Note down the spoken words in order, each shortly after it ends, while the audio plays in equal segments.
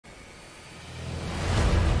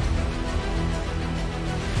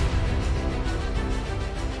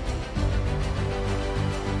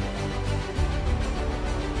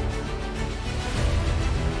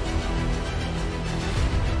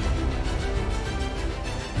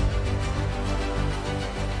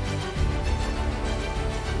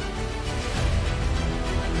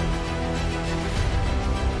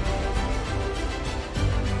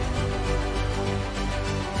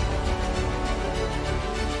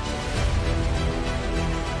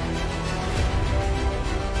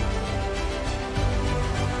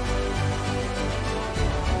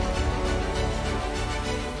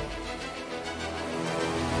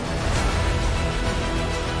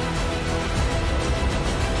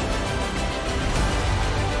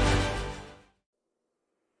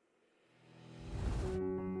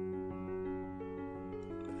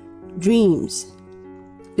Dreams.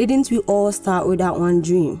 Didn't we all start with that one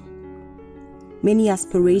dream? Many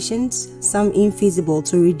aspirations, some infeasible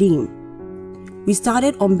to redeem. We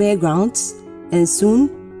started on bare grounds, and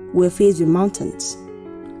soon we were faced with mountains.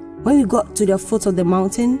 When we got to the foot of the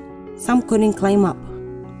mountain, some couldn't climb up.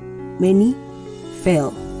 Many fell.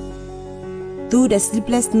 Through the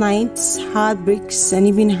sleepless nights, heartbreaks, and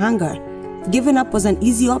even hunger, giving up was an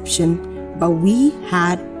easy option, but we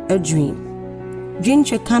had a dream.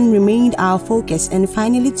 COHSS remained our focus, and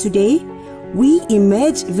finally today, we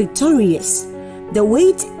emerged victorious. The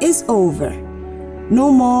wait is over.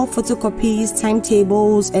 No more photocopies,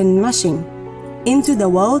 timetables, and mashing. Into the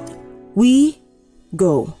world, we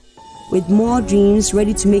go, with more dreams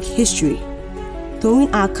ready to make history,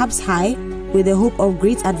 throwing our caps high with the hope of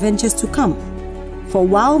great adventures to come. For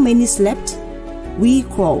while many slept, we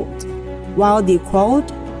crawled. While they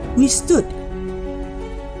crawled, we stood.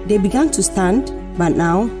 They began to stand, but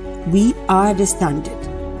now we are the standard.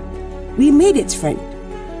 We made it, friend.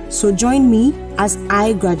 So join me as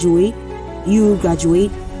I graduate, you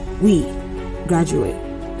graduate, we graduate.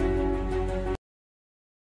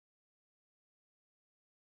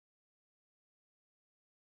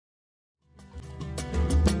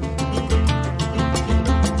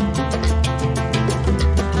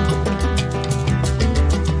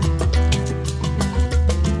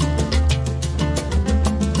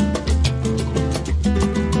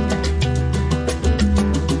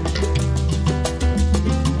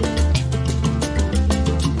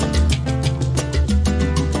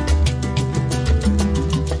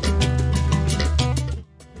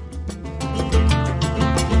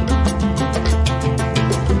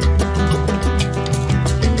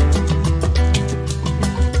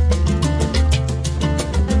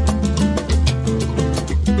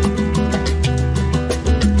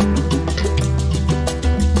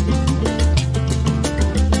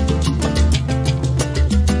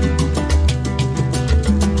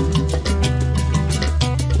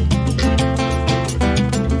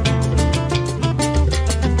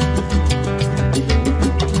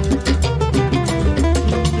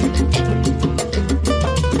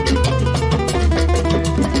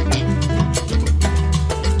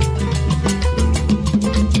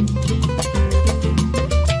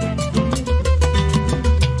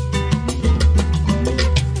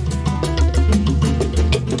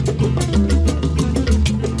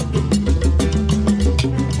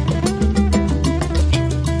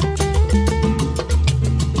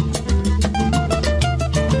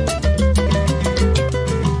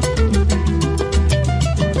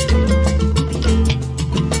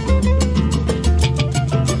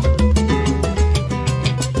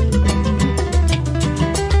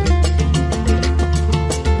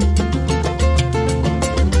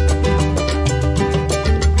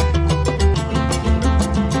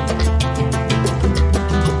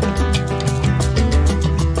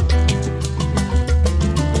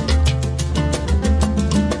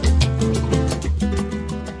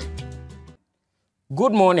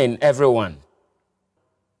 Good morning, everyone.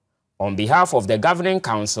 On behalf of the Governing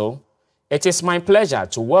Council, it is my pleasure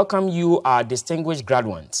to welcome you, our distinguished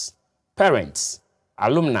graduates, parents,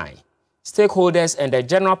 alumni, stakeholders, and the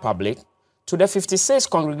general public to the 56th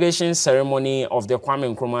Congregation Ceremony of the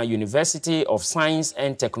Kwame Nkrumah University of Science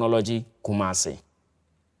and Technology, Kumasi.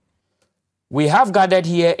 We have gathered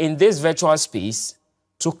here in this virtual space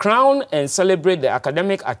to crown and celebrate the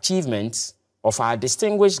academic achievements of our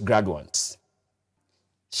distinguished graduates.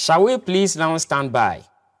 Shall we please now stand by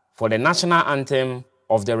for the national anthem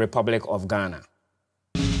of the Republic of Ghana?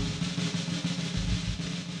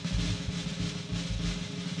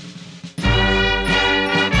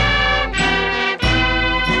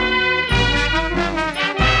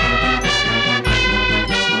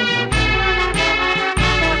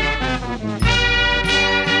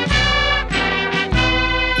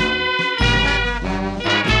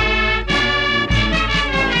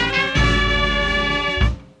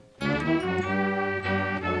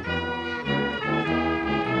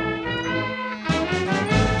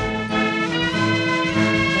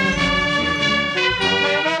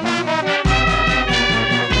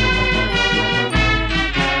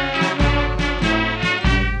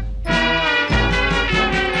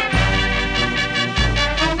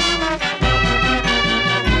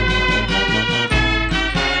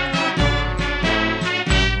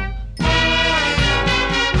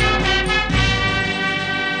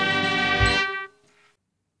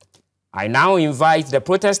 I now invite the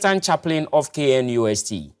Protestant chaplain of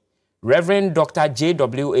KNUST, Reverend Dr.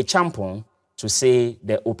 J.W. Echampong, to say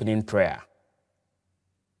the opening prayer.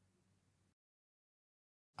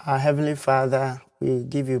 Our Heavenly Father, We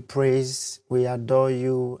give you praise, we adore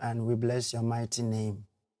you, and we bless your mighty name.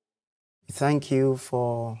 We thank you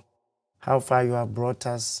for how far you have brought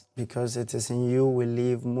us, because it is in you we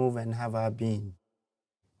live, move, and have our being.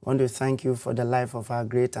 I want to thank you for the life of our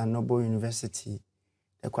great and noble university,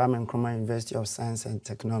 the Kwame Nkrumah University of Science and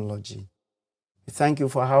Technology. We thank you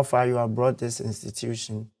for how far you have brought this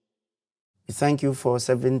institution. We thank you for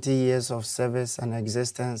 70 years of service and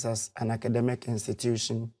existence as an academic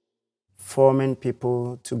institution, forming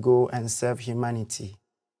people to go and serve humanity.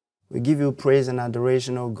 We give you praise and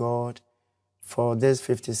adoration, O God, for this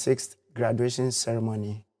 56th graduation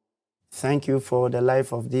ceremony. Thank you for the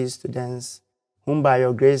life of these students, whom by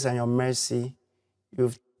your grace and your mercy,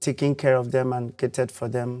 you've taken care of them and catered for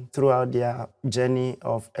them throughout their journey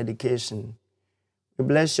of education. We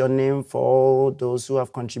bless your name for all those who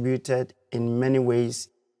have contributed in many ways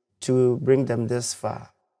to bring them this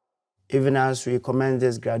far. Even as we commence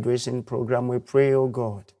this graduation program, we pray, O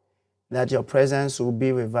God, that your presence will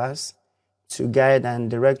be with us to guide and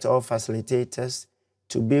direct all facilitators,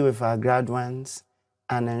 to be with our graduands,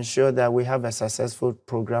 and ensure that we have a successful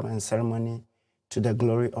program and ceremony to the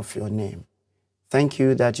glory of your name. Thank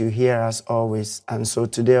you that you hear us always, and so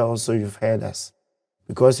today also you've heard us,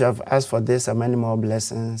 because you have asked for this and many more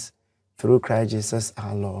blessings through Christ Jesus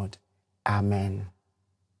our Lord. Amen.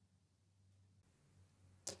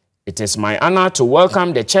 It is my honor to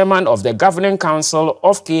welcome the chairman of the Governing Council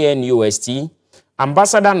of KNUST,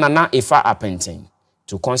 Ambassador Nana Ifa Apenting,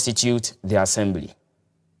 to constitute the assembly.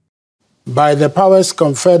 By the powers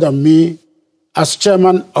conferred on me as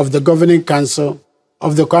chairman of the Governing Council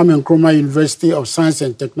of the Kwame Nkrumah University of Science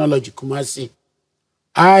and Technology, Kumasi,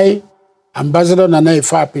 I, Ambassador Nana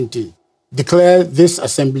Ifa Apenting, declare this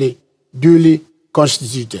assembly duly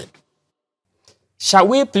constituted. Shall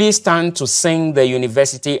we please stand to sing the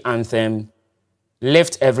university anthem?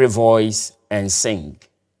 Lift every voice and sing.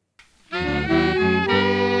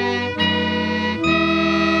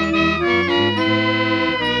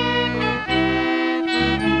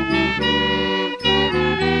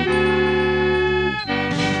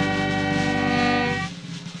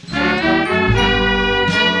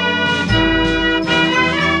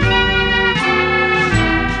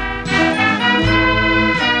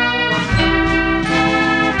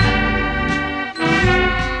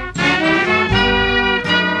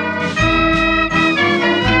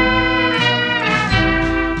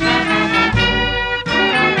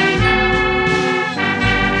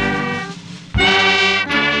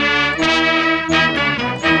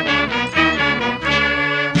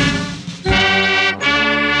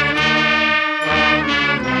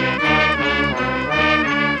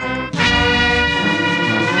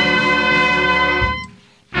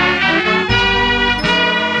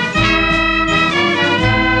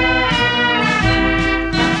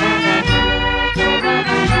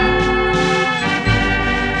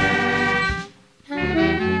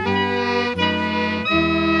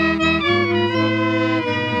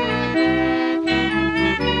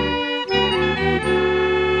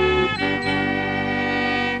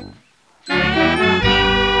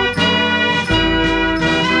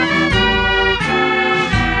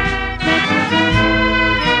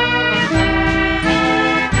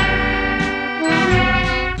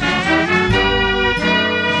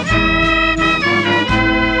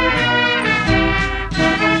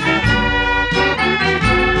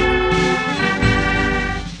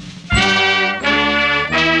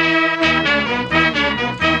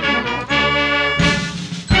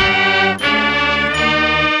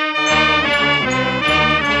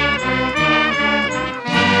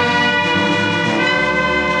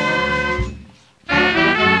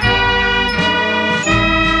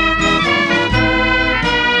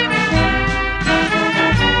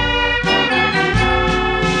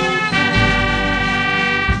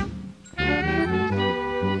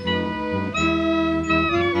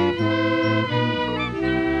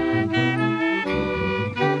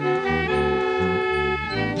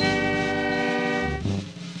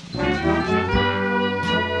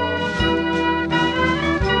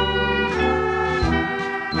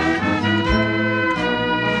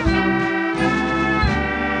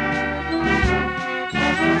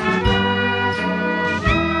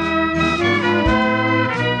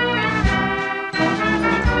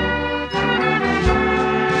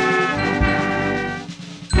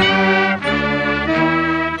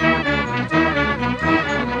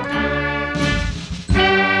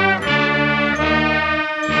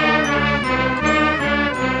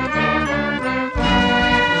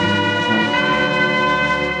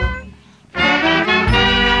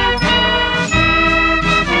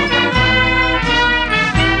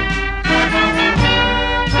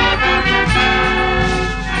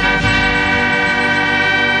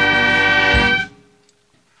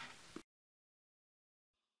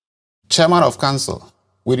 Chairman of Council,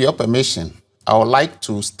 with your permission, I would like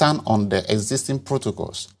to stand on the existing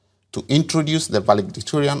protocols to introduce the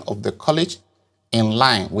valedictorian of the college in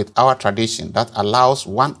line with our tradition that allows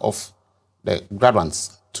one of the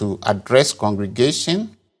graduates to address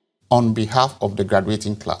congregation on behalf of the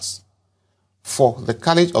graduating class. For the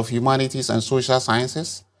College of Humanities and Social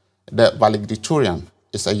Sciences, the valedictorian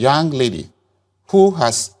is a young lady who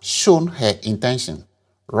has shown her intention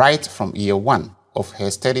right from year one of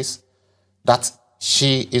her studies that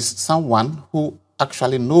she is someone who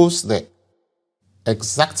actually knows the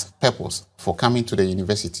exact purpose for coming to the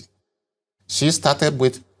university. She started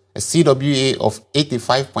with a CWA of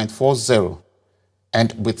 85.40,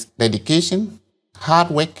 and with dedication, hard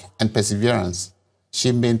work, and perseverance,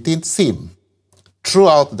 she maintained same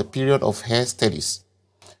throughout the period of her studies.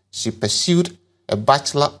 She pursued a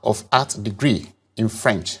Bachelor of Arts degree in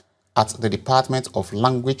French at the Department of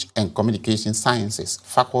Language and Communication Sciences,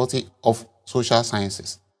 Faculty of Social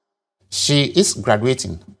Sciences. She is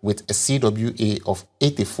graduating with a CWA of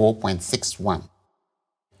 84.61.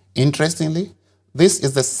 Interestingly, this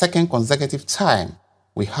is the second consecutive time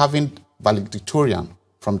we haven't valedictorian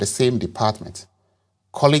from the same department.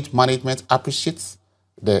 College management appreciates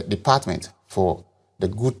the department for the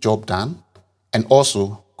good job done and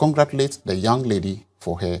also congratulates the young lady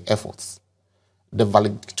for her efforts. The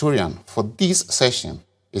valedictorian for this session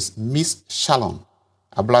is Miss Shalom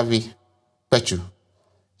Ablavi Pechu.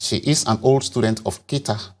 She is an old student of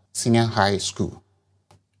Kita Senior High School.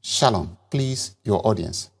 Shalom, please, your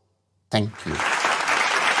audience. Thank you.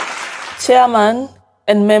 Chairman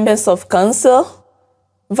and members of Council,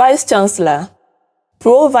 Vice-Chancellor,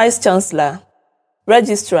 Pro-Vice-Chancellor,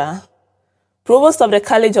 Registrar, Provost of the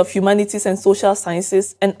College of Humanities and Social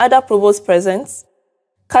Sciences and other provosts present,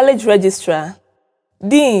 College Registrar,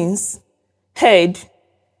 Deans, Head,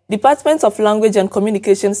 Department of Language and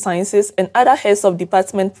Communication Sciences and other heads of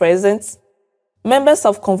department present, members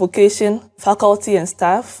of convocation, faculty and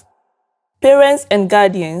staff, parents and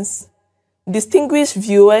guardians, distinguished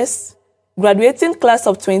viewers, graduating class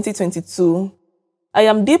of 2022, I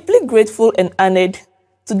am deeply grateful and honored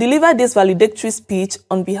to deliver this valedictory speech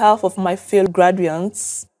on behalf of my fellow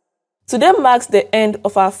graduates. Today marks the end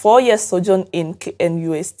of our 4-year sojourn in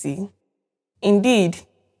KNUST. Indeed,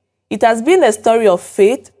 it has been a story of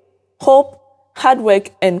faith, hope, hard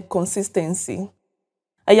work, and consistency.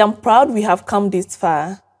 I am proud we have come this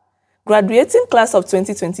far. Graduating class of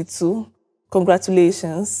 2022,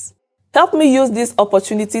 congratulations. Help me use this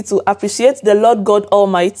opportunity to appreciate the Lord God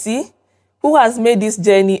Almighty who has made this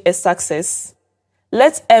journey a success.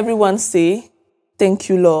 Let everyone say, thank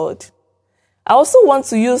you, Lord. I also want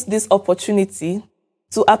to use this opportunity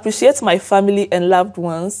to appreciate my family and loved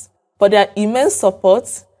ones for their immense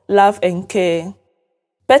support, love, and care.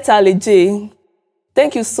 Petale J,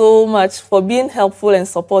 thank you so much for being helpful and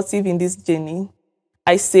supportive in this journey.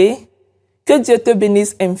 I say, que Dieu te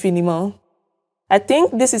bénisse infiniment. I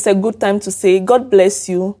think this is a good time to say God bless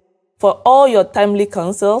you for all your timely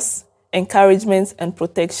counsels, encouragement, and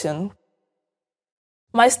protection.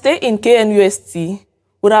 My stay in KNUST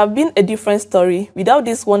would have been a different story without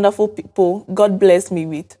these wonderful people God blessed me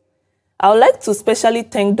with. I would like to specially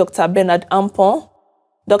thank Dr. Bernard Ampon,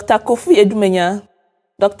 Dr. Kofi Edumenya,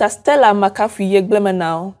 Dr. Stella McCaffrey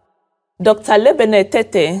Yegblemanau, Dr. Lebene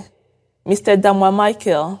Tete, Mr. Damwa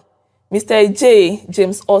Michael, Mr. J.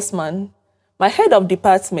 James Osman, my head of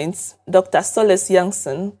departments, Dr. Soles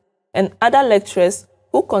Youngson, and other lecturers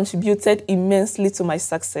who contributed immensely to my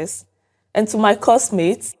success. And to my course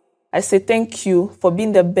mates, I say thank you for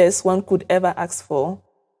being the best one could ever ask for.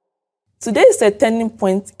 Today is a turning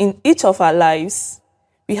point in each of our lives.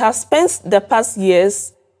 We have spent the past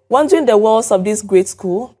years wandering the walls of this great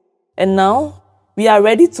school, and now we are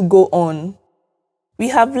ready to go on. We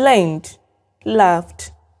have learned,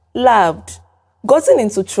 laughed, loved, gotten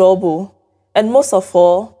into trouble, and most of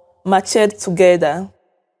all, matured together.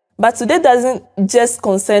 But today doesn't just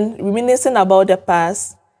concern reminiscing about the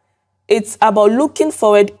past. It's about looking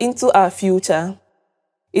forward into our future.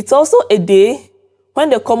 It's also a day when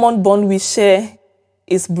the common bond we share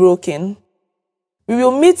is broken. We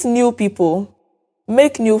will meet new people,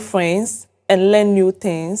 make new friends, and learn new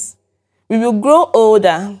things. We will grow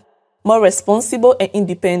older, more responsible and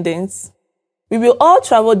independent. We will all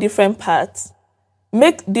travel different paths,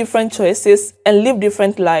 make different choices, and live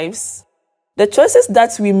different lives. The choices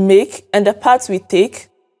that we make and the paths we take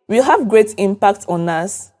will have great impact on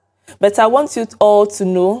us. But I want you all to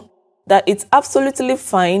know that it's absolutely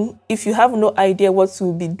fine if you have no idea what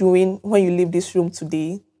you'll be doing when you leave this room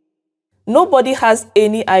today. Nobody has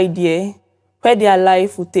any idea where their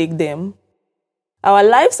life will take them. Our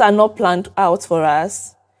lives are not planned out for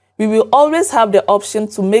us. we will always have the option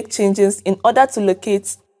to make changes in order to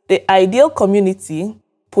locate the ideal community,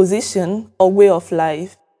 position, or way of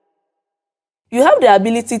life. You have the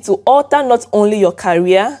ability to alter not only your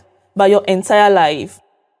career, but your entire life.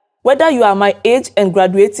 Whether you are my age and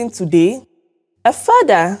graduating today, a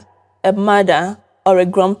father, a mother, or a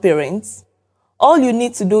grandparent, all you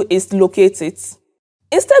need to do is locate it.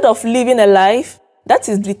 Instead of living a life that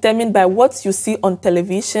is determined by what you see on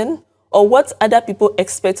television or what other people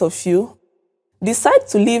expect of you, decide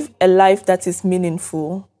to live a life that is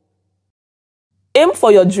meaningful. Aim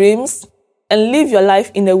for your dreams and live your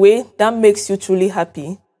life in a way that makes you truly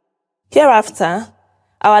happy. Hereafter,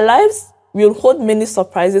 our lives will hold many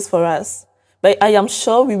surprises for us, but I am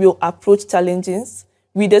sure we will approach challenges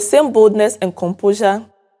with the same boldness and composure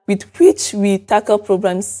with which we tackle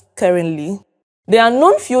problems currently. The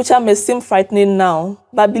unknown future may seem frightening now,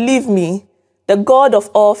 but believe me, the God of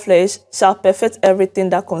all flesh shall perfect everything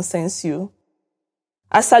that concerns you.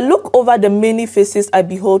 As I look over the many faces I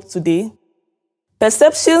behold today,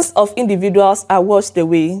 perceptions of individuals are washed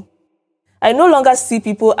away. I no longer see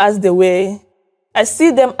people as they were. I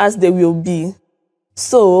see them as they will be.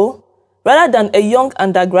 So, rather than a young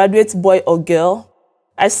undergraduate boy or girl,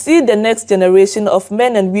 I see the next generation of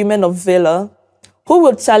men and women of valor who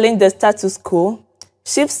will challenge the status quo,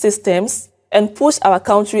 shift systems, and push our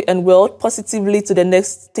country and world positively to the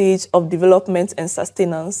next stage of development and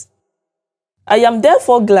sustenance. I am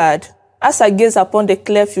therefore glad as I gaze upon the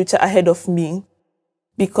clear future ahead of me,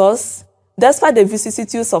 because despite the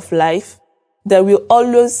vicissitudes of life, there will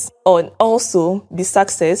always and also be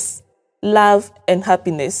success, love, and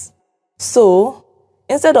happiness. So,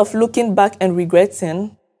 instead of looking back and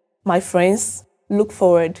regretting, my friends, look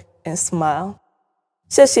forward and smile.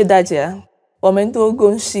 Cherchez Dadia, Wamendo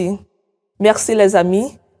Gonshi. Merci les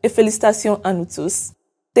amis et félicitations à nous tous.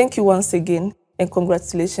 Thank you once again and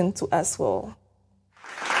congratulations to us all.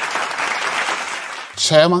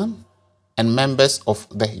 Chairman and members of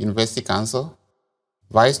the University Council,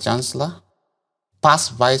 Vice Chancellor,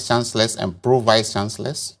 past Vice Chancellors and Pro-Vice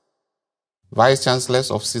Chancellors, Vice Chancellors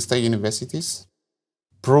of sister universities,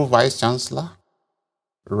 Pro-Vice Chancellor,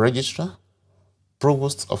 Registrar,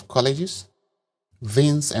 Provosts of colleges,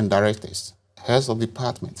 Deans and Directors, Heads of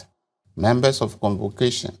Department, members of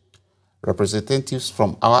convocation, representatives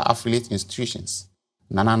from our affiliate institutions,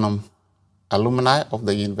 Nananom, alumni of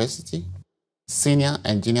the university, senior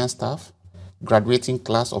and junior staff, graduating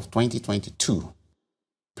class of 2022,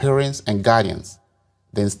 parents and guardians,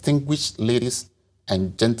 the distinguished ladies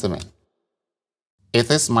and gentlemen.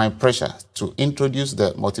 It is my pleasure to introduce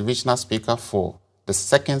the motivational speaker for the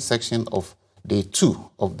second section of Day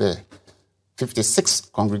 2 of the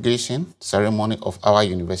 56th Congregation Ceremony of our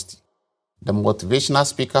university. The motivational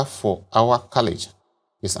speaker for our college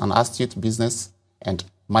is an astute business and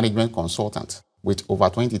management consultant with over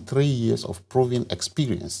 23 years of proven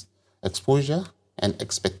experience, exposure, and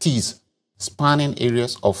expertise spanning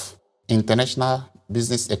areas of international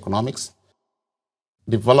business economics,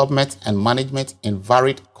 development and management in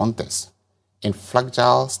varied contexts, in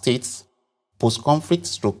fragile states,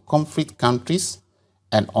 post-conflict countries,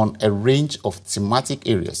 and on a range of thematic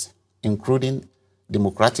areas, including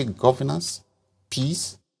democratic governance,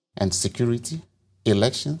 peace and security,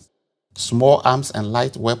 elections, small arms and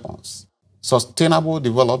light weapons, sustainable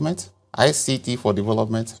development, ICT for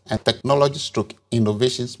development, and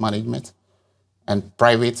technology/innovations management, and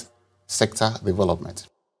private sector development.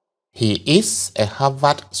 He is a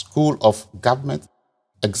Harvard School of Government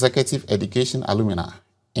Executive Education alumni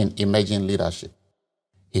in Emerging Leadership.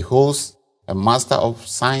 He holds a Master of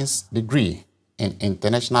Science degree in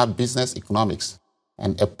International Business Economics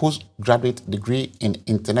and a postgraduate degree in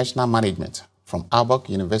International Management from Aalborg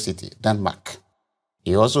University, Denmark.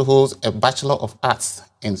 He also holds a Bachelor of Arts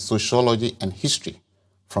in Sociology and History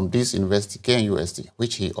from this university, KNUST,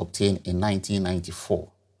 which he obtained in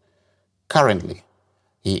 1994. Currently,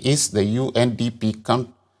 he is the UNDP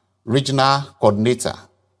Regional Coordinator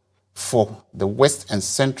for the West and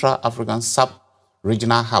Central African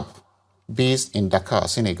Sub-Regional Hub based in Dakar,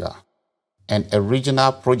 Senegal, and a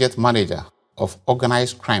Regional Project Manager of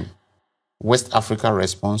Organized Crime, West Africa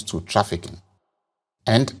Response to Trafficking,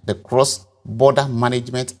 and the Cross-Border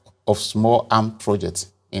Management of Small Arms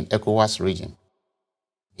Projects in ECOWAS region.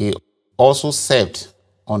 He also served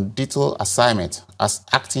on detailed assignment as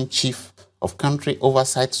Acting Chief of Country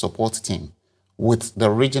Oversight Support Team with the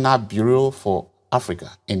Regional Bureau for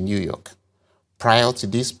Africa in New York. Prior to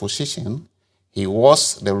this position, he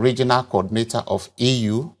was the Regional Coordinator of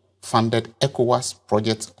EU-funded ECOWAS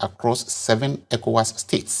projects across 7 ECOWAS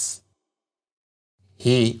states.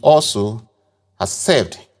 He also has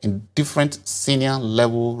served in different senior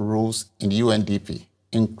level roles in UNDP,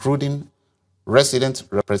 including Resident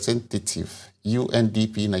Representative,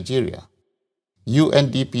 UNDP Nigeria,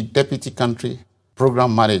 UNDP Deputy Country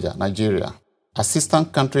Program Manager, Nigeria,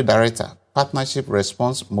 Assistant Country Director, Partnership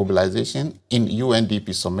Response Mobilization in UNDP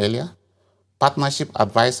Somalia, Partnership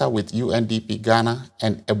Advisor with UNDP Ghana,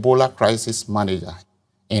 and Ebola Crisis Manager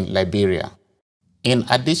in Liberia. In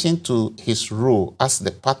addition to his role as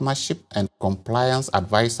the Partnership and Compliance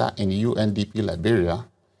Advisor in UNDP Liberia,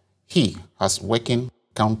 he has working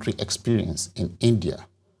country experience in India,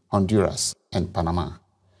 Honduras, and Panama.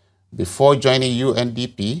 Before joining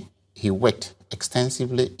UNDP, he worked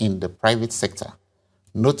extensively in the private sector,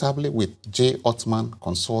 notably with J. Ottman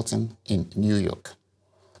Consulting in New York,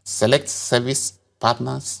 Select Service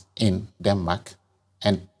Partners in Denmark,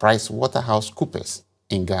 and PricewaterhouseCoopers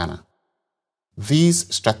in Ghana.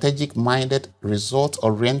 These strategic-minded,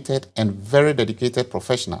 result-oriented, and very dedicated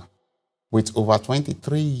professional with over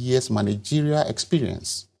 23 years managerial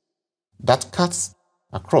experience that cuts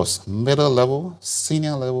across middle level,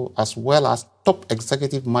 senior level, as well as top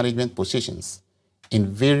executive management positions in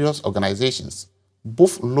various organizations,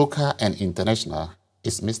 both local and international,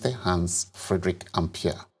 is Mr. Hans Frederick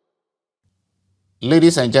Ampere.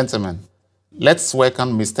 Ladies and gentlemen, let's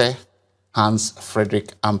welcome Mr. Hans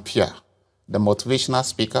Frederick Ampere, the motivational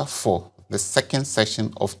speaker for the second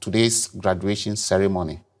session of today's graduation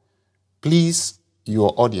ceremony. Please,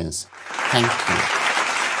 your audience, thank you.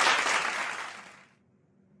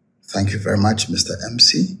 Thank you very much, Mr.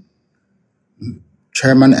 MC.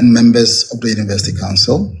 Chairman and members of the University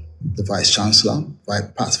Council, the Vice Chancellor,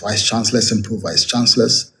 past Vice Chancellors and Pro-Vice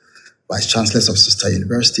Chancellors, Vice Chancellors of sister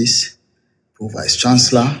universities, Pro-Vice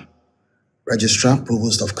Chancellor, Registrar,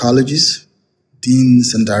 Provost of Colleges,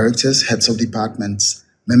 Deans and Directors, Heads of Departments,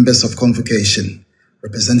 Members of Convocation,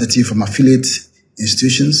 Representative from affiliate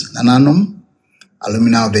institutions, NANANUM,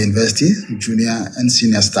 alumni of the university, junior and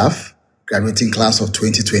senior staff, graduating class of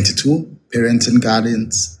 2022, parents and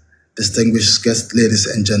guardians, distinguished guests, ladies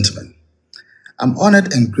and gentlemen. I'm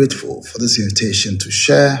honored and grateful for this invitation to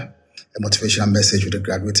share a motivational message with the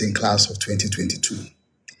graduating class of 2022.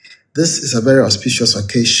 This is a very auspicious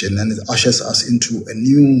occasion and it ushers us into a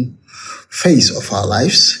new phase of our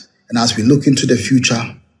lives. And as we look into the future,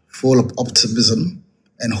 full of optimism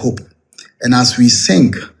and hope, and as we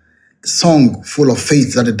sing the song full of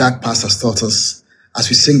faith that the dark past has taught us, as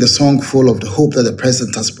we sing the song full of the hope that the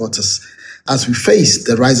present has brought us, as we face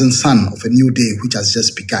the rising sun of a new day which has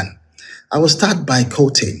just begun, I will start by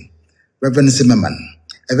quoting Reverend Zimmerman,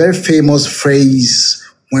 a very famous phrase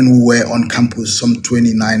when we were on campus some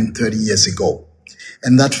 29, 30 years ago.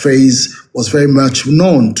 And that phrase was very much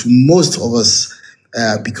known to most of us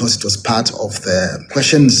because it was part of the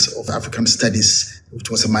questions of African studies, which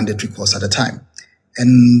was a mandatory course at the time.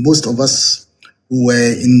 And most of us who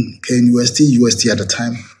were in KNUST, UST at the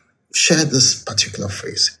time, shared this particular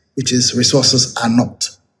phrase, which is resources are not,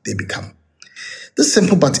 they become. This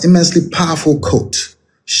simple but immensely powerful quote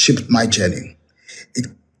shaped my journey. It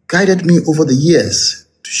guided me over the years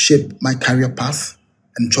to shape my career path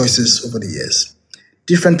and choices over the years.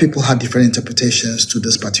 Different people had different interpretations to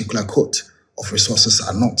this particular quote of resources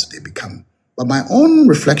are not, they become. But my own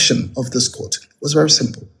reflection of this quote was very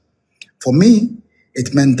simple. For me,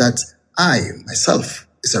 it meant that I, myself,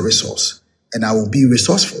 is a resource, and I will be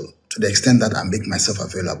resourceful to the extent that I make myself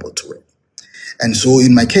available to it. And so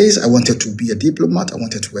in my case, I wanted to be a diplomat. I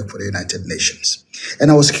wanted to work for the United Nations.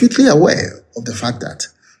 And I was acutely aware of the fact that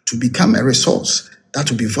to become a resource that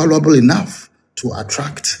would be valuable enough to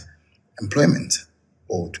attract employment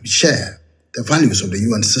or to share the values of the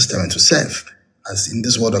UN system and to serve as in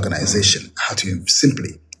this world organization, I had to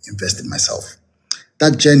simply invest in myself.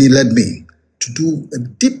 That journey led me to do a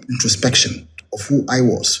deep introspection of who I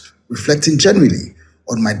was, reflecting genuinely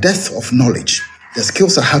on my depth of knowledge, the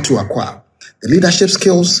skills I had to acquire, the leadership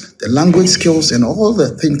skills, the language skills, and all the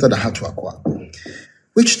things that I had to acquire,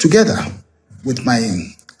 which together with my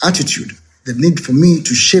attitude, the need for me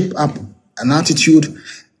to shape up an attitude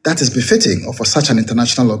that is befitting of such an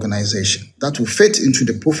international organization, that will fit into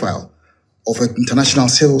the profile of an international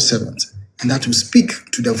civil servant, and that will speak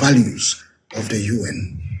to the values of the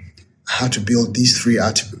UN. I had to build these three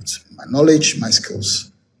attributes: my knowledge, my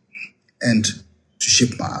skills, and to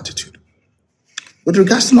shape my attitude. With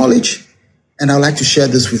regards to knowledge, and I'd like to share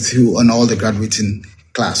this with you on all the graduating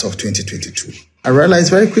class of 2022, I realized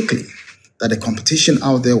very quickly that the competition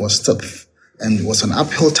out there was tough and it was an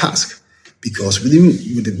uphill task because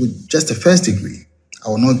with just a first degree, I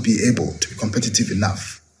will not be able to be competitive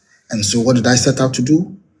enough. And so what did I set out to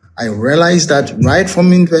do? I realized that right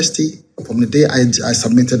from university, from the day I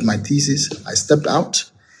submitted my thesis, I stepped out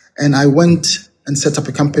and I went and set up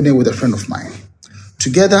a company with a friend of mine.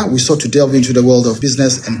 Together, we sought to delve into the world of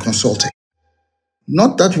business and consulting.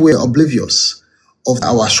 Not that we're oblivious of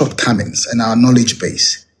our shortcomings and our knowledge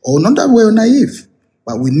base, or not that we're naive,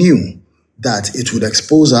 but we knew that it would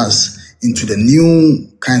expose us into the new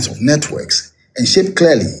kinds of networks and shape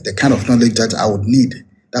clearly the kind of knowledge that I would need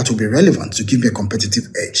that would be relevant to give me a competitive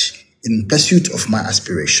edge in pursuit of my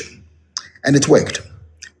aspiration. And it worked.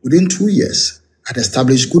 Within 2 years, I'd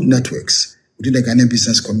established good networks within the Ghanaian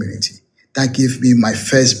business community that gave me my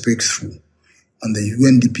first breakthrough on the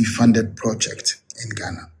UNDP-funded project in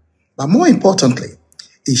Ghana. But more importantly,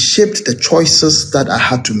 it shaped the choices that I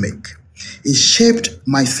had to make. It shaped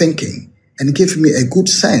my thinking and gave me a good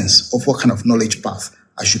sense of what kind of knowledge path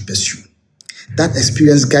I should pursue. That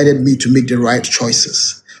experience guided me to make the right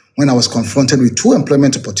choices when I was confronted with 2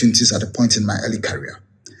 employment opportunities at a point in my early career,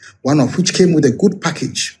 one of which came with a good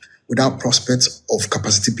package without prospects of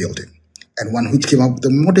capacity building, and one which came up with a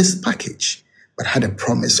modest package but had a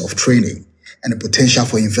promise of training and a potential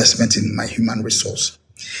for investment in my human resource.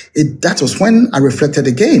 That was when I reflected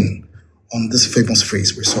again on this famous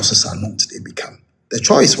phrase, resources are not, they become. The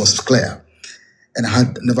choice was clear, and I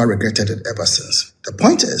had never regretted it ever since. The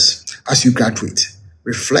point is, as you graduate,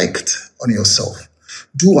 reflect on yourself.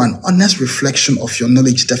 Do an honest reflection of your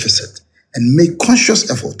knowledge deficit and make conscious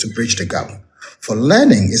effort to bridge the gap. For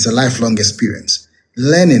learning is a lifelong experience.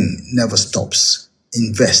 Learning never stops.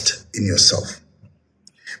 Invest in yourself.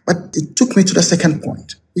 But it took me to the second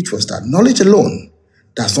point, which was that knowledge alone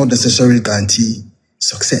does not necessarily guarantee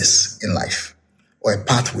success in life or a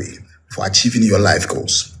pathway for achieving your life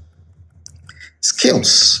goals.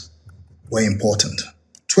 Skills were important.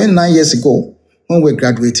 29 years ago, when we were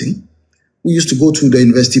graduating, we used to go to the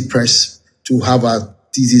university press to have our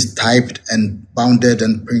thesis typed and bounded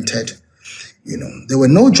and printed. There were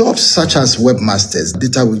no jobs such as webmasters,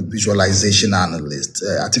 data visualization analysts,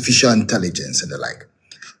 artificial intelligence, and the like.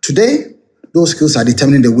 Today, those skills are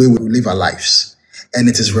determining the way we live our lives, and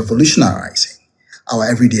it is revolutionizing our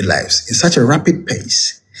everyday lives in such a rapid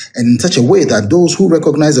pace and in such a way that those who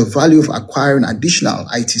recognize the value of acquiring additional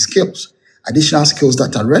IT skills, additional skills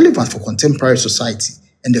that are relevant for contemporary society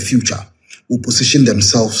and the future, will position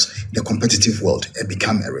themselves in the competitive world and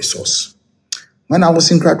become a resource. When I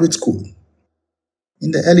was in graduate school,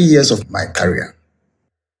 in the early years of my career,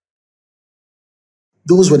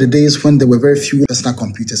 those were the days when there were very few personal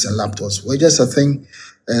computers and laptops. Were just a thing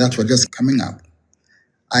that were just coming up.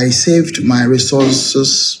 I saved my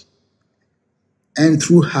resources, and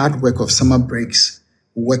through hard work of summer breaks,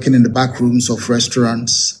 working in the back rooms of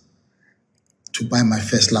restaurants, to buy my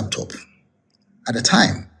first laptop. At the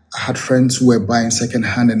time, I had friends who were buying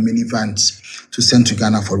second-hand and minivans to send to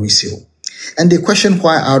Ghana for resale. And they questioned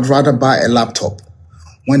why I would rather buy a laptop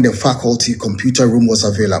when the faculty computer room was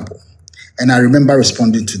available. And I remember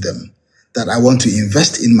responding to them that I want to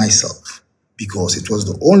invest in myself because it was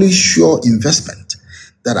the only sure investment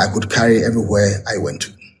that I could carry everywhere I went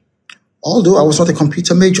to. Although I was not a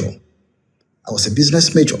computer major, I was a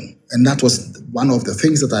business major. And that was one of the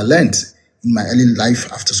things that I learned in my early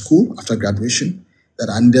life after school, after graduation, that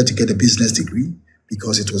I needed to get a business degree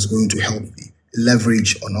because it was going to help me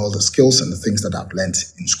leverage on all the skills and the things that I've learned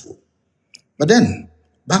in school. But then,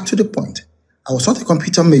 back to the point, I was not a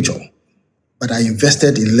computer major, but I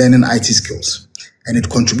invested in learning IT skills, and it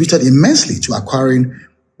contributed immensely to acquiring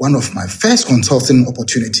one of my first consulting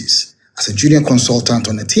opportunities as a junior consultant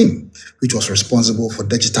on a team which was responsible for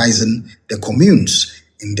digitizing the communes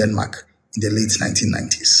in Denmark in the late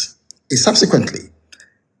 1990s. It subsequently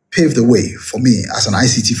paved the way for me as an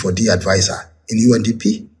ICT4D advisor in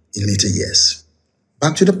UNDP in later years.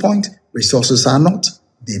 Back to the point, resources are not,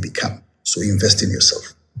 they become. So invest in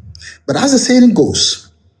yourself. But as the saying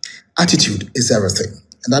goes, attitude is everything.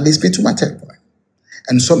 And that leads me to my third point.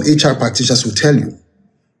 And some HR practitioners will tell you,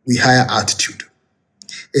 we hire attitude.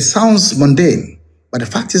 It sounds mundane, but the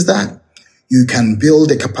fact is that you can build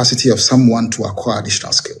the capacity of someone to acquire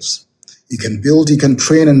additional skills. You can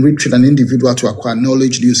train and retrain an individual to acquire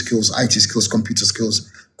knowledge, new skills, IT skills, computer skills,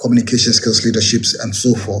 communication skills, leaderships, and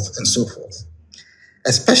so forth and so forth.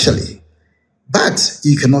 But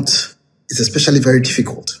you cannot, it's especially very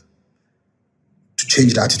difficult to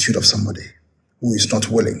change the attitude of somebody who is not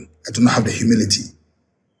willing and do not have the humility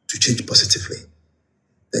to change positively.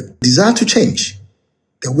 The desire to change,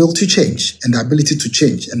 the will to change, and the ability to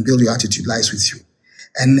change and build your attitude lies with you.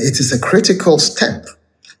 And it is a critical step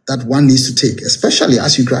that one needs to take, especially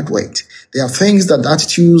as you graduate. There are things that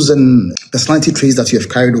attitudes and personality traits that you have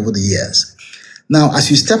carried over the years. Now, as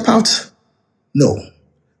you step out, know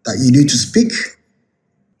that you need to speak,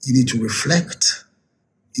 you need to reflect,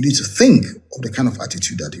 You need to think of the kind of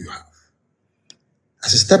attitude that you have.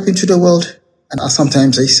 As you step into the world, and as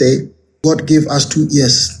sometimes I say, God gave us 2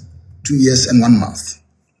 years and 1 month.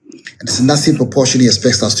 And it's in that same proportion He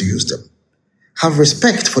expects us to use them. Have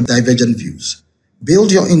respect for divergent views.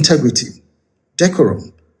 Build your integrity,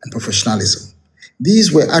 decorum, and professionalism.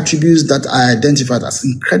 These were attributes that I identified as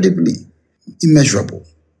incredibly immeasurable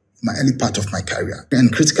in my early part of my career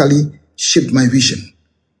and critically shaped my vision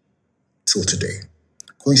till today.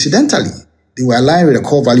 Coincidentally, they were aligned with the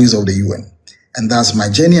core values of the UN, and thus my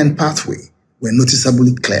journey and pathway were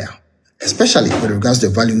noticeably clear, especially with regards to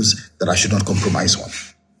the values that I should not compromise on.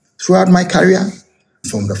 Throughout my career,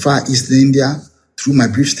 from the Far East in India, through my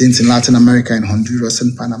brief stints in Latin America and Honduras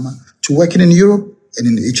and Panama, to working in Europe and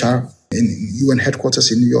in HR, in UN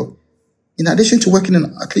headquarters in New York, in addition to working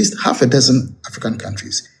in at least half a dozen African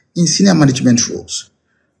countries in senior management roles.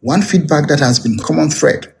 One feedback that has been common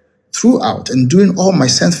thread throughout and during all my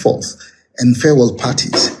sent forth and farewell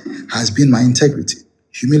parties has been my integrity,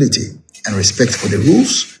 humility, and respect for the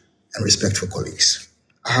rules and respect for colleagues.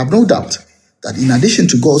 I have no doubt that in addition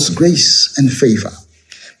to God's grace and favor,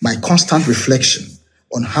 my constant reflection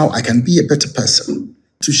on how I can be a better person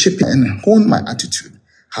to shape and hone my attitude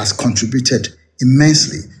has contributed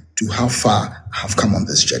immensely to how far I have come on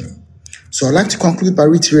this journey. So I'd like to conclude by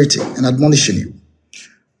reiterating and admonishing you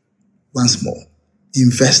once more.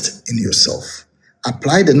 Invest in yourself.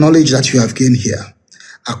 Apply the knowledge that you have gained here.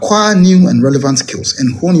 Acquire new and relevant skills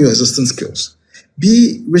and hone your existing skills.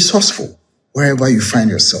 Be resourceful wherever you find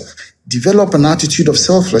yourself. Develop an attitude of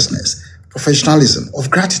selflessness, professionalism, of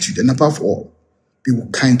gratitude, and above all, be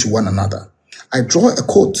kind to one another. I draw a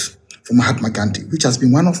quote from Mahatma Gandhi, which has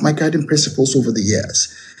been one of my guiding principles over the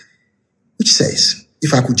years, which says,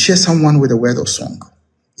 if I could cheer someone with a word of song,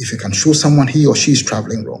 if I can show someone he or she is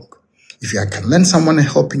traveling wrong, if I can lend someone a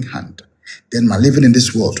helping hand, then my living in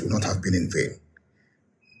this world will not have been in vain.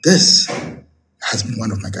 This has been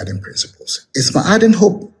one of my guiding principles. It's my ardent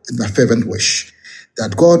hope and my fervent wish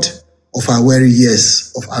that God of our weary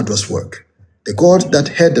years of arduous work, the God that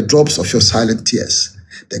heard the drops of your silent tears,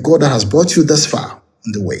 the God that has brought you thus far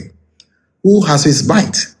on the way, who has His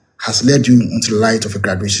might has led you onto the light of a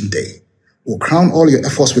graduation day, will crown all your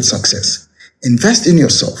efforts with success. Invest in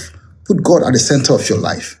yourself. Put God at the center of your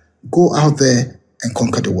life. Go out there and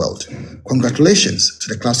conquer the world. Congratulations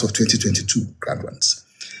to the class of 2022 graduates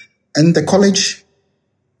and the College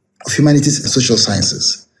of Humanities and Social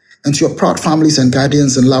Sciences, and to your proud families and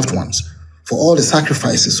guardians and loved ones for all the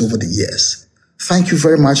sacrifices over the years. Thank you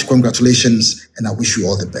very much. Congratulations, and I wish you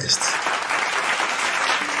all the best.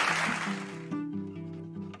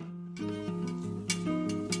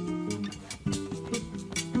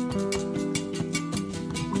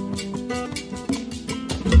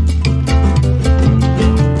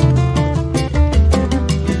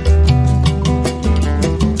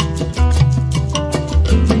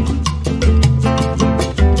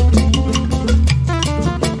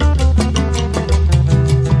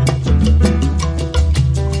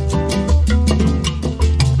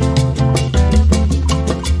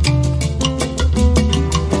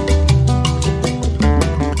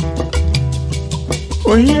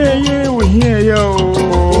 Oh yeah, yeah, oh yeah, yo.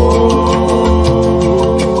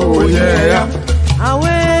 Oh yeah, yeah.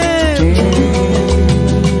 Away.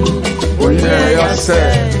 Oh yeah, yeah,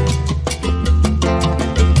 say.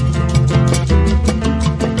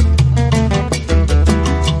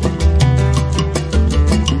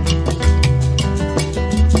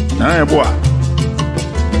 Nah, boy.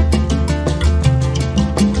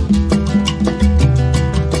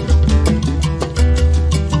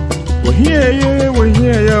 Yeah, yeah, well,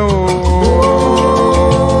 yeah, yo.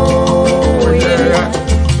 Oh,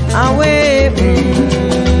 yeah. Away.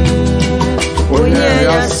 Oh, yeah,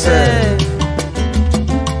 yeah, say.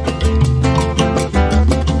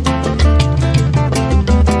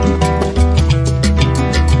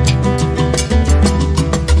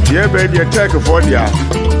 Yeah, baby, you take it for ya.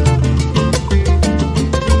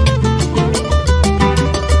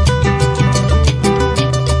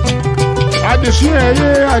 I just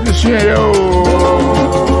hear yo.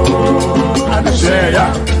 I just hear ya.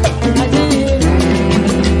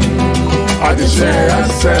 I just hear ya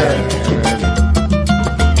say.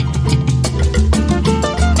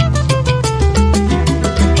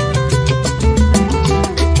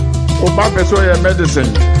 Oh, Papa, so your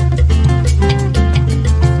medicine.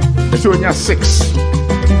 It's on your 6.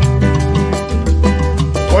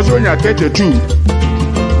 What's on your 32?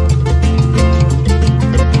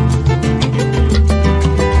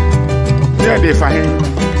 Yeah, they find.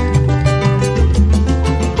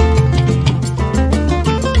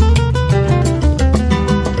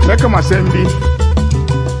 Like my assembly,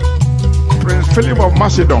 Philip of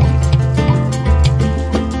Macedon,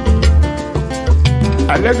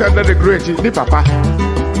 Alexander the Great, the Papa.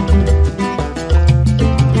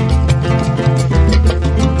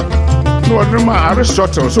 No, no,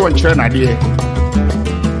 Aristotle, so in China, dear.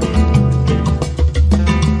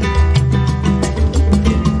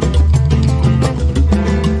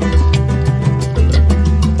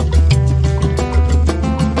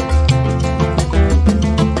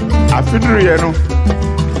 After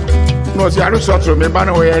no, see, Aristotle, me ban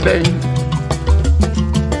away a day.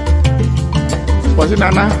 Was it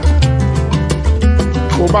Nana?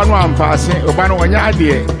 Obano, I'm passing, Obano, and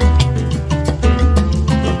Yadi.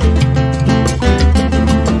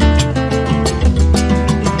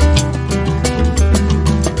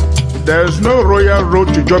 There is no royal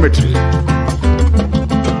road to geometry.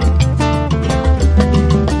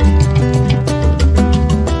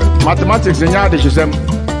 Mathematics in Yadishism.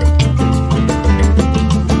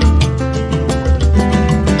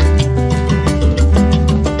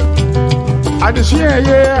 I just hear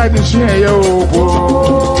ya, I just hear ya,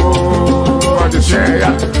 oh, I just hear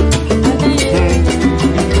ya.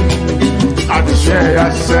 I just hear ya,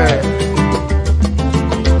 say.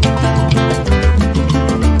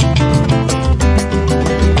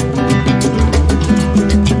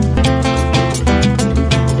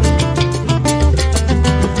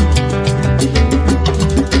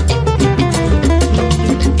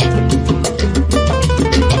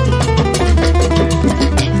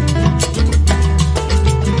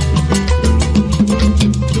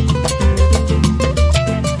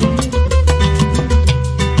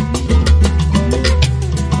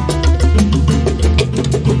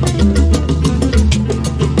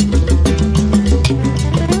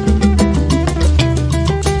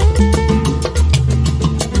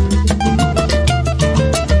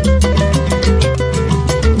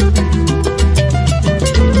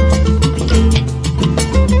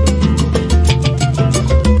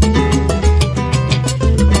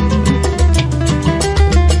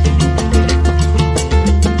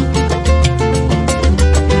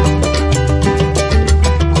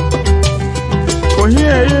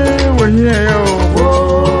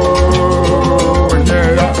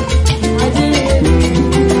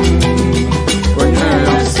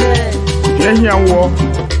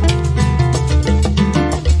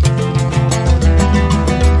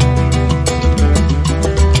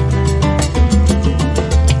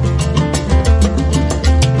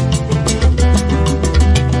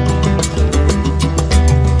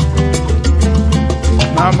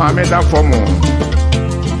 I made that for more.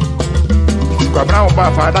 Cabra or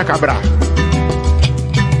Bafada Cabra.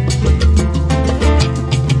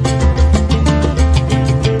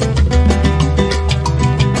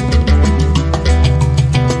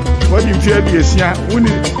 What you fear be a sia,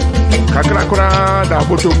 Winnie Cacracora, da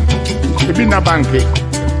bottom, the Bina Banque.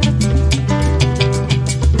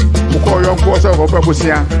 You call your course of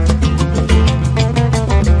Opabusia.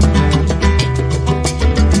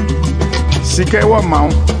 Sika wa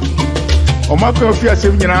mount. O ma ko fi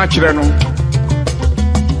asem nyina akire no.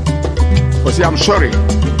 O say I'm sorry.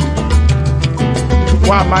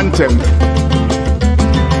 Wa mantem.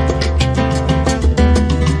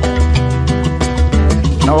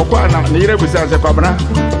 Na o kwa na yire bisa se kwabna.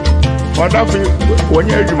 O da fi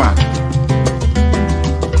wonya adwuma.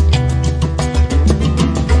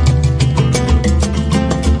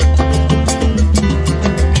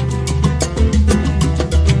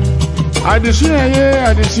 I just hear you,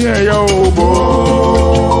 I just hear ya.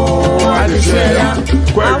 I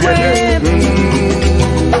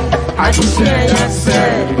just hear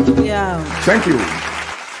ya, yeah. Thank you.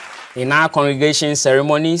 In our congregation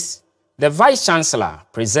ceremonies, the Vice Chancellor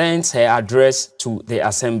presents her address to the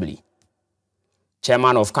Assembly.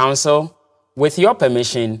 Chairman of Council, with your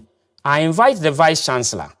permission, I invite the Vice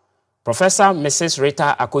Chancellor, Professor Mrs.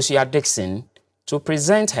 Rita Akosua-Dixon, to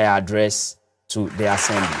present her address to the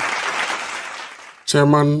Assembly.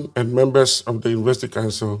 Chairman and members of the University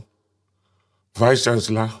Council, Vice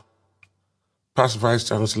Chancellor, past Vice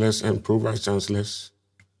Chancellors and Pro-Vice Chancellors,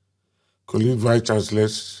 colleague Vice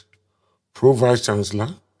Chancellors, Pro-Vice Chancellor,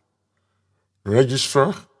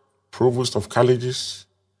 Registrar, Provost of Colleges,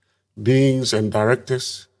 Deans and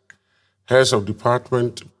Directors, Heads of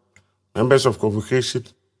Department, members of Convocation,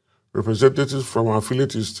 representatives from our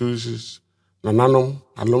affiliate institutions, Nananum,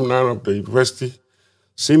 alumni of the University,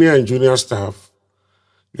 senior and junior staff,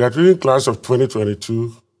 graduating class of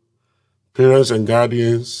 2022, parents and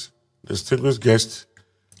guardians, distinguished guests,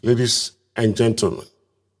 ladies and gentlemen.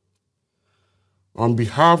 On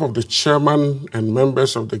behalf of the Chairman and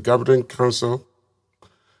members of the Governing Council,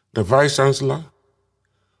 the Vice Chancellor,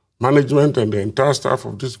 management, and the entire staff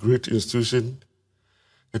of this great institution,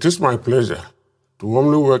 it is my pleasure to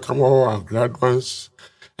warmly welcome all our graduates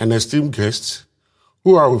and esteemed guests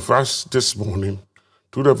who are with us this morning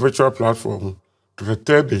to the virtual platform to the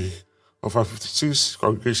third day of our 56th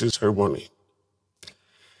congregation ceremony.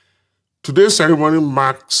 Today's ceremony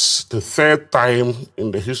marks the third time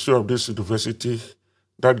in the history of this university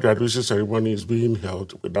that graduation ceremony is being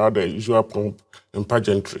held without the usual pomp and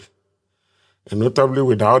pageantry, and notably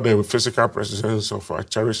without the physical presence of our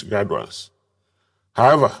cherished graduates.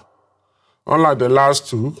 However, unlike the last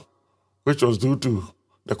two, which was due to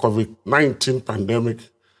the COVID-19 pandemic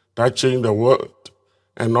that changed the world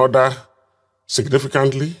and order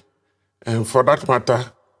significantly, and for that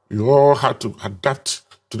matter, we all had to adapt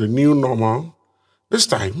to the new normal, this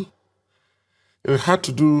time, it had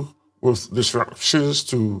to do with disruptions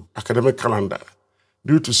to academic calendar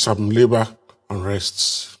due to some labor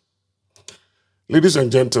unrests. Ladies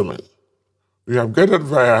and gentlemen, we have gathered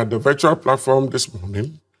via the virtual platform this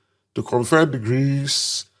morning to confer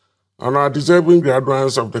degrees on our deserving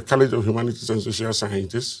graduates of the College of Humanities and Social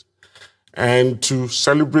Sciences and to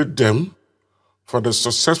celebrate them for the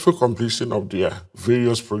successful completion of their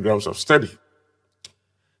various programs of study.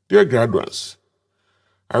 Dear graduates,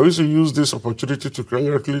 I wish to use this opportunity to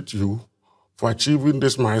congratulate you for achieving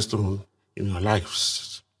this milestone in your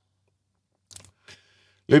lives.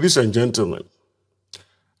 Ladies and gentlemen,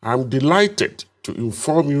 I'm delighted to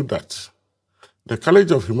inform you that the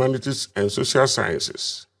College of Humanities and Social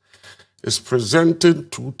Sciences is presenting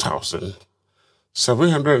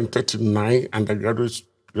 2,739 undergraduate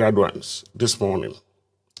graduates this morning.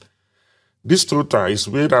 This total is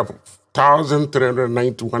made up of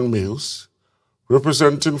 1,391 males,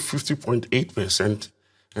 representing 50.8%,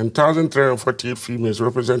 and 1,348 females,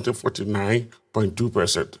 representing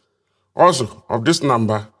 49.2%. Also, of this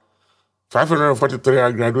number, 543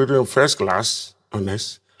 are graduating in first class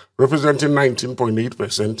honors, representing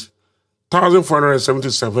 19.8%,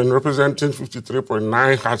 1,477 representing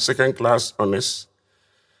 53.9% had second class honors,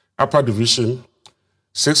 upper division,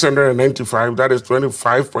 695, that is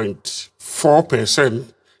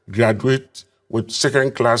 25.4%, graduate with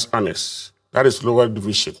second class honors, that is lower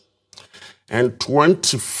division, and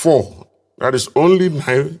 24, that is only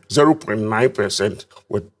 0.9%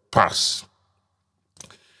 with pass.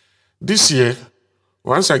 This year,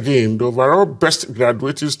 once again, the overall best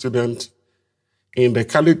graduating student in the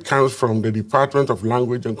college comes from the Department of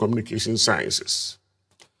Language and Communication Sciences,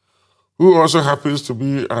 who also happens to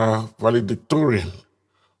be a valedictorian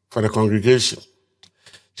for the congregation.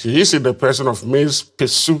 She is in the person of Ms.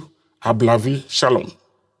 Pesu Ablavi Shalom,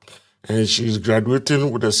 and she is graduating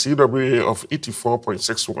with a CWA of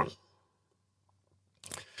 84.61.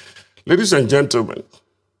 Ladies and gentlemen,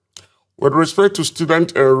 with respect to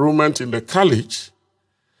student enrollment in the college,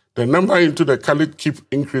 the number into the college keeps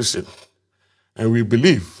increasing, and we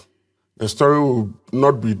believe the story will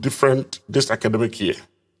not be different this academic year.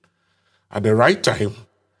 At the right time,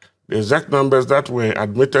 the exact numbers that were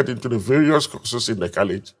admitted into the various courses in the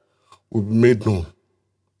college will be made known.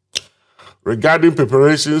 Regarding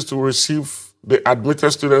preparations to receive the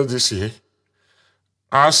admitted students this year,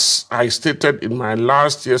 as I stated in my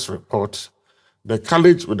last year's report, the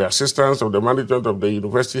college, with the assistance of the management of the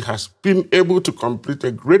university, has been able to complete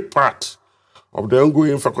a great part of the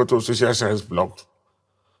ongoing Faculty of Social Science block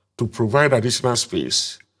to provide additional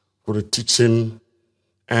space for the teaching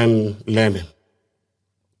and learning.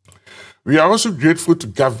 We are also grateful to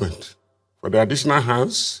government for the additional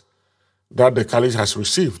hands that the college has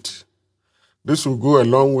received. This will go a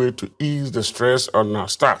long way to ease the stress on our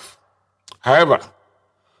staff. However,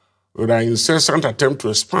 with our incessant attempt to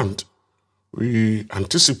expand, we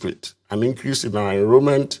anticipate an increase in our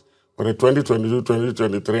enrollment for the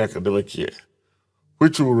 2022-2023 academic year,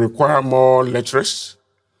 which will require more lecturers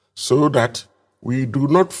so that we do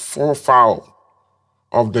not fall foul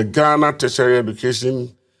of the Ghana Tertiary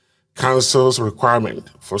Education Council's requirement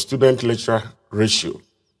for student-lecturer ratio.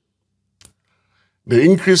 The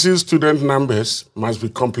increasing student numbers must be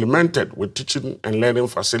complemented with teaching and learning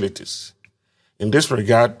facilities. In this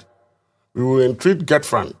regard, we will entreat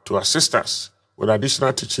Graduands to assist us with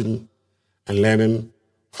additional teaching and learning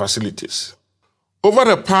facilities. Over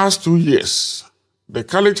the past 2 years, the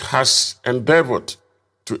college has endeavored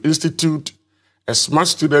to institute a smart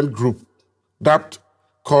student group dubbed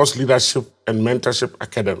COHSS Leadership and Mentorship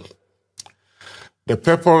Academy. The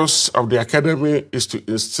purpose of the academy is to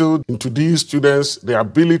instill into these students the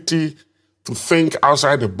ability to think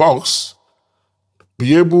outside the box,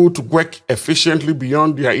 be able to work efficiently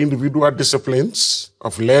beyond their individual disciplines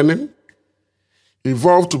of learning,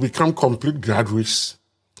 evolve to become complete graduates,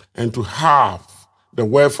 and to have the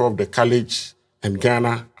welfare of the college and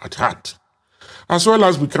Ghana at heart, as well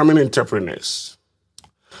as becoming entrepreneurs.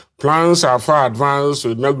 Plans are far advanced to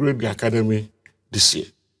inaugurate the academy this year.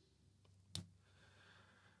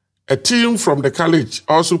 A team from the college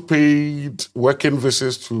also paid working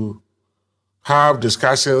visits to have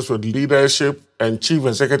discussions with leadership and chief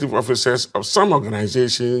executive officers of some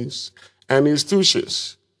organizations and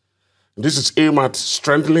institutions. This is aimed at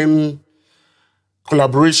strengthening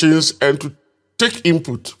collaborations and to take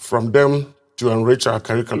input from them to enrich our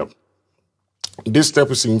curriculum. This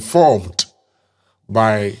step is informed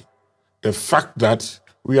by the fact that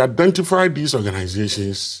we identify these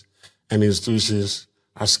organizations and institutions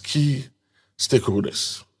as key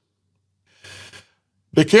stakeholders.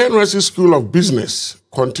 The KNUST School of Business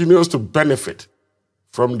continues to benefit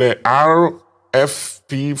from the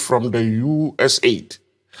RFP from the USAID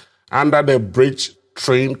under the Bridge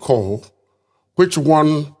Train Corps, which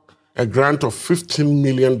won a grant of $15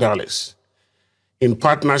 million in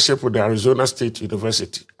partnership with the Arizona State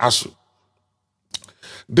University, ASU.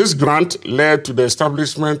 This grant led to the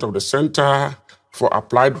establishment of the Center for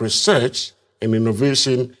Applied Research and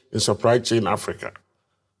Innovation in Supply Chain Africa,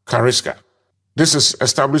 CARISCA. This is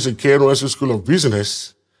established in KNUST School of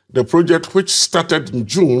Business. The project, which started in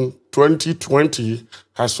June 2020,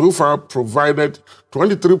 has so far provided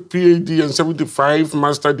 23 PhD and 75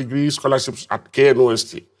 master degree scholarships at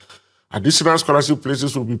KNUST. Additional scholarship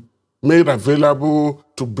places will be made available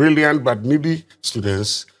to brilliant but needy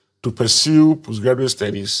students to pursue postgraduate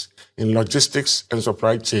studies in logistics and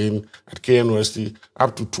supply chain at KNUST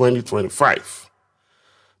up to 2025.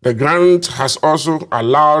 The grant has also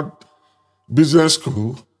allowed Business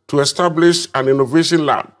School to establish an innovation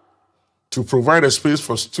lab to provide a space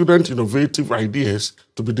for student innovative ideas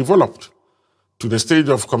to be developed to the stage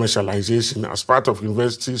of commercialization as part of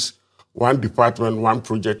university's One Department, One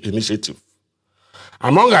Project initiative.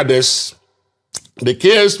 Among others, the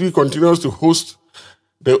KSP continues to host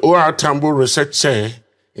the O.R. Tambo Research Chair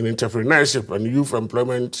in Entrepreneurship and Youth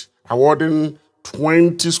Employment, awarding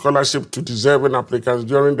 20 scholarships to deserving applicants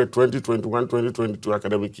during the 2021-2022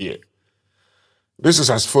 academic year. This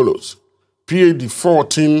is as follows: PhD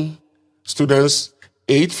 14 students,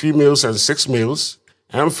 8 females and 6 males,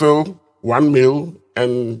 MPhil 1 male,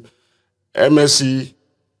 and MSc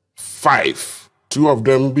 5, 2 of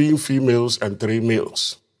them being females and 3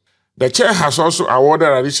 males. The chair has also awarded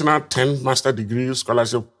additional 10 master degree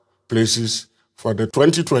scholarship places for the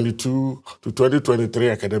 2022 to 2023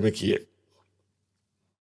 academic year.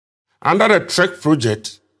 Under the TEK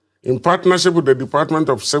project, in partnership with the Department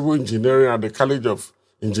of Civil Engineering at the College of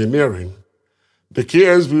Engineering, the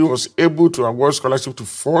KSB was able to award scholarship to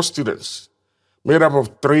 4 students, made up of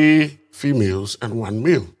 3 females and 1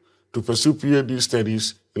 male, to pursue PhD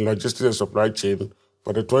studies in logistics and supply chain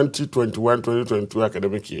for the 2021-2022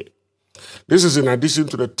 academic year. This is in addition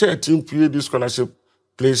to the 13 PhD scholarship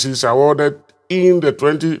places awarded in the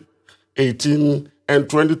 2018 and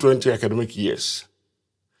 2020 academic years.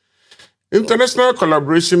 International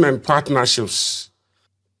collaboration and partnerships.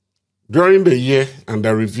 During the year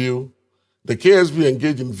under review, the KSB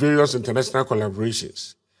engaged in various international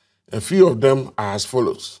collaborations. A few of them are as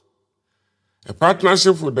follows: a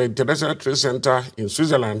partnership with the International Trade Center in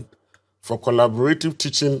Switzerland for collaborative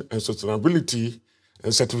teaching and sustainability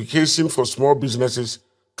and certification for small businesses,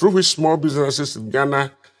 through which small businesses in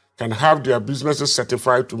Ghana can have their businesses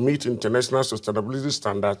certified to meet international sustainability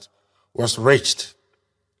standards, was reached.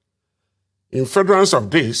 In furtherance of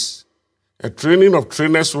this, a training of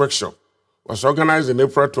trainers workshop was organized in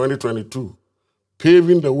April 2022,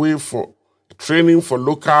 paving the way for training for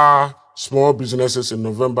local small businesses in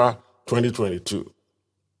November 2022.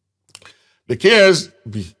 The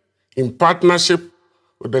KSB, in partnership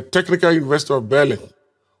with the Technical University of Berlin,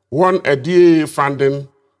 won a DAA funding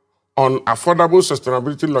on affordable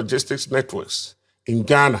sustainability logistics networks in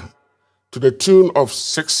Ghana to the tune of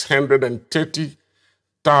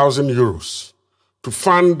 630,000 euros to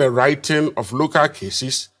fund the writing of local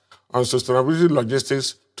cases on sustainability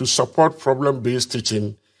logistics to support problem-based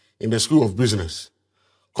teaching in the School of Business,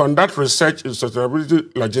 conduct research in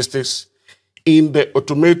sustainability logistics in the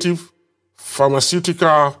automotive,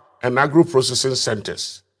 pharmaceutical, and agro-processing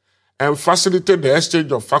centers, and facilitate the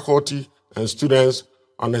exchange of faculty and students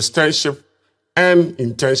on externship and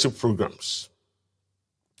internship programs.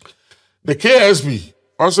 The KSB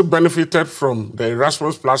also benefited from the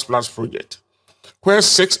Erasmus++ project, where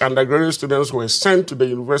 6 undergraduate students were sent to the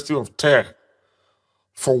University of TEK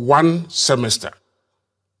for 1 semester.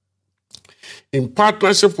 In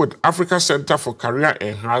partnership with Africa Center for Career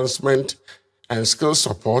Enhancement and Skill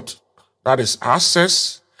Support, that is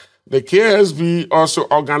ACCESS, The KSB also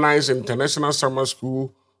organized International Summer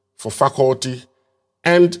School for faculty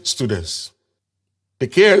and students. The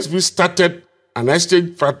KSB started an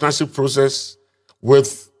exchange partnership process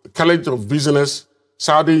with the College of Business,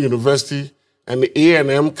 Saudi University, and the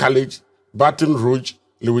A&M College, Baton Rouge,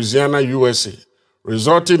 Louisiana, USA,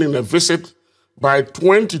 resulting in a visit by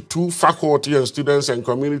 22 faculty and students and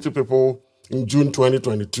community people in June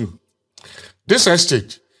 2022. This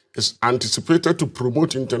exchange is anticipated to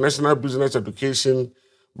promote international business education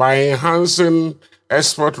by enhancing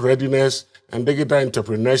export readiness and digital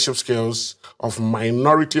entrepreneurship skills of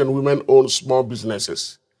minority and women-owned small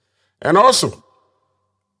businesses, and also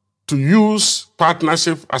to use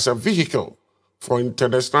partnership as a vehicle for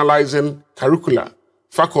internationalizing curricula,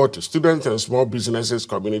 faculty, students, and small businesses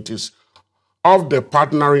communities of the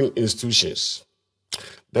partnering institutions.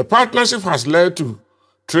 The partnership has led to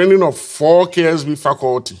training of 4 KSB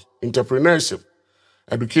faculty, entrepreneurship,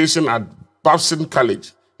 education at Babson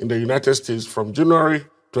College in the United States from January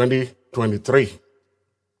 2023.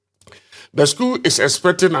 The school is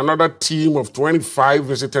expecting another team of 25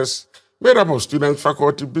 visitors made up of students,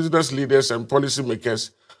 faculty, business leaders, and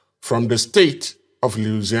policymakers from the state of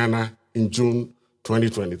Louisiana in June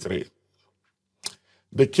 2023.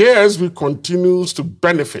 The KSB continues to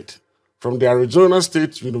benefit from the Arizona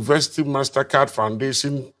State University MasterCard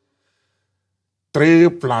Foundation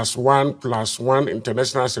 3+1+1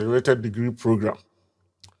 International Accelerated Degree Program,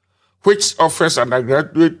 which offers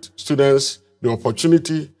undergraduate students the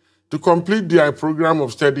opportunity to complete their program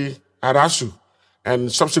of study at ASU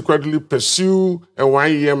and subsequently pursue a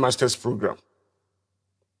 1-year master's program.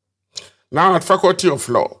 Now at Faculty of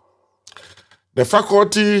Law, the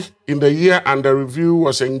faculty in the year under review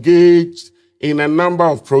was engaged in a number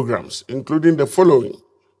of programs, including the following: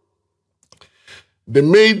 the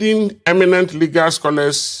maiden Eminent Legal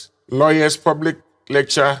Scholars Lawyers Public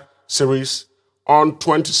Lecture Series on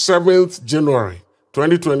 27th January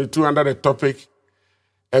 2022 under the topic,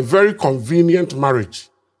 A Very Convenient Marriage,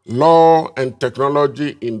 Law and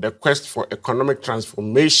Technology in the Quest for Economic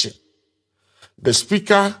Transformation. The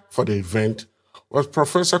speaker for the event was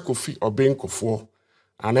Professor Kofi Obeng-Kofoɔ,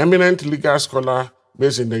 an eminent legal scholar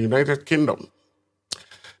based in the United Kingdom.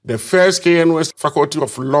 The first KNUST Faculty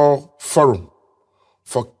of Law Forum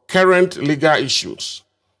for current legal issues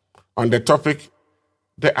on the topic,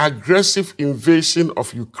 The Aggressive Invasion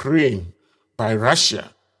of Ukraine by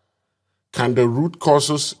Russia, Can the Root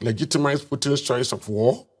Causes Legitimize Putin's Choice of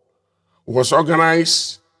War?, was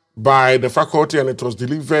organized by the faculty, and it was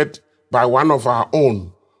delivered by one of our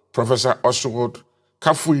own, Professor Oswald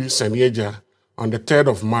Kafui Senyeja, on the 3rd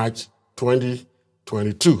of March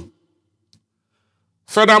 2022.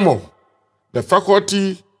 Furthermore, the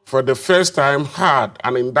faculty for the first time had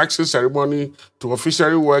an induction ceremony to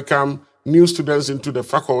officially welcome new students into the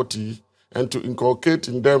faculty and to inculcate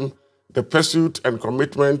in them the pursuit and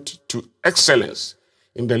commitment to excellence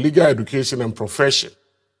in the legal education and profession.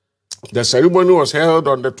 The ceremony was held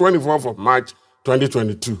on the 24th of March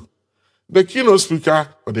 2022. The keynote speaker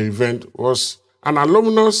for the event was an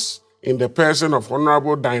alumnus in the person of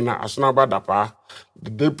Honorable Dinah Asunaba Dapa, the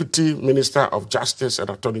Deputy Minister of Justice and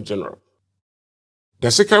Attorney General. The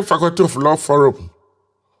second Faculty of Law Forum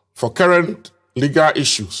for current legal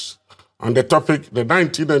issues on the topic, the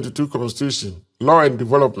 1992 Constitution, Law and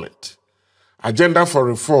Development, Agenda for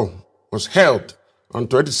Reform, was held on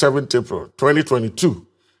 27th April 2022,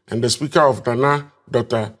 and the speaker of Ghana,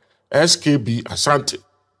 Dr. S.K.B. Asante.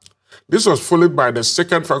 This was followed by the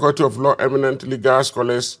second Faculty of Law Eminent Legal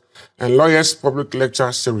Scholars and Lawyers Public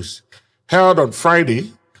Lecture Series, held on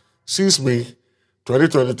Friday, 6 May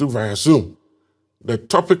 2022 via Zoom. The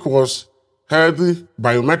topic was Healthy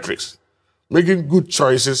Biometrics, Making Good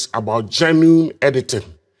Choices About Genuine Editing,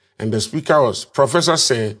 and the speaker was Professor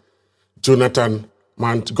Sir Jonathan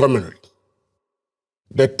Montgomery.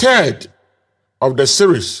 The third of the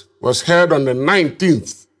series was held on the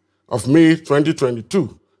 19th of May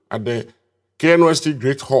 2022 at the KNUST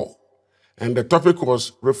Great Hall, and the topic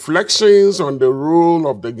was Reflections on the Role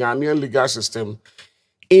of the Ghanaian Legal System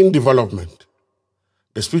in Development.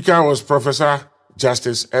 The speaker was Professor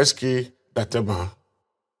Justice S.K. Datema.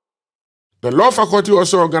 The Law Faculty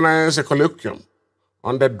also organized a colloquium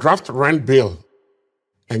on the Draft Rent Bill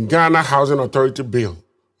and Ghana Housing Authority Bill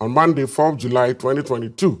on Monday, 4th July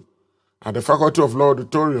 2022 at the Faculty of Law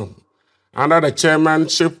Auditorium under the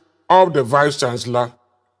chairmanship of the Vice-Chancellor,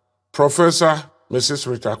 Professor Mrs.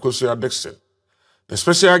 Rita Akosua-Dixon. The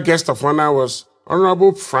special guest of honor was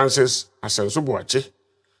Honorable Francis Asenso-Boakye,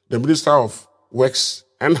 the Minister of Works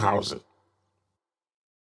and Housing.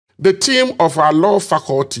 The team of our law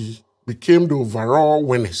faculty became the overall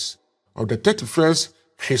winners of the 31st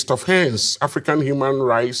Christopher's African Human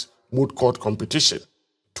Rights Moot Court Competition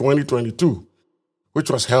 2022,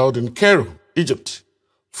 which was held in Cairo, Egypt,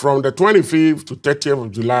 from the 25th to 30th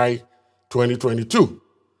of July 2022.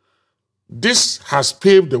 This has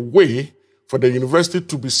paved the way for the university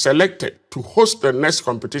to be selected to host the next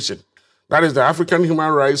competition, that is the African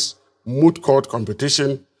Human Rights Moot Court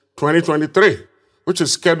Competition 2023, which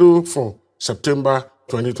is scheduled for September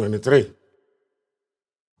 2023.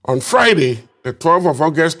 On Friday, the 12th of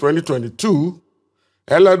August 2022,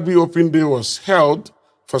 LLB Open Day was held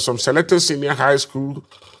for some selected senior high school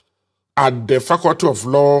at the Faculty of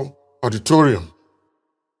Law Auditorium.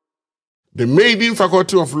 The maiden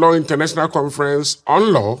Faculty of Law International Conference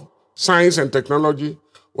on Law, Science and Technology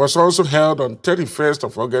was also held on 31st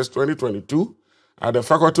of August 2022 at the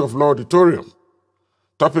Faculty of Law Auditorium.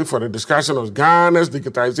 Topic for the discussion was Ghana's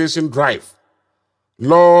digitization drive,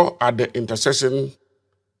 law at the intersection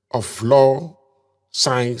of law,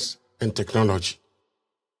 science, and technology.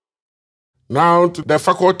 Now to the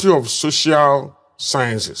Faculty of Social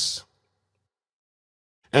Sciences.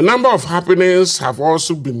 A number of happenings have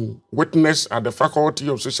also been witnessed at the Faculty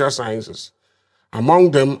of Social Sciences.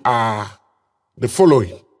 Among them are the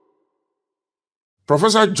following.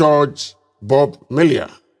 Professor George Bob Miller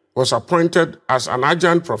was appointed as an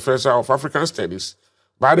adjunct professor of African Studies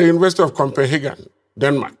by the University of Copenhagen,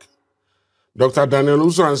 Denmark. Dr. Daniel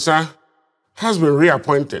Uzo-Ansah has been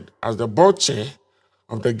reappointed as the board chair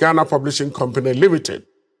of the Ghana Publishing Company Limited,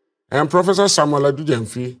 and Professor Samuel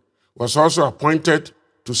Adujemfi was also appointed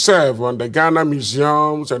to serve on the Ghana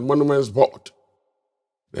Museums and Monuments Board.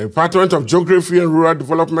 The Department of Geography and Rural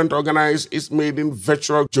Development organized its maiden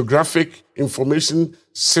virtual geographic information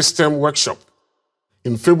system workshop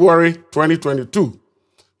in February 2022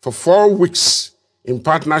 for 4 weeks in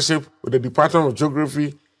partnership with the Department of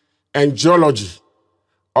Geography and Geology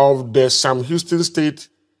of the Sam Houston State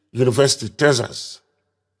University, Texas,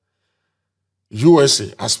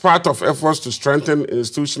 USA, as part of efforts to strengthen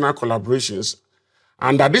institutional collaborations.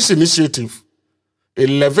 Under this initiative,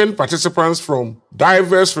 11 participants from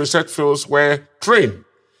diverse research fields were trained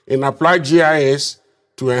in applied GIS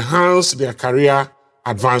to enhance their career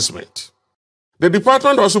advancement. The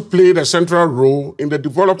department also played a central role in the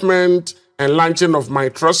development and launching of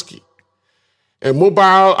MyTrusky, a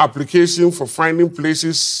mobile application for finding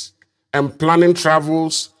places and planning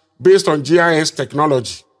travels based on GIS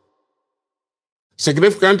technology.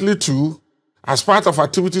 Significantly, too, as part of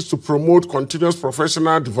activities to promote continuous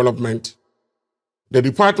professional development, the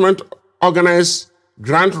department organized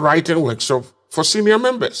grant writing workshop for senior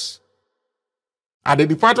members. At the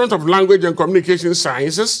Department of Language and Communication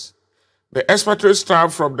Sciences, the expatriate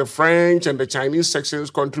staff from the French and the Chinese sections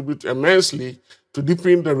contribute immensely to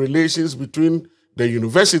deepen the relations between the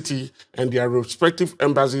university and their respective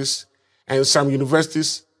embassies and some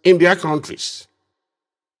universities in their countries.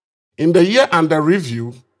 In the year under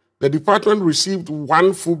review, the department received 1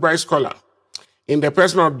 Fulbright scholar in the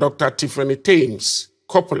person of Dr. Tiffany Thames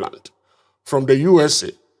Copeland from the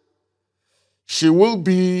USA. She will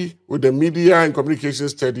be with the Media and Communication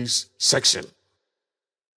Studies section.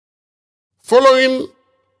 Following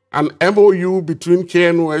an MOU between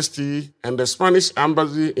KNUST and the Spanish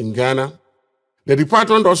Embassy in Ghana, the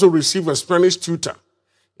department also received a Spanish tutor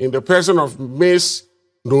in the person of Ms.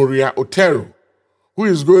 Noria Otero, who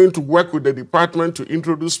is going to work with the department to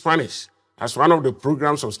introduce Spanish as one of the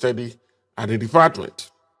programs of study at the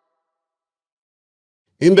department.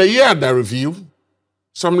 In the year under review,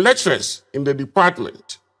 some lecturers in the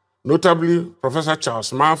department, notably Professor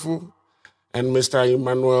Charles Mafu and Mr.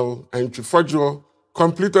 Emmanuel Nchifojo,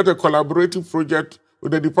 completed a collaborative project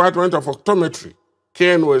with the Department of Optometry,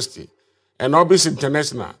 KNUST, and Orbis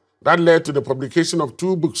International that led to the publication of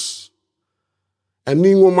 2 books.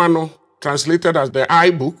 Eningo Mano, translated as The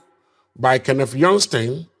Eye Book by Kenneth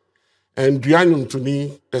Youngstein, and Duanyum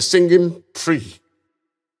Tuni, The Singing Tree.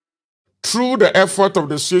 Through the effort of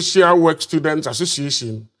the Social Work Students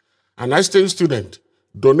Association, an exchange student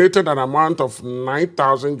donated an amount of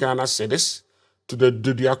 9,000 Ghana cedis to the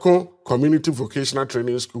Dudiakon Community Vocational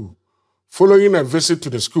Training School, following a visit to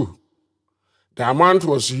the school. The amount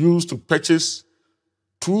was used to purchase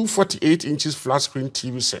 2 48-inch flat-screen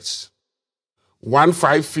TV sets, 1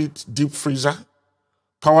 5-feet deep freezer,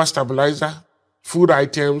 power stabilizer, food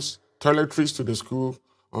items, toiletries to the school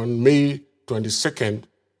on May 22nd,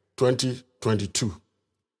 2022.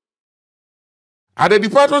 At the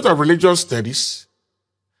Department of Religious Studies,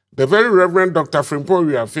 the very Reverend Dr. Frimpong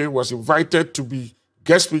Riafe was invited to be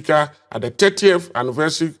guest speaker at the 30th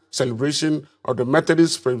anniversary celebration of the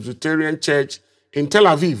Methodist Presbyterian Church in Tel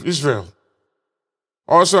Aviv, Israel.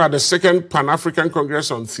 Also at the 2nd Pan-African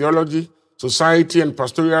Congress on Theology, society, and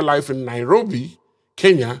pastoral life in Nairobi,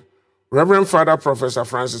 Kenya, Reverend Father Professor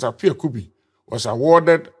Francis Appiah Kubi was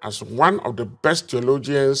awarded as one of the best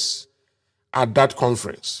theologians at that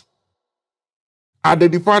conference. At the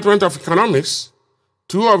Department of Economics,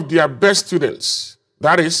 two of their best students,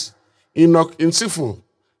 that is, Enoch Insifo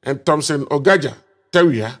and Thompson Ogaja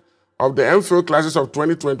Teria, of the MPhil classes of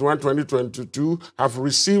 2021-2022 have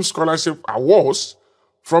received scholarship awards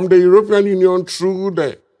from the European Union through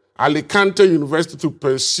the Alicante University to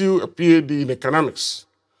pursue a PhD in economics.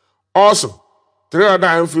 Also, three other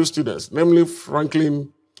MPhil students, namely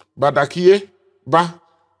Franklin Badakie,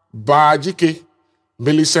 Bajike,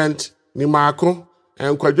 Millicent Nimako,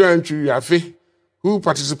 and Graduands Yafe, who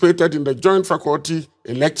participated in the joint faculty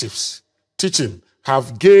electives teaching,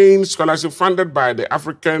 have gained scholarship funded by the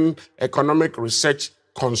African Economic Research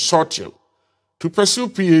Consortium to pursue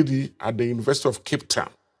PhD at the University of Cape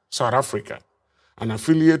Town, South Africa, an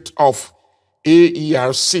affiliate of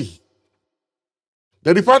AERC.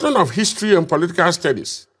 The Department of History and Political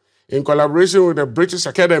Studies, in collaboration with the British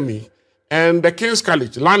Academy and the King's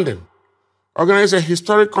College, London, organized a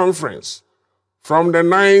historic conference from the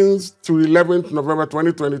 9th to 11th November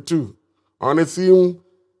 2022 on a theme,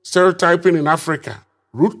 Stereotyping in Africa,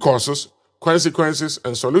 Root Causes, Consequences,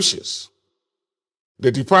 and Solutions.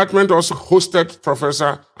 The department also hosted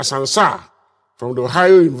Professor Asansah from the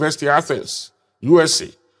Ohio University, Athens, USA,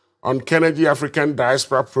 on Kennedy African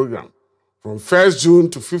Diaspora Program from 1st June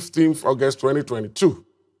to 15th August 2022.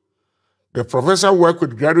 The professor worked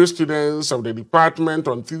with graduate students of the department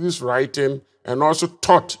on thesis writing and also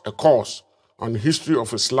taught a course on the history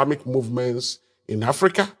of Islamic movements in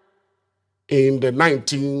Africa in the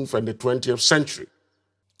 19th and the 20th century.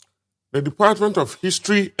 The Department of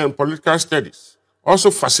History and Political Studies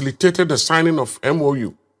also facilitated the signing of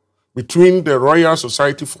MOU between the Royal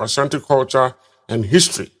Society for Ashanti Culture and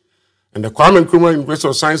History and the Kwame Nkrumah University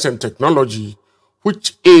of Science and Technology,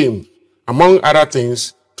 which aimed, among other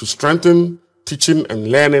things, to strengthen teaching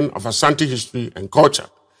and learning of Ashanti history and culture,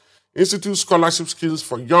 institute scholarship schemes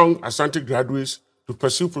for young Ashanti graduates to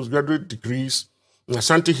pursue postgraduate degrees in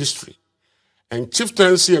Ashanti history and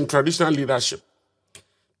chieftaincy and traditional leadership,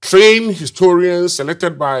 train historians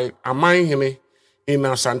selected by Amainhene in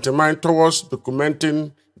Ashanti towards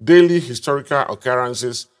documenting daily historical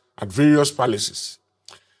occurrences at various palaces,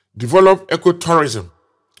 develop ecotourism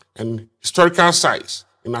and historical sites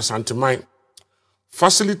in Ashanti,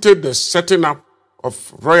 facilitate the setting up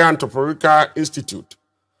of Royal Anthropological Institute,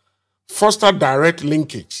 foster direct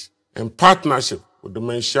linkage and partnership with the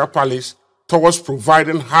Menchia Palace towards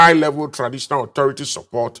providing high-level traditional authority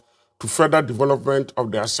support to further development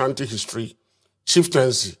of the Ashanti history,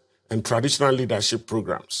 chieftaincy, and traditional leadership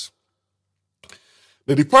programs.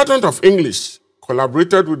 The Department of English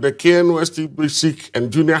collaborated with the KNUST basic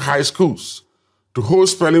and junior high schools to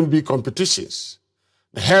host spelling bee competitions.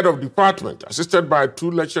 The head of department, assisted by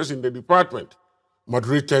 2 lecturers in the department,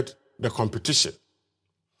 moderated the competition.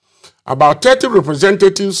 About 30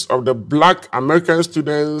 representatives of the Black American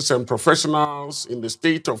students and professionals in the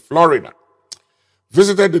state of Florida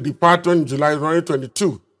visited the department in July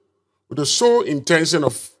 2022 with the sole intention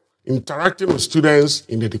of interacting with students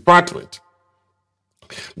in the department.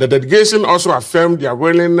 The delegation also affirmed their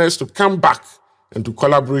willingness to come back and to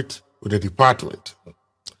collaborate with the department.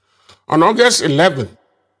 On August 11,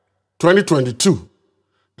 2022,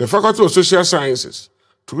 the Faculty of Social Sciences,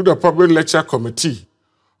 through the Public Lecture Committee,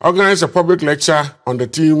 organized a public lecture on the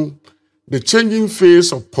theme, The Changing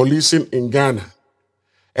Face of Policing in Ghana,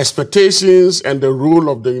 Expectations and the Role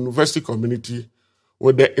of the University Community,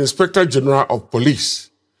 with the Inspector General of Police,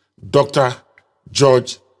 Dr.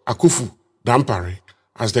 George Akufu Dampare,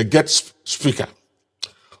 as the guest speaker.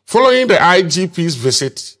 Following the IGP's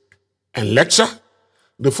visit and lecture,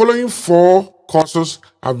 the following 4 courses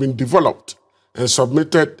have been developed and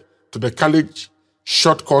submitted to the College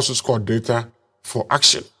Short Courses Coordinator for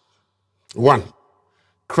action. 1.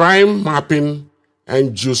 Crime Mapping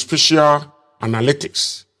and Geospatial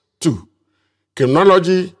Analytics. 2.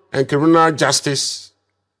 Criminology and Criminal Justice.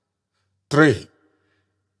 3.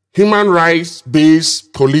 Human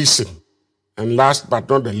Rights-Based Policing. And last but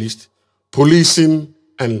not the least, Policing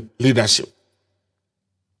and Leadership.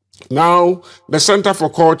 Now, the Center for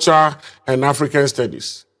Culture and African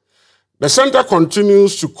Studies. The center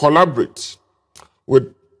continues to collaborate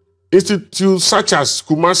with institutes such as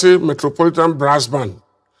Kumasi Metropolitan Brass Band,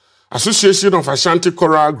 Association of Ashanti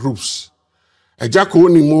Choral Groups, Ejako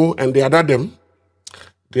Nimo and the Adadem,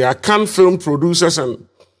 the Akan Film Producers and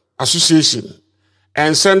Association,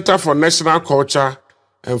 and Center for National Culture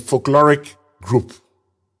and Folkloric Group.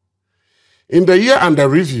 In the year under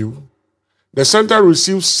review, The center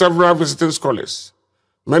received several visiting scholars,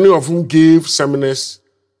 many of whom gave seminars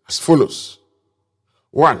as follows.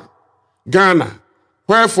 1. Ghana,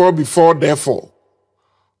 wherefore, before, therefore,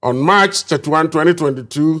 on March 31,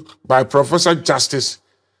 2022, by Professor Justice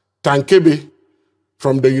KABE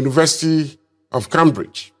from the University of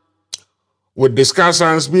Cambridge, with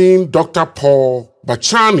discussants being Dr. Paul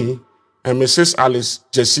Bachani and Mrs. Alice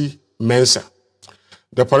Jessie Mensah.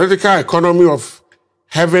 The political economy of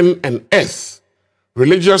heaven and earth,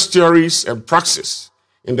 religious theories and praxis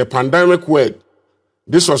in the pandemic world.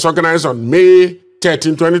 This was organized on May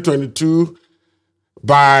 13, 2022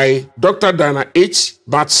 by Dr. Dana H.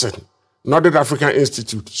 Batson, Nordic African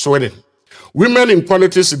Institute, Sweden. Women in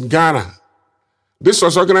Politics in Ghana. This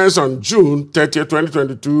was organized on June 30,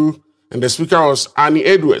 2022, and the speaker was Annie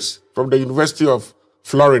Edwards from the University of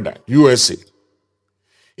Florida, USA.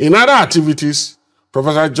 In other activities,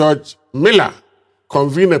 Professor George Miller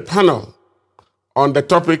convened a panel on the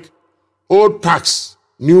topic, Old Parks,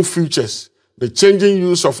 New Futures, the changing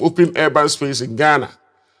use of open urban space in Ghana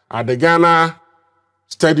at the Ghana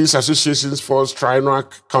Studies Association's Fourth Triennial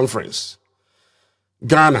Conference.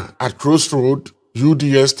 Ghana at Crossroad,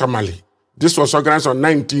 UDS Tamale. This was organized on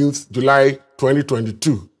 19th July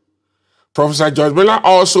 2022. Professor George Miller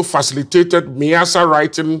also facilitated Miasa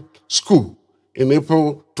Writing School in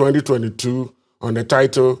April 2022 on the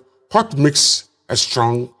title, What Makes a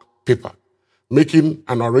Strong Paper? Making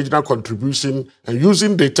an original contribution and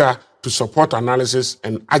using data to support analysis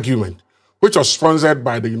and argument, which was sponsored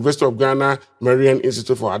by the University of Ghana Marian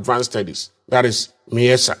Institute for Advanced Studies, that is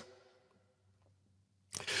MIESA.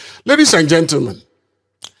 Ladies and gentlemen,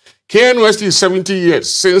 KNUST is 70 years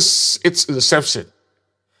since its inception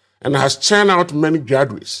and has churned out many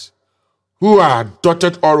graduates who are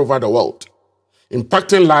dotted all over the world,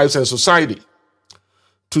 impacting lives and society.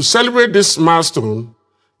 To celebrate this milestone,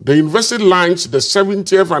 the university launched the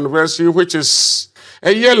 70th anniversary, which is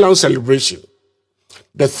a year-long celebration.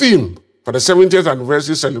 The theme for the 70th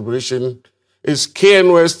anniversary celebration is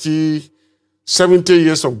KNUST 70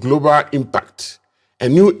 Years of Global Impact, a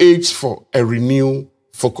new age for a renewed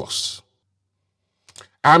focus.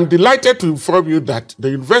 I'm delighted to inform you that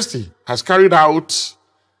the university has carried out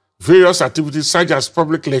various activities such as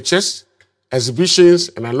public lectures, exhibitions,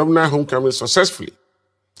 and alumni homecoming successfully.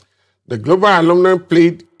 The Global Alumni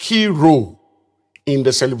played a key role in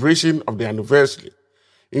the celebration of the anniversary,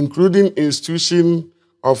 including institution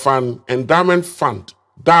of an endowment fund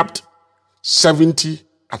dubbed 70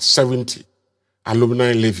 at 70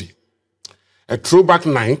 Alumni Levy, a throwback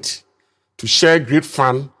night to share great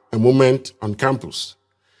fun and moment on campus.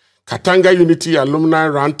 Katanga Unity Alumni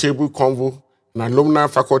Roundtable Convo and alumni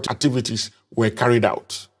faculty activities were carried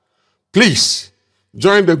out. Please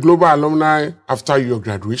join the Global Alumni after your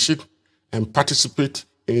graduation and participate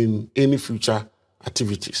in any future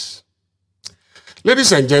activities.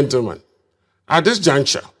 Ladies and gentlemen, at this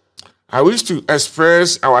juncture, I wish to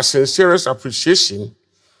express our sincerest appreciation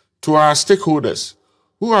to our stakeholders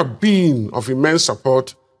who have been of immense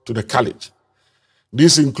support to the college.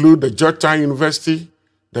 These include the Georgetown University,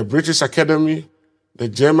 the British Academy, the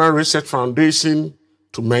German Research Foundation,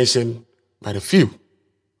 to mention but a few.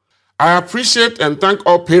 I appreciate and thank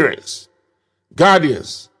all parents,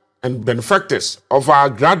 guardians, and benefactors of our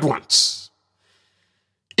graduates.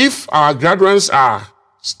 If our graduates are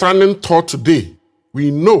standing tall today,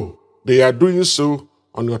 we know they are doing so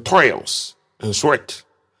on your toils and sweat.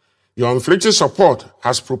 Your unflinching support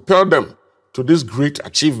has propelled them to this great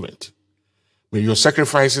achievement. May your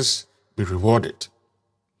sacrifices be rewarded.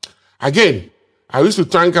 Again, I wish to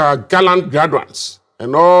thank our gallant graduates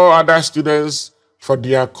and all other students for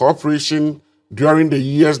their cooperation during the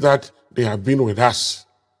years that they have been with us.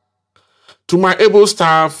 To my able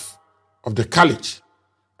staff of the college,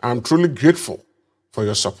 I am truly grateful for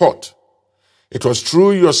your support. It was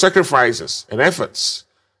through your sacrifices and efforts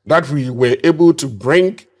that we were able to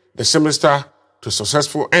bring the semester to a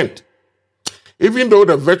successful end. Even though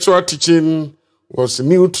the virtual teaching was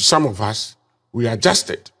new to some of us, we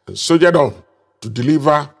adjusted and soldiered on to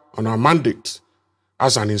deliver on our mandate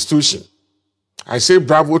as an institution. I say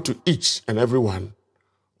bravo to each and every one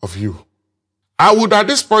of you. I would at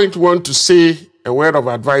this point want to say a word of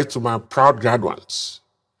advice to my proud graduates.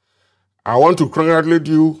 I want to congratulate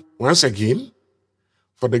you once again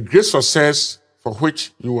for the great success for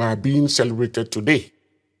which you are being celebrated today.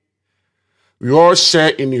 We all share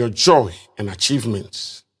in your joy and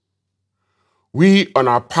achievements. We, on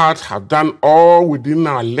our part, have done all within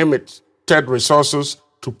our limited resources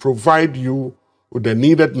to provide you with the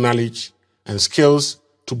needed knowledge and skills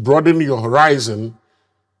to broaden your horizon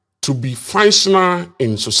to be functional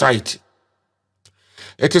in society.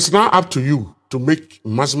 It is now up to you to make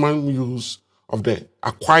maximum use of the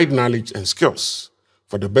acquired knowledge and skills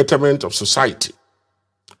for the betterment of society.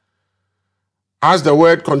 As the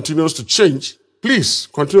world continues to change, please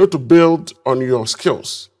continue to build on your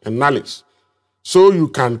skills and knowledge so you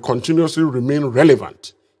can continuously remain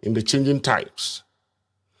relevant in the changing times.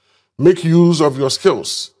 Make use of your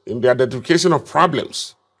skills in the identification of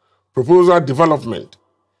problems, proposal development,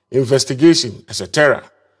 investigation, etc.,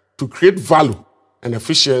 to create value and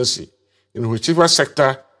efficiency in whichever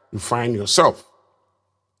sector you find yourself.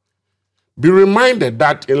 Be reminded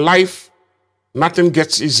that in life, nothing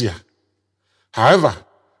gets easier. However,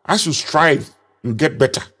 as you strive, you get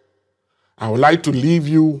better. I would like to leave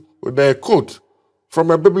you with a quote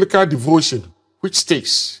from a biblical devotion which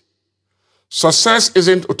states, "Success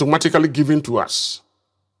isn't automatically given to us.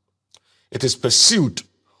 It is pursued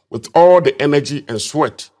with all the energy and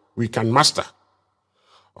sweat we can master.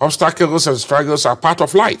 Obstacles and struggles are part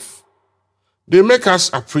of life. They make us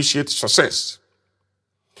appreciate success.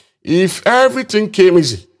 If everything came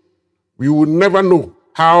easy, we would never know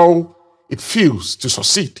how it feels to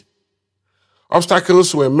succeed.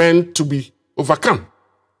 Obstacles were meant to be overcome.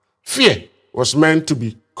 Fear was meant to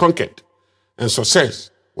be conquered, and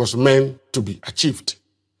success was meant to be achieved.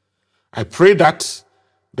 I pray that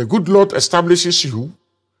the good Lord establishes you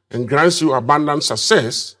and grants you abundant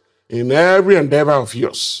success in every endeavor of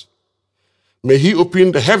yours. May He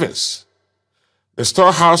open the heavens, the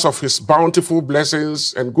storehouse of His bountiful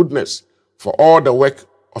blessings and goodness for all the work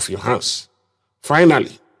of your hands.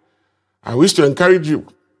 Finally, I wish to encourage you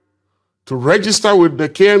to register with the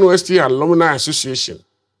KNUST Alumni Association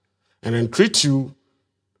and entreat you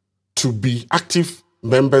to be active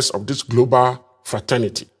members of this global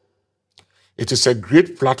fraternity. It is a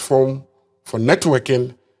great platform for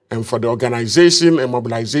networking and for the organization and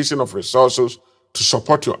mobilization of resources to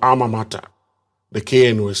support your alma mater, the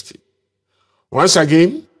KNUST. Once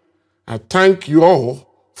again, I thank you all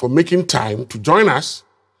for making time to join us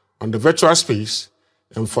on the virtual space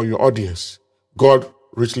and for your audience. God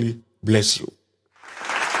richly bless you.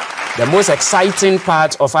 The most exciting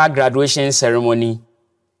part of our graduation ceremony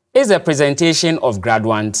is the presentation of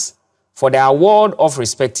graduands for the award of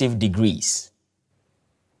respective degrees.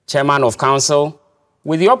 Chairman of Council,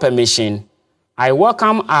 with your permission, I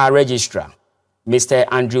welcome our registrar, Mr.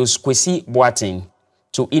 Andrews Kwesi Boateng,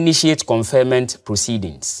 to initiate conferment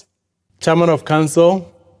proceedings. Chairman of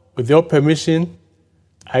Council, with your permission,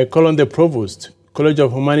 I call on the Provost, College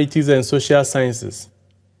of Humanities and Social Sciences,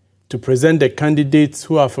 to present the candidates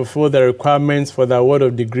who have fulfilled the requirements for the award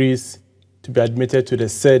of degrees to be admitted to the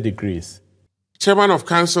said degrees. Chairman of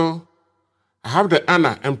Council, I have the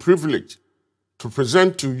honor and privilege to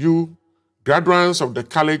present to you graduates of the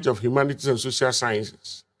College of Humanities and Social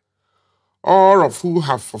Sciences, all of who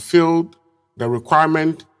have fulfilled the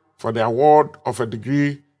requirement for the award of a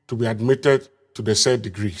degree to be admitted to the said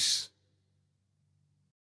degrees.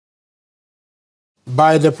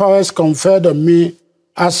 By the powers conferred on me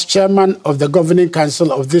as chairman of the governing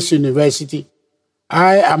council of this university,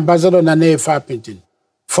 I, Ambassador Nana Farpington,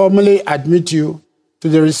 formally admit you to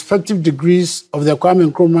the respective degrees of the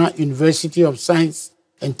Kwame Nkrumah University of Science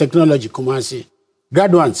and Technology, Kumasi.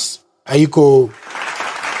 Graduands, Ayiko.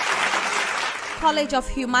 College of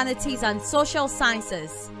Humanities and Social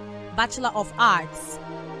Sciences, Bachelor of Arts,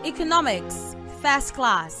 Economics, First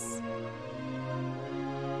Class.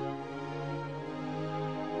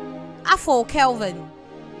 Afo Kelvin,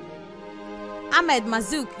 Ahmed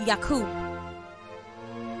Mazouk Yakub,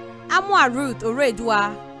 Amwa Ruth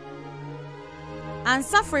Oredua, and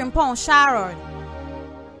Safrin Pon Sharon,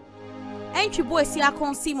 Enchibo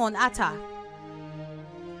Siakon Simon Atta,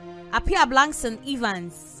 Apia Blankson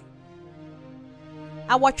Evans,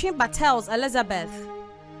 Awatrin Battels Elizabeth,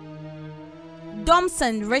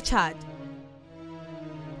 Domson Richard,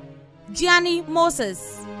 Gianni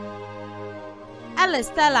Moses, Alice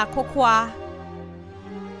Stella Kokwa,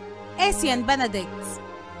 Asian Benedict,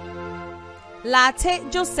 Latte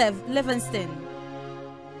Joseph Livingston,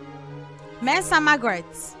 Mensa Margaret,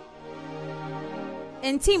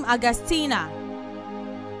 Intim Agustina,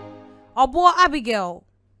 Obo Abigail,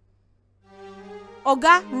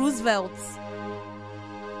 Oga Roosevelt,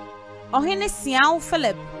 Ohene Siao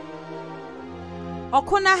Philip,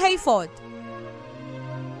 Okuna Hayford,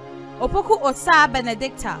 Opoku Osa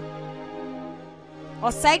Benedicta,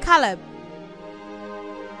 Osei Caleb,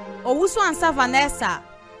 Owusu Ansa Vanessa,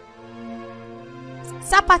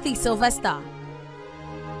 Sapati Sylvester,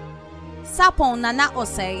 Sapon Nana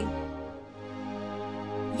Osei,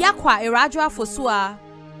 Yakwa Irajwa Fosua,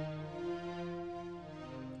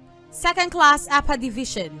 Second Class Upper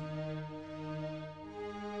Division,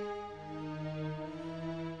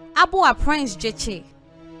 Abua Prince Jeche,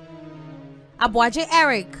 Abuaje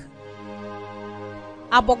Eric,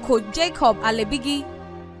 Aboko Jacob Alebigi,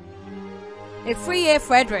 Efriye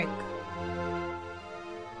Frederick,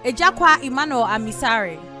 Ejakwa Emmanuel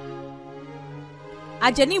Amisare,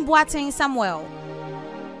 Ajeni Boateng Samuel,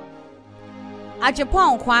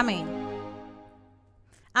 Ajepon Kwame,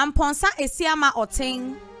 Amponsa Esiama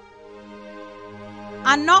Oteng,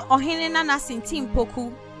 Ano Ohinena Nasintim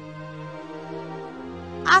Poku,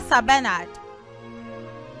 Arthur Bernard,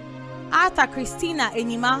 Arthur Christina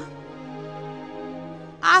Enima,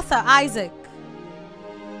 Arthur Isaac,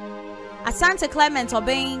 Asante Clement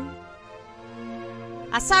Obain,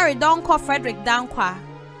 Asari Donko Frederick Dankwa,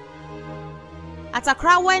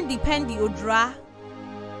 Atakra Wendy Pendi Odra,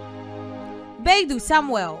 Beidu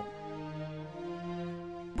Samuel,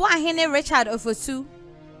 Boahene Richard Ofosu,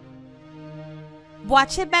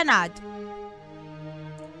 Boache Bernard,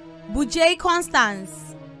 Bujay Constance,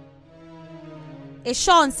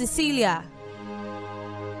 Eshon Cecilia,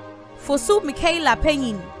 Fosu Michaela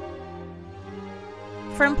Penin,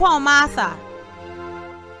 Frempon Martha,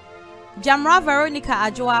 Jamra Veronica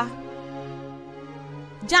Ajwa,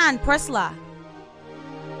 Jan Presla,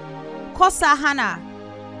 Kosa Hannah,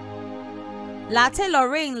 Latte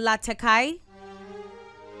Lorraine Latekai,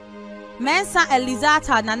 Mensa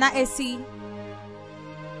Elizata Nana Esi,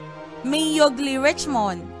 Min Yogli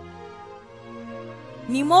Richmond,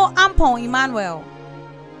 Nimo Ampon Emmanuel,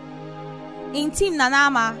 Intim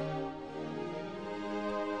Nanama,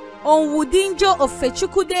 Onwudinjo of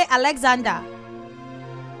Fechukude Alexander,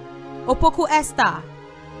 Opoku Esther,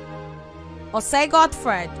 Osei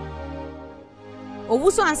Godfred,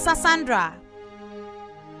 Owusu Ansa Sandra,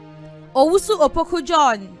 Owusu Opoku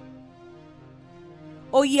John,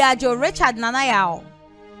 Oyajo Richard Nanayao,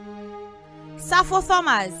 Safo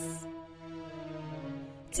Thomas,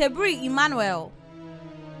 Tebri Emmanuel,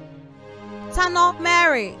 Tano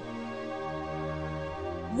Mary,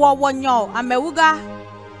 Wawonyo Amewuga,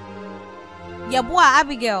 Yabua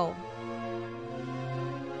Abigail,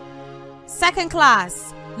 second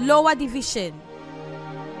class, lower division.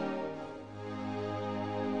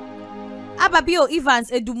 Ababio Evans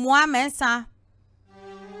Edumwa Mensa,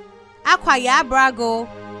 Akwaya Brago,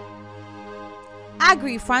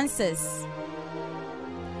 Agri Francis,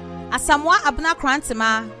 Asamwa Abna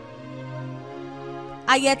Krantima,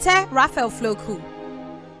 Ayete Raphael Floku,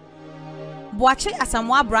 Boache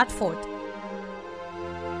Asamwa Bradford,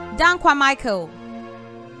 Dankwa Michael,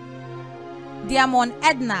 Diamond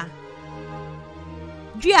Edna,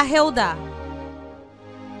 Gia Hilda,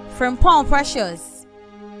 Frempon Precious,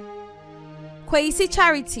 Kwesi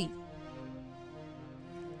Charity,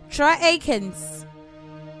 Troy Akins,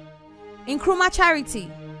 Nkrumah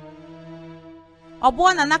Charity,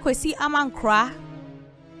 Obona Nakwesi Amankra,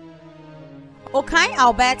 Okai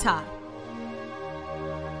Alberta,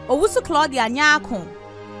 Owusu Claudia Nyakon,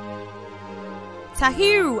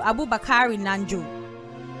 Tahiru Abubakari Nanju,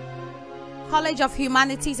 College of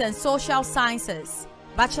Humanities and Social Sciences,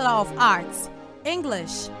 Bachelor of Arts,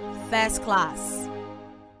 English, first class.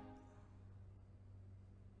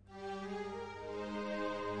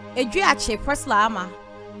 Edriache Preslama,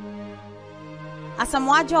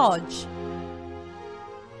 Asamoah George,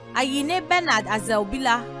 Ayine Bernard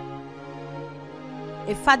Azelbila,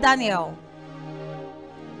 Ifa Daniel,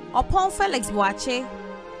 Opon Felix Boache,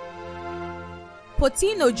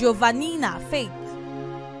 Potino Giovannina Faith,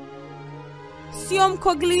 Siom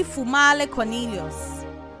Kogli Fumale Cornelius,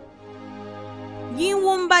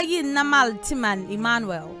 Yinwumba Yin Namal Timan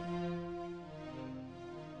Emmanuel,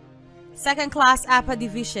 second class upper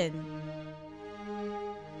division.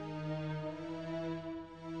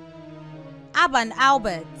 Aban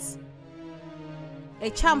Albert,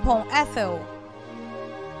 a Champon Ethel,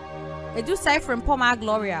 a Dusai from Poma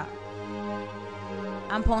Gloria,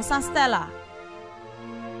 and Ponsan Stella,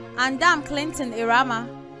 and Dam Clinton Irama,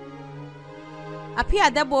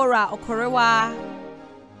 Apia Deborah Okorewa,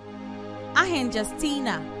 Ahen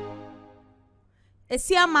Justina,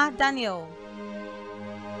 Esiama Daniel,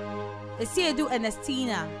 Esiedu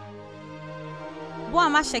Ernestina,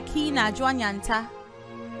 Boama Shekina Joanyanta,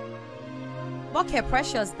 Boke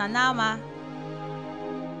Precious Nanama,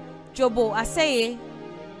 Jobo Aseye,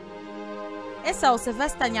 Esau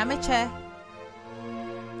Sylvester Nyameche,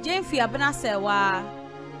 Jane Fiabana Sewa,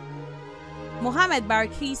 Mohammed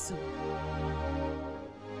Barakisu,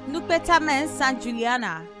 Nupeta Men San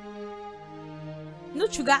Juliana,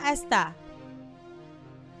 Nuchuga Esther,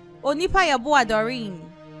 Onipa Yaboa Doreen,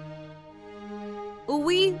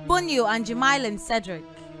 Uwi Bonio and Jemailen Cedric,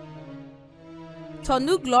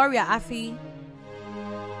 Tonu Gloria Afi,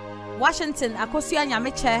 Washington Akosia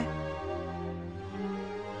Nyameche,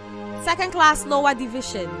 Second class lower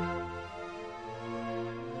division.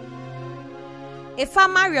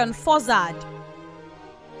 Efa Marion Fozard,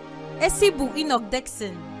 Esibu Enoch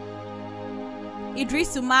Dixon,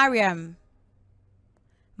 Idrisu Mariam,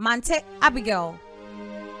 Mante Abigail,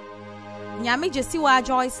 Nyami Jesiwa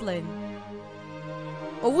Joycelyn,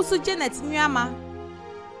 Owusu Janet Nyama,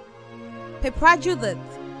 Pepra Judith,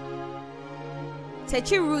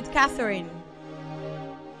 Techi Ruth Catherine,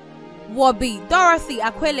 Wabi Dorothy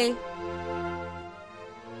Akwele,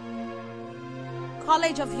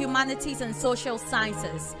 College of Humanities and Social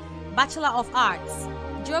Sciences, Bachelor of Arts,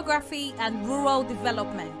 Geography and Rural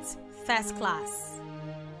Development, First Class.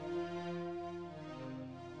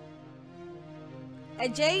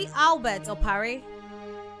 Ajay Albert Opare,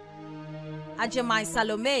 Ajamai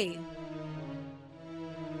Salome,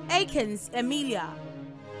 Akins Emilia,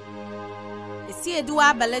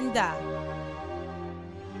 Isiedua Belinda,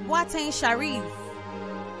 Watain Sharif,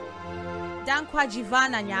 Dankwa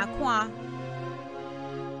Jivana Nyakwa,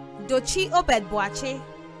 Dochi Obed Boache,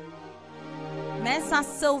 Mensa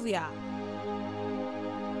Sylvia,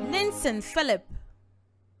 Ninson Philip,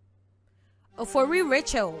 Ofori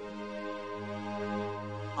Rachel,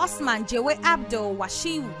 Osman Jewe Abdul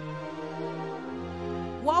Washiu,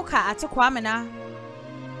 Walker Atokwamena,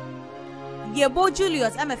 Yebo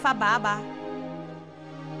Julius Emefa Baba.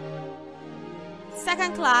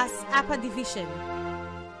 Second class upper division.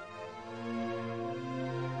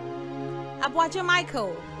 Abwaje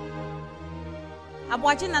Michael,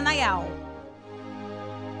 Abwaje Nanayao,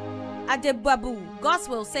 Adebabu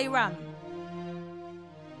Goswell Seyram,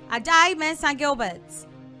 Adai Mensa Gilbert,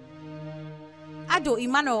 Ado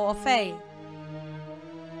Emmanuel Ofei,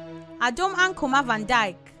 Adom Ankoma Van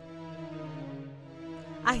Dyke,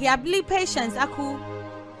 Ahiabli Patience Aku,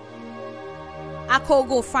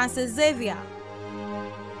 Akogo Francis Xavier,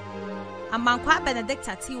 Amankwa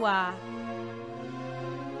Benedicta Tiwa,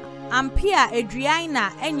 Ampia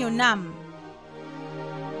Adriana Enyonam,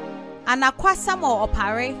 Anakwa Samuel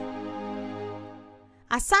Opare,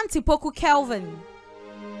 Asanti Poku Kelvin,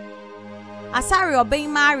 Asari Obey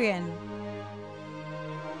Marian,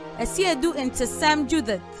 Esiedu into Sam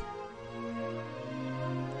Judith,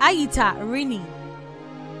 Ayita Rini,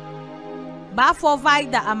 Bafo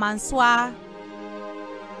Vida Amanswa,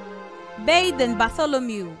 Baden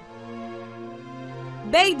Bartholomew,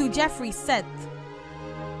 Beidu Jeffrey Seth,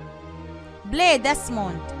 Blair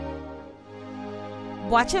Desmond,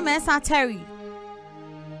 Boache Mensa Terry,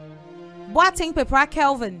 Boating Pepra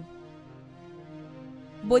Kelvin,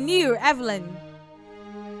 Bonir Evelyn,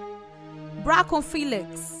 Bracon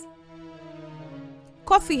Felix,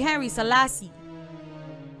 Kofi Henry Salasi,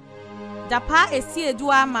 Dapa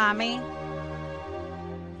Esiedua Mame,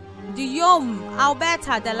 Guillaume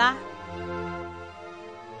Alberta Della,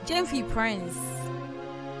 Jemfi Prince,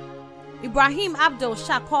 Ibrahim Abdul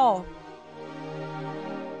Shakor,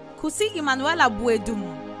 Kusi Emmanuela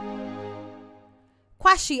Buedum,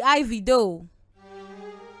 Kwashi Ivy Do,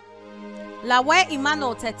 Lawe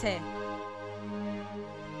Emmanuel Tete,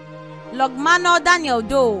 Logmano Daniel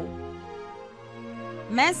Do,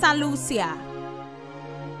 Mensa Lucia,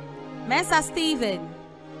 Mensa Stephen,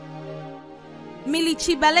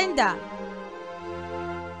 Milichi Belinda,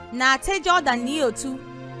 Nate Jordan Niotu,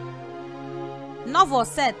 Novo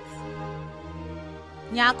Seth,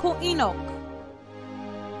 Nyako Enoch,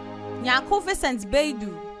 Nyako Vincent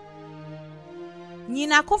Beidu,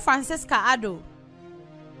 Nyinako Francisca Ado,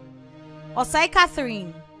 Osai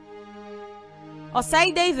Catherine,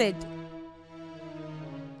 Osai David,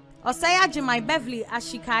 Osai Ajimai Beverly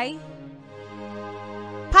Ashikai,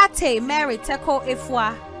 Pate Mary Teko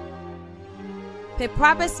Efwa,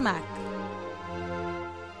 Pepra Bismarck,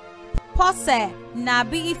 Pose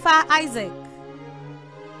Nabi Ifa Isaac,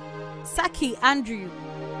 Saki Andrew,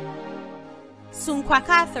 Sunkwa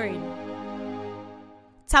Catherine,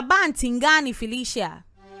 Taban Tingani Felicia,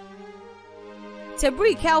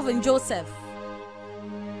 Tebri Kelvin Joseph,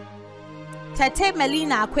 Tete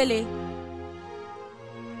Melina Akwele,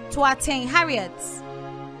 Tuateng Harriet,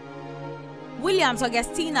 Williams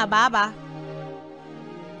Augustina Baba,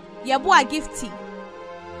 Yabua Gifty,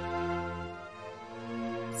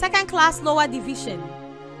 second class lower division,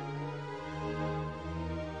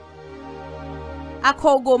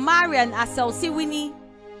 Akogo Marian Aselsi Winnie,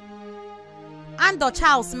 Ando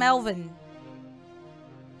Charles Melvin,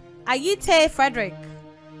 Ayite Frederick,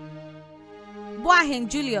 Boahin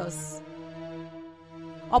Julius,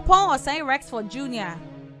 Opon Osai Rexford Jr.,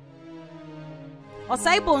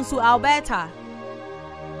 Osai Bonsu Alberta,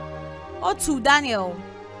 Otu Daniel,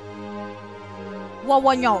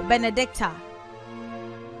 Wawonyo Benedicta.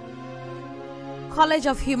 College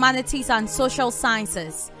of Humanities and Social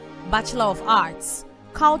Sciences, Bachelor of Arts,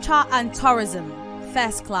 Culture and Tourism,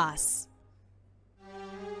 First Class.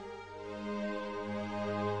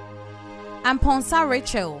 Amponsa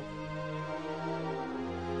Rachel,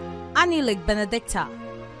 Anilik Benedicta,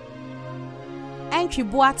 Entry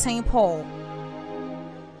Boateng Paul,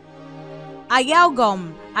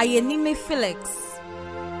 Ayelgom Ayenime Felix,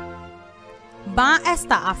 Ban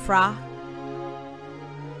Esther Afra,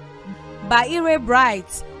 Baire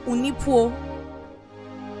Bright Unipo,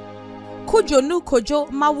 Kujonu Kojo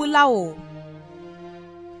Mawulao,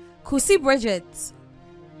 Kusi Bridget,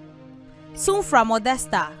 Sunfra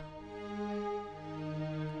Modesta,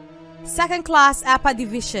 Second Class Upper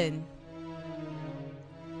Division,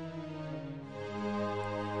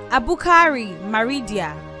 Abukari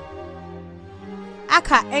Maridia,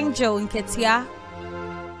 Aka Angel Nketia,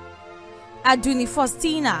 Aduni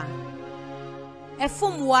Faustina,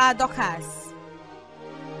 Efumwa Dokas,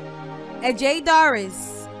 Ejay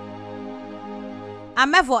Doris,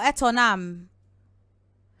 Amevo Etonam,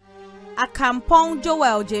 Akampong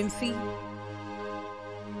Joel Jemfi,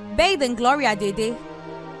 Baden Gloria Dede,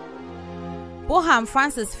 Boham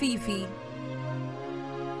Francis Fifi,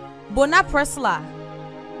 Bona Presla,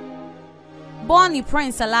 Bonnie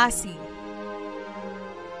Prince Alasi,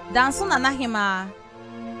 Danson Anahima,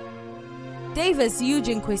 Davis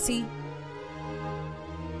Eugene Kwesi,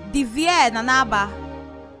 Divier Nanaba,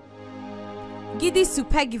 Gidi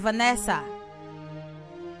Supegi Vanessa,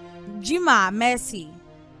 Jima Mercy,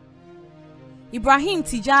 Ibrahim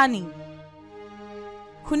Tijani,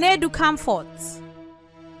 Kunedu Comfort,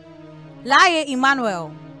 Laye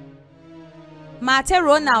Emmanuel, Mate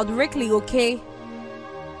Ronald Rickley Okay,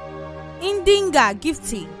 Indinga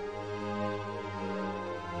Gifty,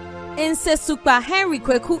 Insesupa Henry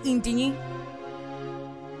Kweku Indini,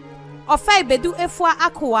 Ofai Bedu Efwa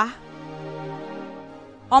Akwa,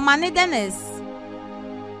 Omane Dennis,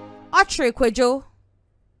 Otre Kwejo,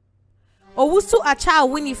 Owusu Acha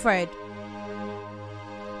Winifred,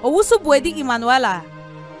 Owusu Bwedi Emanuela,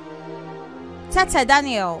 Tete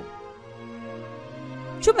Daniel,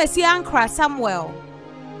 Chumesi Ankra Samuel,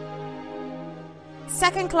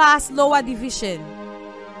 Second Class Lower Division,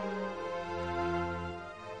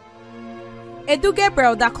 Edu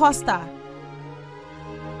Gabriel da Costa,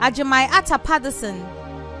 Ajimai Atta Patterson,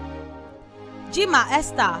 Jima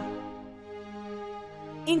Esther,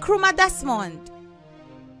 Nkrumah Desmond,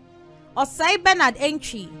 Osai Bernard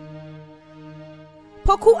Entry,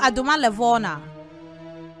 Poku Aduma Levona,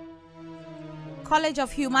 College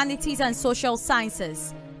of Humanities and Social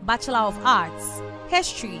Sciences, Bachelor of Arts,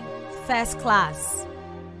 History, First Class.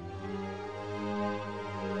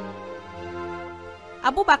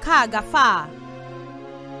 Abubakar Gafar,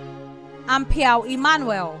 Ampiao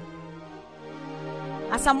Emmanuel,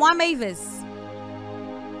 Asamoah Mavis,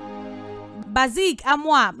 Bazik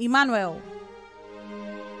Amwa Emmanuel,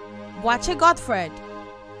 Boache Godfred,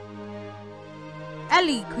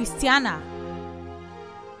 Ellie Christiana,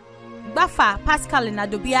 Bafa Pascal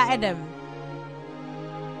Nadobia Edem,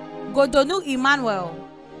 Godonu Emmanuel,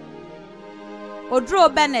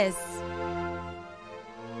 Odro Benes,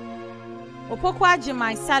 Opokwa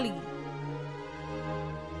Jemai Sally,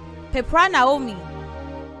 Pepra Naomi,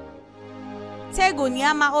 Tego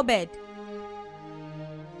Nyama Obed,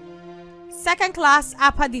 Second Class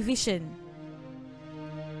Upper Division,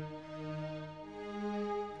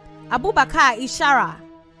 Abubakar Ishara,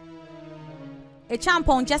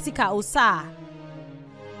 Echampon Jessica Osa,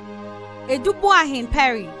 Edubuahin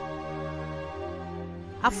Perry,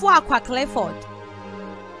 Afuakwa Clifford,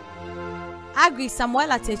 Agri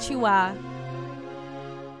Samuela Techiwa,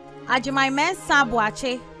 Ajimai Mensa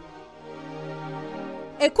Boache,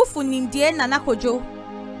 Ekufu Nimdie Nanakojo,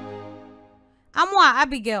 Amwa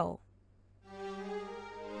Abigail,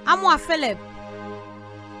 Amwa Philip,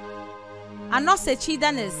 Anosechi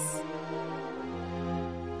Dennis,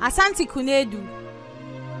 Asante Kunedu,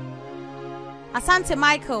 Asante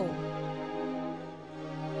Michael,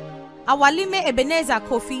 Awalime Ebenezer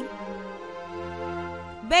Kofi,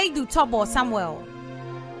 Beidu Tobo Samuel,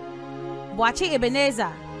 Boache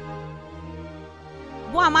Ebenezer,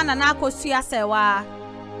 Boamana Nako Suyasewa,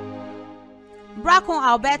 Brakon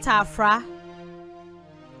Alberta Afra,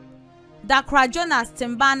 Dakra Jonas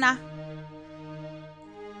Timbana,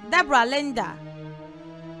 Deborah Linda,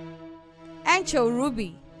 Encho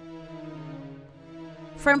Ruby,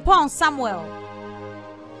 Frempong Samuel,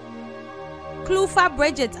 Klufa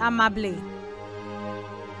Bridget Amable,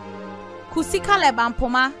 Kusi Caleb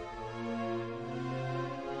Ampoma,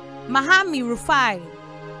 Mahami Rufai,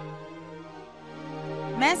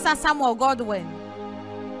 Mensa Samuel Godwin,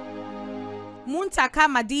 Muntaka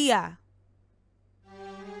Madia,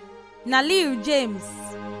 Nalir James,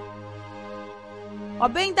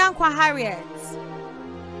 Obendankwa Harriet,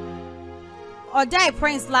 Odai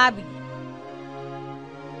Prince Labi,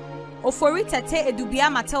 Oforita Te Edubia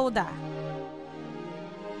Matilda,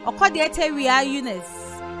 Okodiete Ria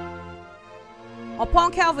Eunice,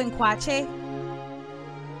 Opon Kelvin Kwache,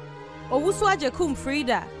 Owusu Ajekum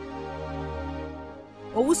Frida,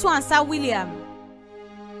 Owusu Ansa William,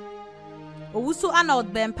 Owusu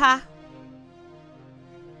Arnold Bempa,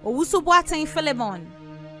 Owusu Boateng Philemon,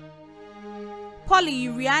 Polly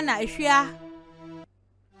Rihanna Ishia,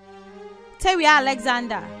 Teria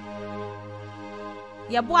Alexander,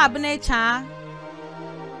 Yabo Abne Cha,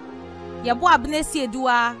 Yabo Abne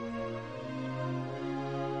Siedua,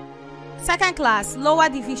 second class, lower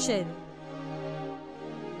division,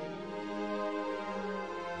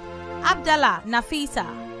 Abdallah Nafisa,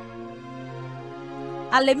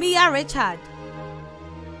 Alemia Richard,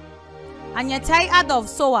 Anyatai Adolf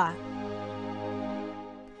Soa,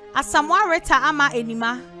 Asamwa Reta Ama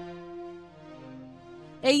Enima,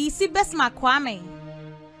 Eyisi Besma Kwame,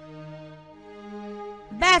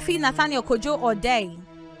 Befi Nathaniel Kojo Odei,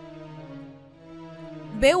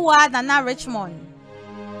 Bewa Nana Richmond,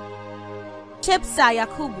 Chipsa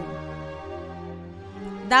Yakubu,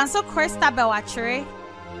 Danso Krista Bewachere,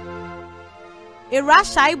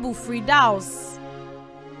 Irashaibu Fridaus,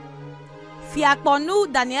 Fiakbonu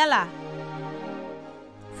Daniela,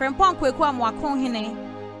 Frempon Kwekwa Mwakonhine,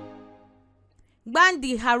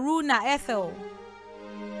 Gbandi Haruna Ethel,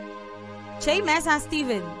 Che Mesa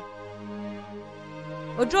Stephen,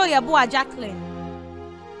 Odro Yabua Jacqueline,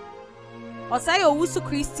 Osai Owusu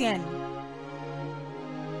Christian,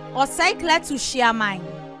 Osai Kletu Shiamine,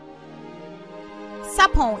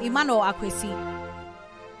 Sapon Emmanuel Akwesi,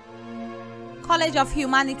 College of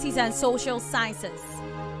Humanities and Social Sciences,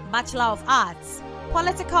 Bachelor of Arts,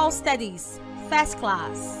 Political Studies, First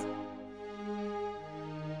Class.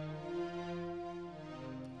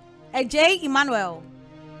 Ejay Emmanuel,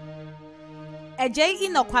 Ejay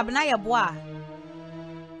Inokwabna Yabwa,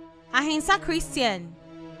 Ahinsa Christian,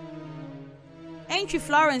 Entry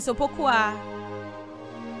Florence Opokua,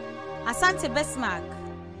 Asante Besmark,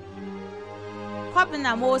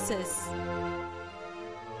 Kwabna Moses,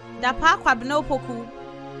 Dapa Kwabno Poku,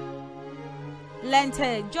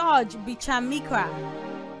 Lente George Bichamikra,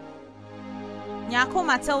 Nyako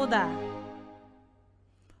Matilda,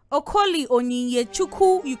 Okoli Onyinye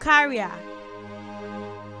Chuku Eukaria,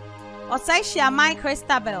 Osaishia Mai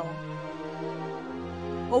Christabel,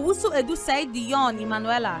 Owusu Edusei Dion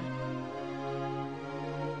Emanuela,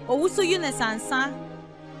 Owusu Eunice Ansa,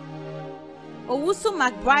 Owusu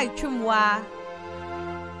McBride Chumwa,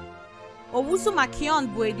 Owusu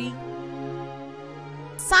Makion Bwedi,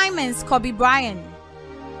 Simons Kobe Bryan,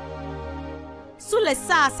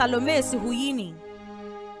 Sulesa Salome Suhuyini,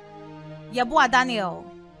 Yabua Daniel,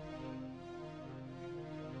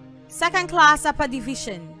 second class upper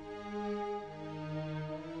division,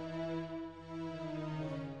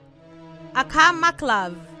 Aka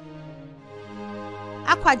Maklav,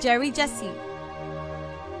 Aqua Jerry Jesse,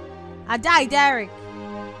 Adai Derek,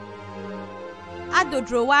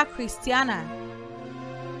 Adodrowa Christiana,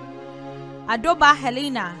 Adoba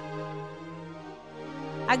Helena,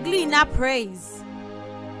 Aglina Praise,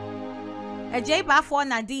 Ejay Bafo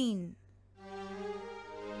Nadine,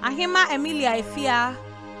 Ahima Emilia Efia,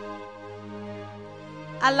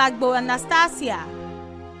 Alagbo Anastasia,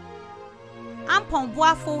 Ampon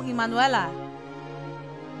Boafo Emanuela,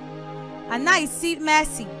 Anaisi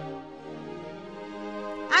Mercy,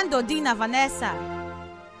 Andodina Vanessa,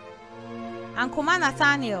 Ankoma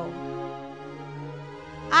Nathaniel,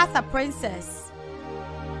 Arthur Princess,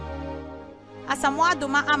 Asamoah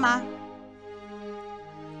Doma Ama,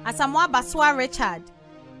 Asamoah Baswa Richard,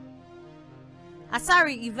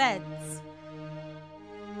 Asari Yvette,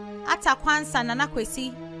 Atakwansa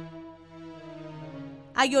Nanakwesi,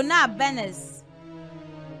 Ayona Benes,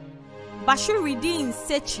 Bashiruddin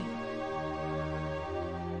Sechi,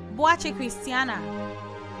 Boache Christiana,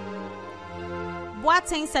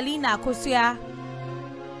 Boateng Selina Kosua,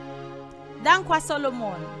 Dankwa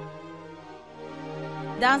Solomon,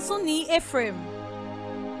 Dansuni Ephraim,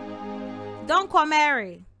 Donkwa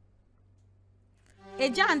Mary,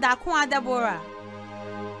 Ejan Dakwa Deborah,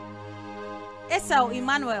 Esau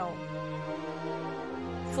Emmanuel,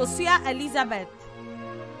 Fosia Elizabeth,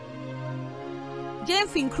 Jane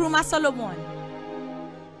Finkruma Solomon,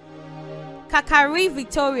 Kakari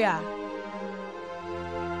Victoria,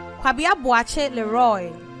 Kwabia Boache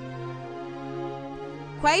Leroy,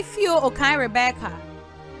 Kwaifio Okai Rebecca,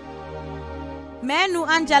 Menu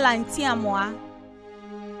Angela Ntiamwa,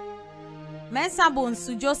 Mensa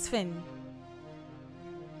Bonsu Josephine,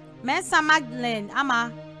 Mensa Magdalene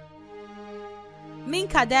Ama,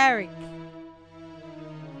 Minka Derek,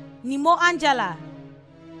 Nimo Angela,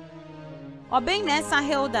 Obeng Nensa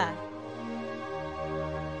Hilda,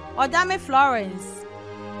 Odame Florence,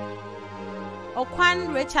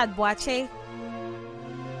 Okwan Richard Boache,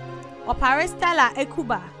 Opare Stella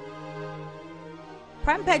Ekuba,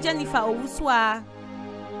 Prempe Jennifer Owuswa,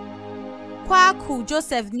 Kwaku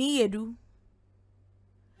Joseph Niyedu,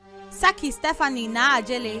 Saki Stephanie Na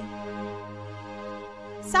Ajele,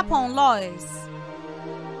 Sapon Lois,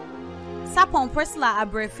 Sapon Priscilla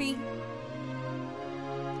Abrefi,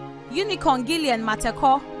 Unicorn Gillian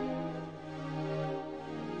Mateko,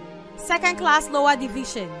 Second Class Lower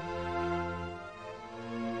Division,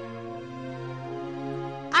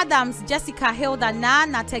 Adams Jessica Hilda Na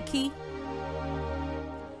Nateki,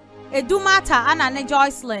 Edumata Anane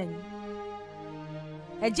Joycelyn,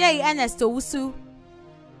 Ejay Ernest Owusu,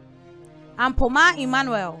 Ampoma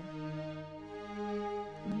Emmanuel,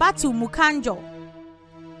 Batu Mukanjo,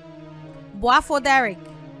 Boafo Derek,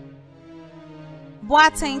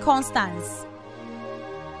 Boateng Constance,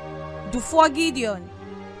 Dufour Gideon,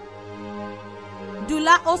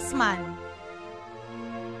 Dula Osman,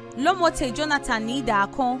 Lomote Jonathan Nida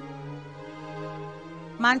Akon,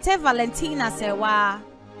 Mante Valentina Sewa,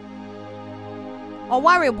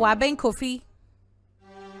 Oware Boaben Kofi,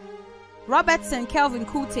 Robertson Kelvin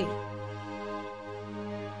Kute,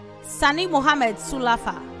 Sani Mohammed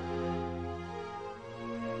Sulafa,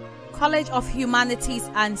 College of Humanities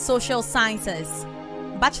and Social Sciences,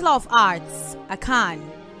 Bachelor of Arts, Akan,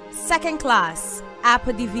 Second Class,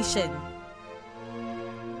 Upper Division.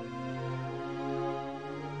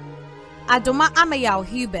 Adoma Amayao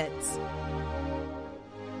Hubert,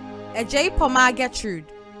 Ejay Poma Gertrude,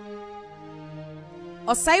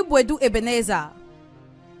 Osai Bwedu Ebenezer,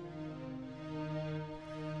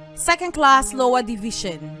 Second Class Lower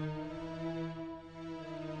Division.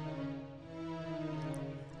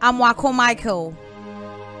 Amwako Michael,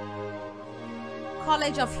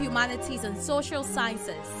 College of Humanities and Social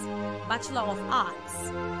Sciences, Bachelor of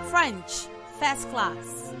Arts, French, First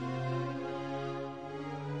Class.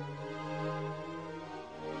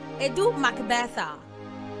 Edu Macbetha,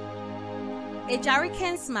 Ejari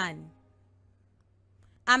Kinsman,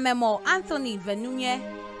 Amemo Anthony Venunye,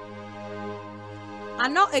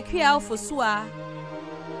 Ano Ekiel Fosua,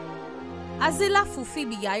 Azila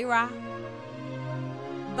Fufibi Yaira,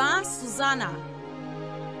 Ban Susanna,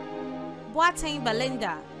 Boateng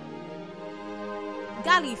Belinda,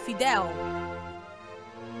 Gali Fidel,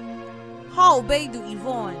 Hall Beidu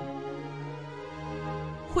Yvonne,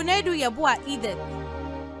 Kunedu Yabua Edith,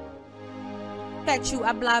 Pechu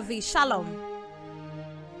Ablavi Shalom,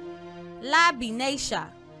 Labi Nesha,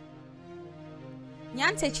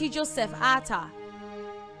 Nyantechi Joseph Ata,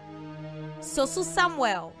 Sosu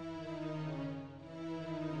Samuel,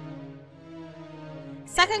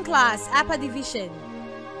 Second Class Upper Division,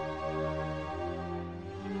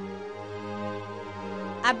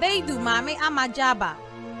 Abeidu Mame Amajaba,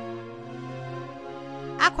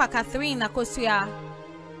 Aqua Catherine Akosua,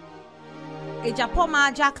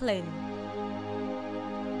 Ejapoma Jacqueline,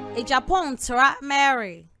 Ejapon Tara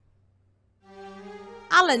Mary,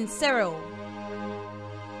 Alan Cyril,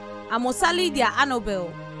 Amosalidia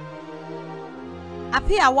Annabel,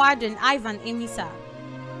 Apia Warden Ivan Emisa,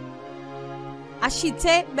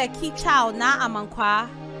 Ashite Becky Chow Na Amankwa,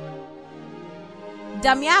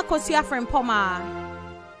 Damia Kosua Frempoma,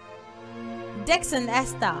 Dixon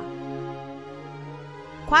Esther,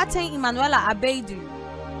 Kwate Emanuela Abeidu,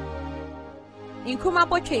 Inkuma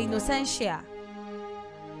Boche Innocentia,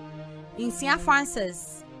 Insia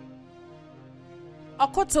Francis,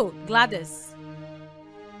 Okoto Gladys,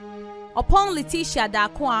 Upon Letitia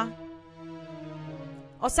Dakwa,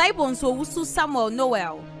 Osaibonso Owusu Samuel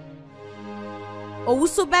Noel,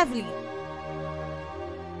 Owusu Beverly,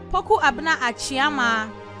 Poku Abna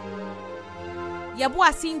Achiama,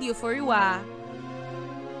 Yabua Cindy Oforiwa,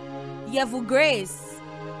 Yevu Grace,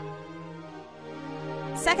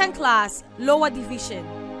 Second Class Lower Division,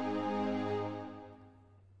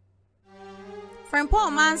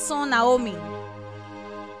 Frempong Manson Naomi,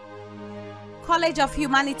 College of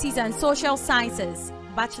Humanities and Social Sciences,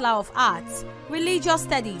 Bachelor of Arts, Religious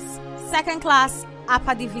Studies, Second Class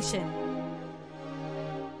Upper Division.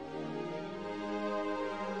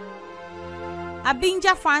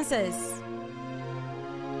 Abinja Francis,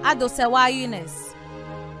 Adosewa Eunice,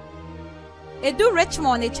 Edu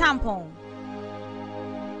Richmond Echampong,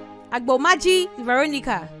 Agbomaji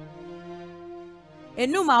Veronica,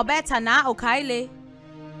 Enuma Alberta Na Okaile,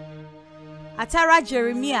 Atara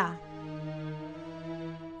Jeremiah,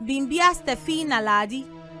 Bimbia Stefina Ladi,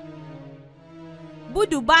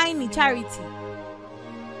 Budubai Ni Charity,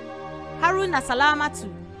 Haruna Salamatu,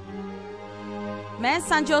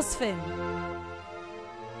 Mensan Josephine,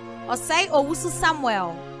 Osei Owusu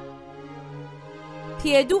Samuel,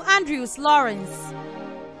 Piedu Andrews Lawrence,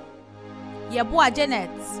 Yabua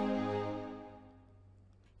Janet,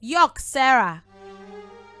 York Sarah,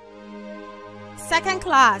 second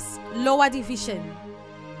class, lower division,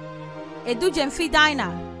 Edu Jemfi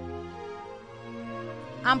Dinah,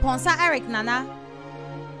 Amponsa Eric Nana,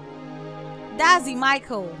 Dazi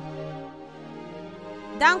Michael,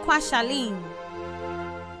 Dankwa Shaleen,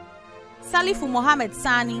 Salifu Mohammed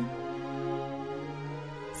Sani,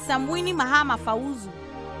 Samwini Mahama Fauzu,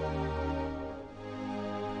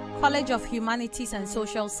 College of Humanities and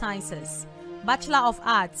Social Sciences, Bachelor of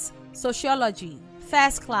Arts, Sociology,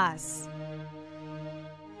 first class.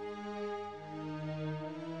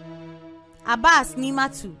 Abbas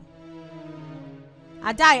Nimatu,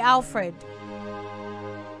 Adai Alfred,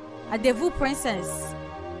 Adevu Princess,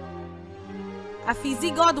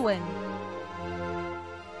 Afizi Godwin,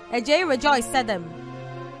 Ejay Rejoice Sedem,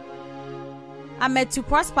 Ametu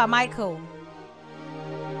Prosper Michael,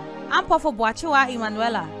 Ampofo Boachiwa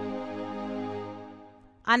Emanuela,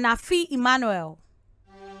 Anafi Emmanuel,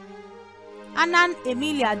 Anan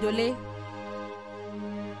Emilia Dole,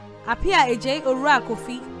 Apia Ejay Orua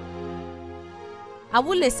Kofi,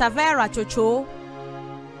 Awule Savera Chocho,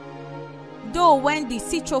 Do Wendy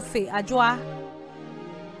Sichofe Ajwa,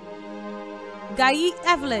 Gayi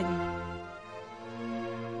Evelyn,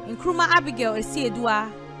 Nkrumah Abigail Esiedua,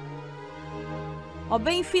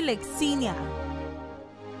 Obain Felix Senior,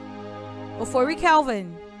 Ofori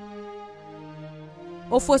Kelvin,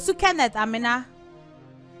 Ofosu Kenneth Amina,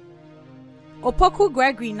 Opoku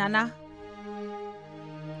Gregory Nana,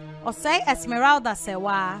 Osei Esmeralda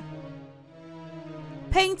Sewa,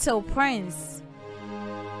 Paintel Prince,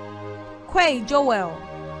 Kwei Joel,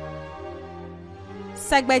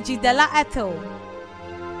 Segbeji Della Ethel,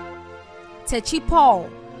 Techi Paul,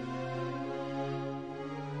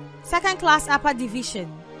 second class upper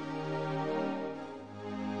division,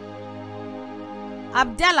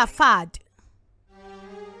 Abdella Fad,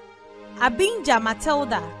 Abinja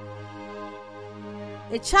Matilda,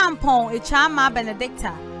 Echampon Echama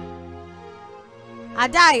Benedicta,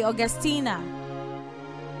 Adai Augustina,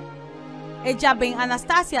 Ejabin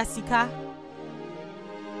Anastasia Sika,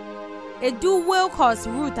 Edu Wilcox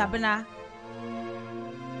Ruth Abena,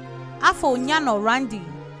 Afo Nyano Randy,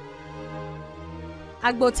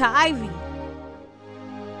 Agbota Ivy,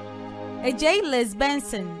 Ejay Les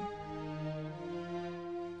Benson,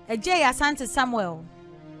 Ejay Asante Samuel,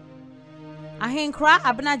 Ahinkra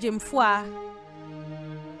Abena Jimfua,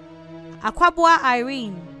 Akwabua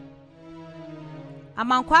Irene,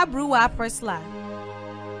 Amankwa Brewer Presla,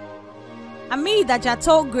 Amida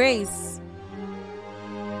Jato Grace,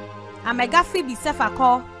 Amega Phoebe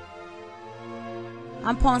Sefako,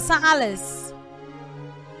 Amponsa Alice,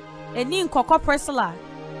 Enin Koko Presla,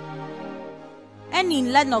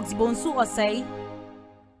 Enin Lennox Bonsu Osei,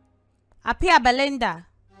 Apia Belinda,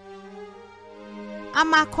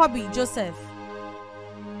 Ama Kobe Joseph,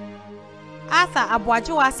 Arthur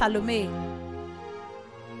Abuajua Salome,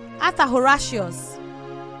 Arthur Horatius,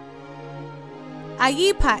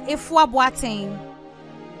 Ayipa Efua Boateng,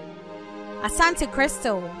 Asante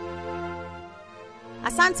Crystal,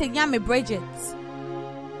 Asante Nyame Bridget,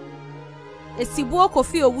 Esibuo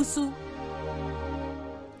Kofi Owusu,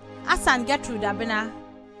 Asan Gertrude Abena,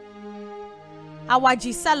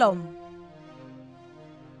 Awaji Salom,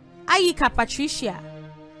 Ayika Patricia,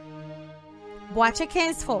 Boache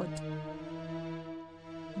Kingsford,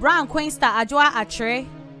 Brown Queensta Ajwa Atre,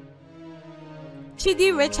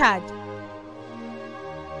 Chidi Richard,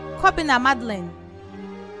 Kobina Madeline,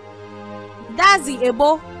 Dazi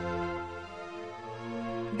Ebo,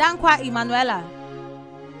 Dankwa Emanuela,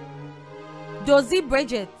 Dozie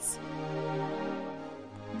Bridget,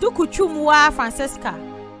 Dukuchumwa Francesca,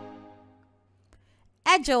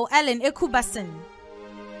 Ejel Ellen Ekubasin,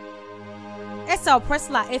 Esau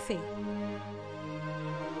Presla Efe,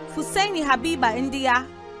 Fusaini Habiba India,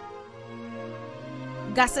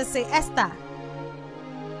 Gasese Esther,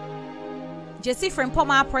 Jesse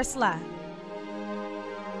Frimpoma Presla,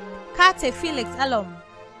 Kate Felix Elom,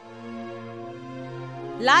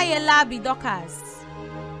 Laye Labi Dokas,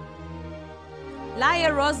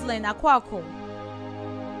 Laye Roslyn Akwako,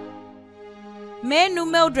 Menu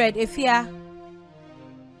Mildred Efia,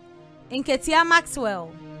 Inketia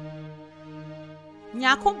Maxwell,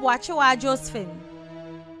 Nyako Boachewa Josephine,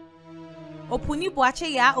 Opuni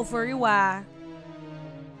Boache ya Oforiwa,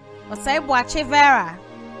 Osei Boache Vera,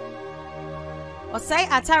 Osei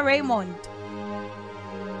Ata Raymond,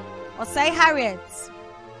 Osei Harriet,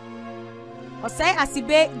 Osei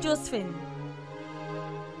Asibe Josephine.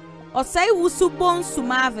 Osei Wusubon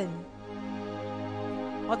Sumavin.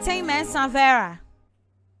 Otei Mensan Vera.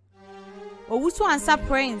 Owusu Ansa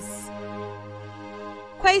Prince.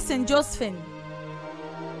 Kwesen Josephine.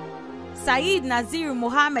 Said Nazir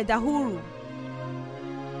Mohammed Ahuru.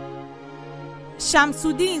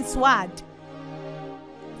 Shamsuddin Swad.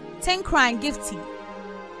 Tenkran Gifty.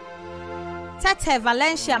 Tete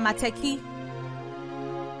Valencia Mateki.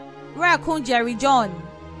 Rakun Jerry John.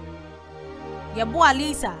 Yabua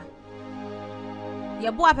Lisa.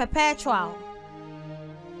 Yabua Perpetual.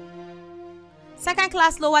 Second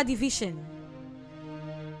class lower division.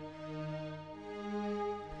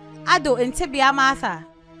 Ado Intibia Martha.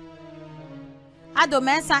 Ado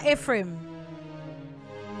Mensa Ephraim.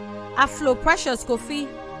 Aflo Precious Kofi.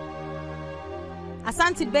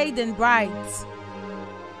 Asante Baden Bright.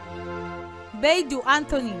 Beidu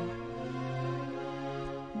Anthony.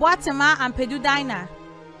 Boatema and Pedu Dina.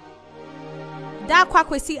 Da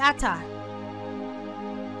Kwakwesi Ata.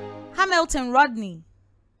 Hamilton Rodney.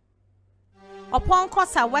 Upon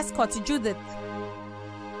Kosa Westcott Judith.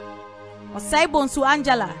 Osaibonsu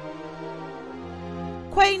Angela.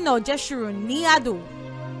 Kweno Jeshurun Niado.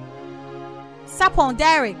 Sapon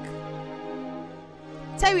Derek.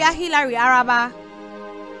 Teria Hilary Araba.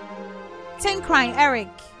 Tenkran Eric.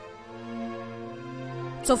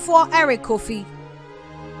 Tofo Eric Kofi.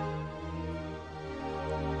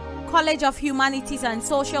 College of Humanities and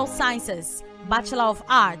Social Sciences, Bachelor of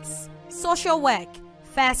Arts, Social Work,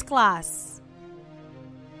 First Class.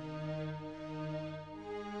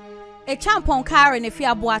 A champon Karen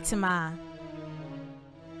Efia Boatima.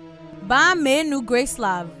 Ba Menu Grace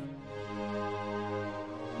Love.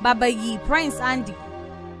 Baba Yi Prince Andy.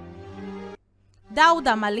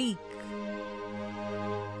 Dauda Malik.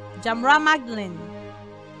 Jamra Magdalene.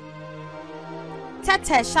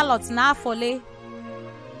 Tete Charlotte Nafole.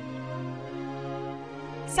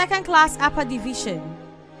 Second class upper division.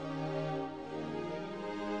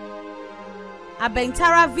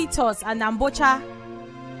 Abentara Vitos and Ambocha.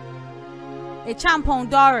 A champon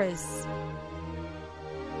Doris.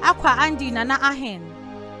 Aqua Andy Nana Ahen.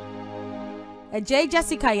 A J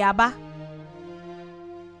Jessica Yaba.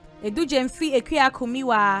 A Dujemfi Ekia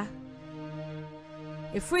Kumiwa.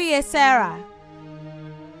 A Free Sarah.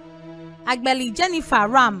 Agbeli Jennifer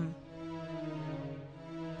Ram.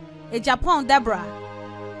 A Japan Deborah.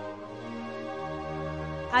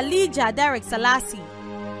 Alija Derek Salasi.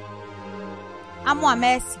 Amwa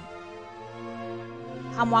Mercy.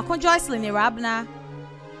 Amwako Joycelyn Irabna.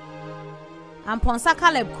 Amponsa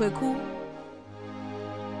Caleb Kweku.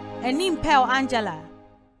 Enim Pearl Angela.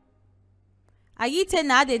 Ayite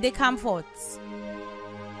Nade de Comfort.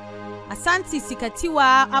 Asanti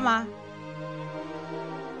Sikatiwa Ama.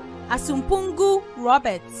 Asumpungu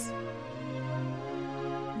Robert.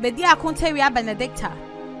 Bedia Kunteria Benedicta.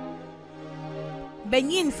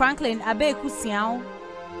 Benyin Franklin Abe Kusiao.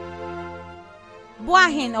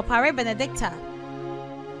 Boahin Opare Benedicta.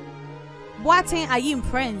 Boatin Ayim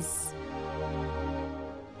Prince.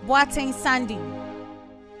 Boatin Sandy.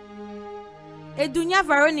 Edunya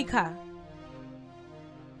Veronica.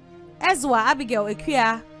 Ezwa Abigail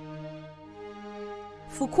Ekia.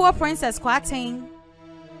 Fukuo Princess Kwatin.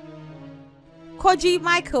 Koji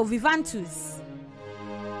Michael Vivantus.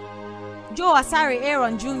 Joe Asari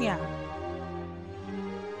Aaron Jr.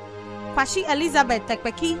 Kwashi Elizabeth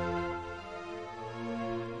Tekpeki.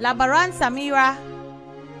 Labaran Samira.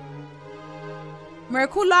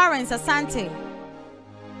 Merku Lawrence Asante.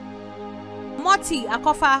 Moti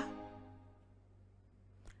Akofa.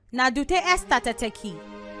 Nadute Esther Teteki.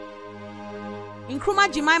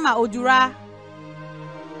 Nkrumah Jemima Odura.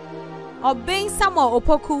 Obeng Samuel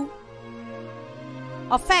Opoku.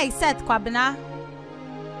 Ofei Seth Kwabena.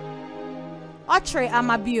 Otre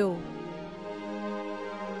Amabio.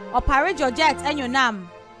 Opare Georgette Enyonam.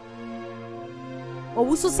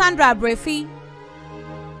 Owusu Sandra Brefi.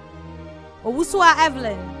 Owusua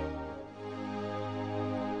Evelyn.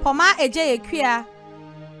 Poma Eje Ekwia.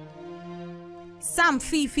 Sam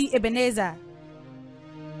Fifi Ebenezer.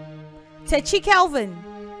 Techi Kelvin.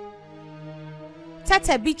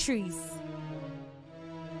 Tete Beatrice.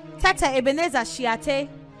 Tete Ebenezer Shiate.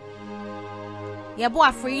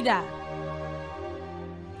 Yabua Frida.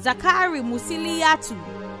 Zakari Musiliyatu.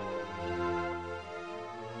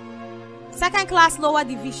 Second class lower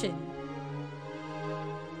division.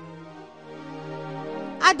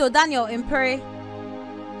 Ado Daniel Impere.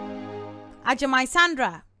 Ajamai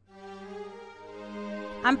Sandra.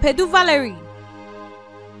 Ampedu Valerie.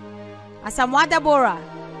 Asamwa Deborah.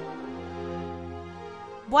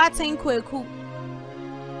 Boatin Kweku.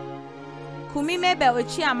 Kumi Mabel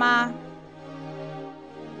Echiama.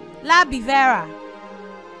 La Bivera,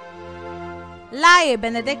 Lae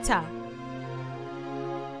Benedicta,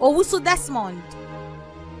 Owusu Desmond,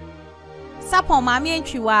 Sapon Mami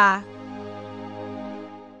Enchiwa,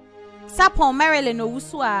 Sapon Marilyn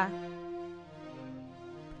Owusua,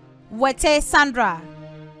 Wete Sandra.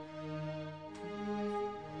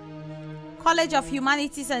 College of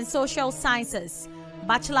Humanities and Social Sciences,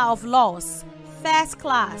 Bachelor of Laws, First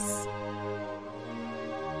Class.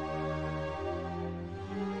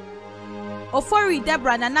 Ofori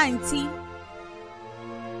Deborah na 90.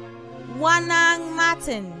 Wanang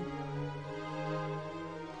Martin,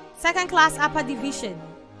 Second Class Upper Division.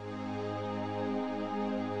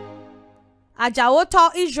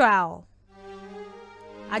 Ajaoto Israel,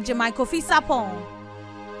 Ajamai Kofi Sapon,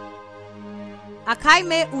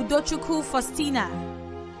 Akaime Udochuku Faustina,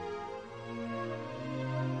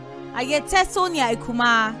 Ayete Sonia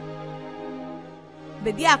Ekuma,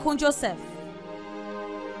 Bedi Akon Joseph,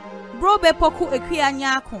 Brobe Poku Ekwia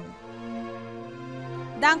Nyakon,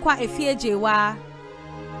 Dankwa Efie Jewa,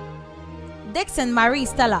 Dixon Marie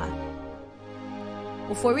Stella,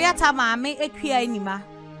 Uforiata Mame Ekwia Enima,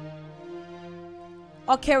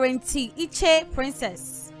 Okerenti Iche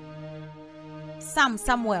Princess, Sam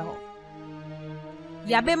Samuel,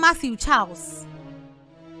 Yabe Matthew Charles,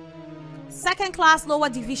 Second Class Lower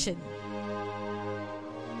Division.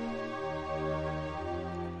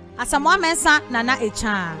 Asamoah Mensah Nana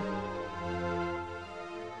Echan,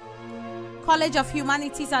 College of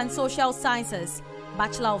Humanities and Social Sciences,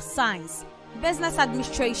 Bachelor of Science, Business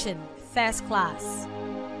Administration, First Class.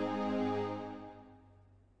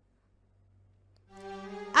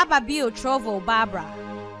 Ababio Trovo Barbara,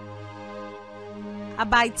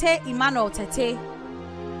 Abaite Emmanuel Tete,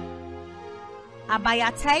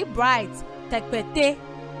 Abayate Bright Tekpete,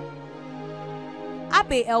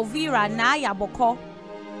 Abe Elvira Naya Boko,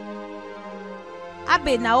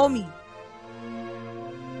 Abe Naomi,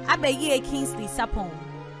 Abe Ye Kingsley Sapon,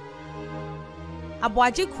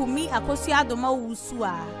 Abwaji Kumi Akosia Doma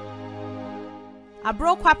Wusua,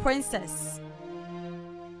 Abrokwa Princess,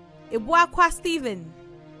 Ebuakwa Stephen,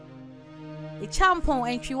 a champon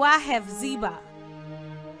Enchiwa Hef Ziba,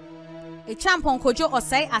 a champon Kojo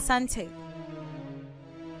Osei Asante,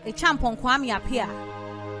 a champon Kwame Apia,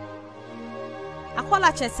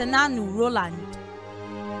 Akwala Chesenanu Roland,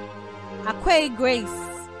 Akwe Grace,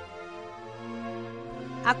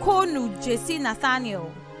 Akonu Jesse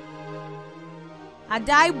Nathaniel,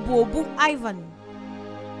 Adai Bobu Ivan,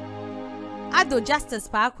 Ado Justice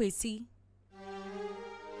Parkwesi,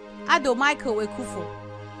 Ado Michael Ekufo,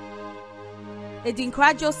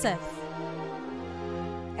 Edinkra Joseph,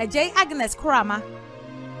 Ejay Agnes Kurama,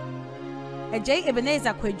 Ejay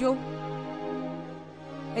Ebenezer Kwejo,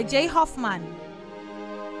 Ejay Hoffman,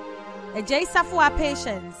 Ejay Safua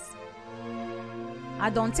Patience,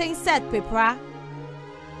 Adontain Seth Pepra,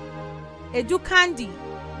 Edu Candy,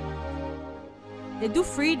 Edu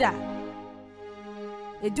Frida,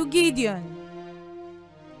 Edu Gideon,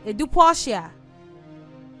 Edu Portia,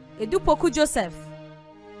 Edu Poku Joseph,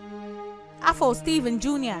 Afo Stephen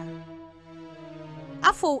Jr.,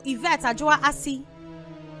 Afo Yvette Ajoa Asi,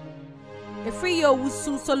 Efriye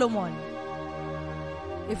Wusu Solomon,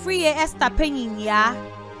 Efriye Esther Penyin Ya,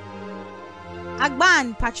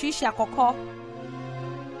 Agban Patricia Koko,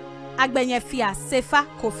 Agbenyefia Sefa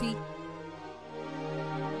Kofi,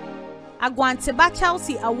 Agwanteba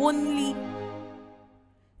Chelsea Awonli,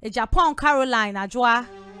 Ejapon Caroline Ajoa,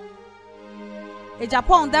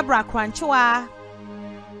 Ejapon Deborah Kranchoa,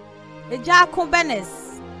 Eja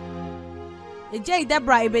Benes, Ejay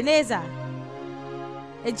Deborah Ebenezer,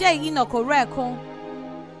 Ejay Enoch Oreko,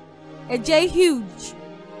 Ejay Huge,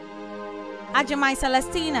 Ajamai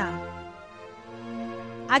Celestina,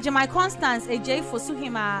 Ajamai Constance Ejay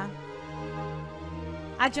Fosuhima,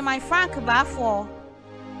 Ajamai Frank Bafo,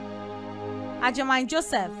 Ajamai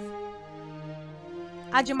Joseph,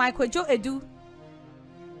 Ajamai Kwejo Edu,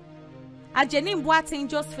 Ajenim Boating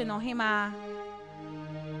Josephine Ohima,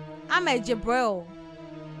 Ahmed Jibril,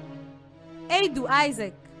 Adu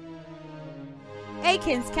Isaac,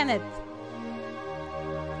 Akins Kenneth,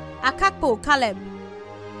 Akakpo Caleb,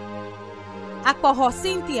 Akpoho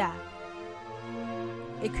Cynthia,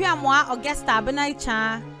 Ekwamwa Augusta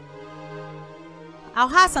Abenaicha,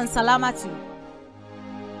 Alhassan Salamatu,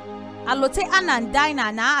 Alote Anan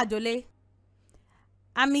Dina na Adole,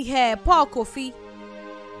 Amihe Paul Kofi,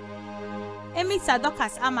 Emi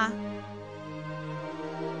Sadokas Ama,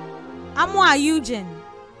 Amwa Eugene,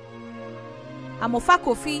 Amofa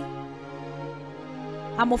Kofi,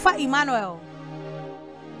 Amofa Emmanuel,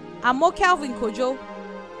 Amo Kelvin Kojo,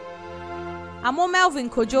 Amo Melvin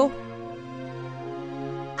Kojo,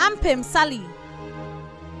 Ampem Sally,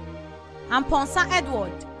 Amponsa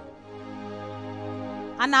Edward,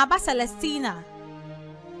 Anaba Celestina,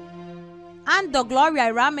 Ando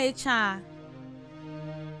Gloria Ramecha,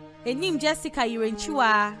 Enim Jessica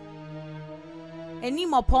Irenchua,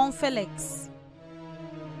 Enim Opon Felix,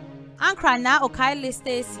 Ankrana Okaile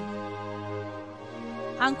Stacy,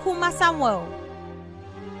 Ankuma Samuel,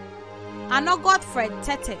 Ano Godfred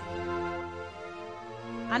Tete,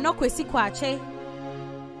 Ano Kwesi Kwache,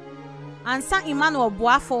 Ansa Emmanuel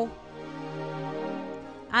Boafo,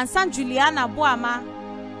 Ansa Juliana Boama,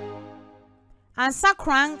 Ansa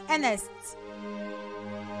Krang Ernest,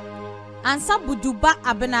 Ansa Buduba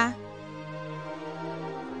Abena,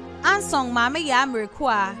 Ansong Mame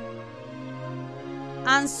Yamrekwa,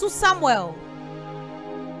 Ansu Samuel,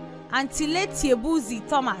 Antile Tiebuzi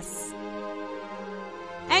Thomas,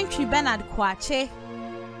 Entry Bernard Kwache,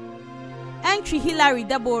 Entry Hilary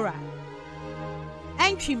Deborah,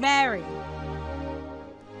 Entry Mary,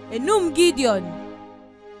 Enum Gideon,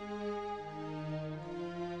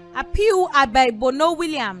 Apiu Abai Bono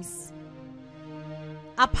Williams,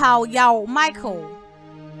 Apau Yao Michael,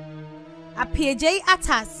 Apiej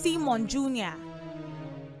Ata Simon Jr.,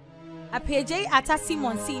 Apiej Ata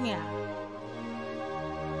Simon Sr.,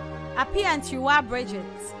 Api Antiwa Bridget,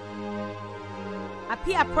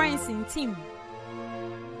 Api a Prince in Tim,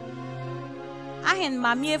 Ahen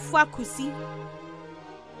Mamie Fuakusi,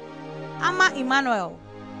 Ama Emmanuel,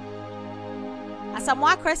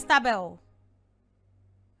 Asamoah Christabel,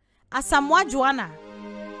 Asamoah Joanna,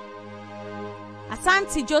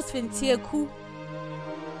 Asante Josephine Tieku,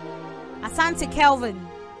 Asante Kelvin,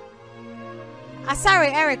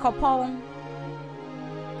 Asari Eric Opong,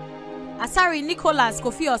 Asari Nicholas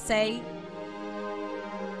Kofi Osei,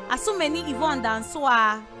 Asumeni Yvonne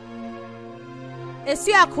Dansoa,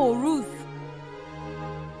 Esuako Ruth,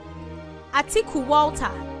 Atiku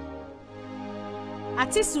Walter,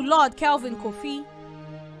 Atisu Lord Kelvin Kofi,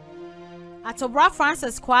 Atobra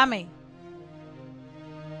Francis Kwame,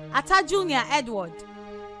 Ata Junior Edward,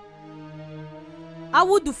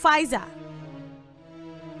 Awudu Pfizer,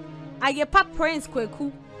 Ayepa Prince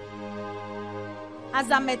Kweku,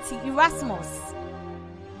 Azameti Erasmus,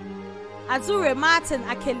 Azure Martin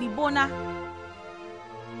Akelibona,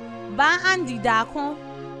 Ba Andy Dakon,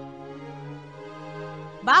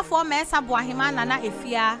 Ba for Mesa Boahima Nana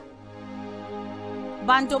Efia,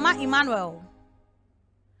 Bandoma Emmanuel,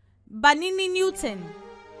 Banini Newton,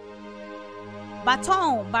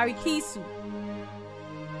 Baton Barikisu,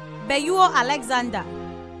 Beyuo Alexander,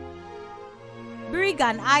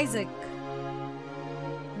 Brigan Isaac,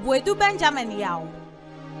 Bwedu Benjamin Yao,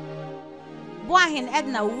 Boahin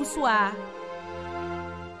Edna Uswa,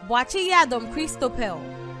 Boache Yadom Christopel,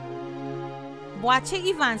 Boache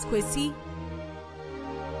Evans Kwesi,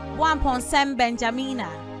 Boampon Sem Benjamina,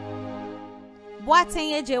 Boaten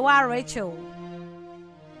Yejewa Rachel,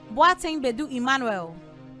 Boaten Bedu Emmanuel,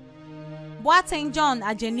 Boaten John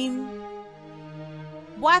Ajenim,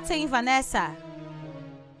 Boaten Vanessa,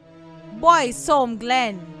 Boy Som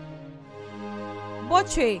Glenn,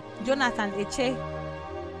 Botre Jonathan Eche,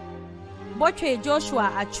 Botre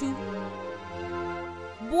Joshua Achu,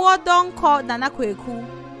 Boadon Ko Nanakweku,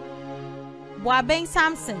 Boaben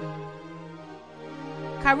Samson,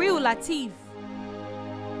 Kariu Latif,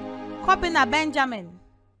 Kobina Benjamin,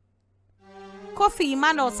 Kofi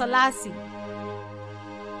Emmanuel Salasi,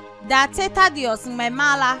 Date Thaddeus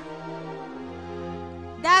Memala,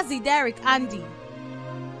 Dazi Derek Andy,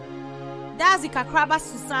 Dazi Kakraba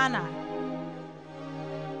Susana,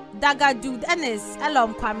 Dagadud Ennis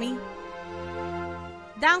Elom Kwami,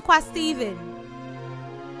 Dankwa Stephen,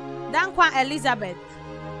 Dankwa Elizabeth,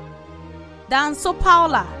 Danso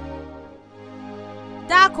Paula,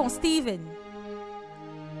 Dakon Stephen,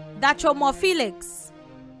 Dachomo Felix,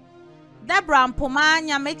 Debra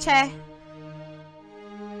Mpomanya Meche,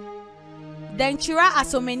 Denchira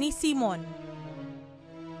Asomeni Simon,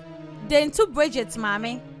 Dentu Bridget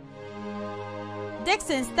Mame,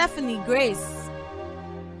 Dixon Stephanie Grace,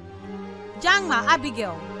 Jangma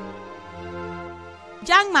Abigail,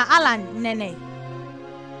 Jangma Alan Nene,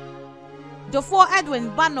 Dofo Edwin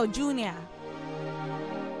Bano Jr.,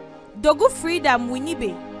 Dogu Freedom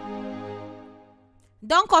Winibe,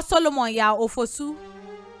 Donko Solomon Ya Ofosu,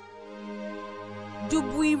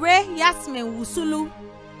 Dubuire Yasmin Wusulu,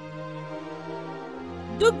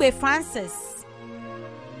 Dugbe Francis,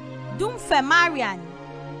 Dumfe Marian,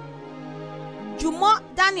 Jumo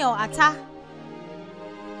Daniel Ata,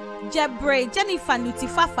 Jebre Jennifer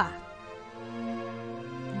Nutifafa,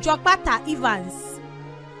 Jogbata Evans,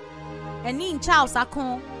 Enin Charles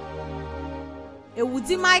Akon,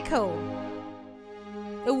 Ewudi Michael,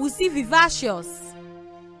 Ewuzi Vivacious,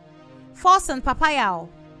 Forsen Papayao,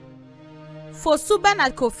 Fosu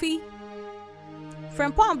Bernard Kofi,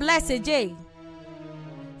 Frempon Blessed J,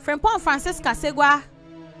 Frempon Francisca Segwa,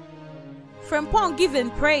 Frempon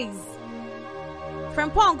Giving Praise,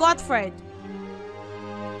 Frempon Godfred,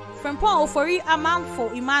 Frempon Ofori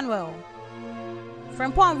Amamfo Emmanuel,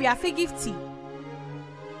 Frempon Riafi Gifty,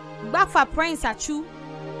 Bafa Prince Achu,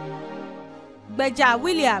 Beja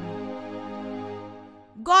William,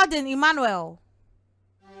 Gordon Emmanuel,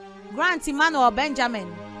 Grant Emmanuel Benjamin,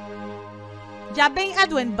 Jabin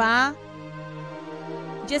Edwin Ba,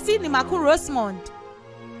 Jesse Nimaku Rosemond,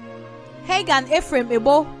 Hagan Ephraim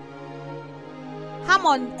Ebo,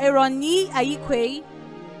 Hammond Eroni Ayikwe,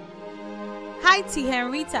 Haiti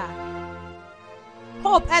Henrita,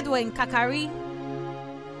 Hope Edwin Kakari,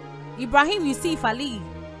 Ibrahim Yusuf Ali,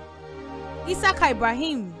 Isaka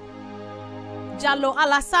Ibrahim, Jalo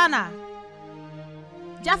Alasana,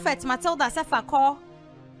 Jafet Matilda Sefako,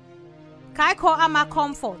 Kaiko Ama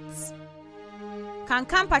Comfort,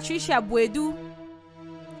 Kankan Patricia Buedu,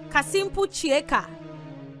 Kasimpu Chieka,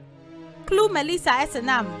 Klu Melissa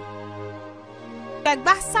Esenam,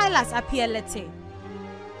 Begba Silas Apielete,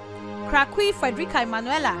 Krakui Frederica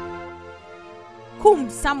Emanuela, Kum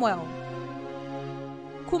Samuel,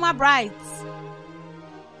 Kuma Bright,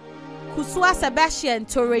 Kusua Sebastian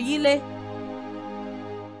Toreyile,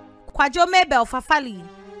 Kwajo Mabel Fafali,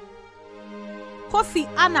 Kofi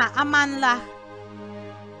Anna Amanla,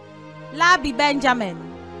 Labi Benjamin,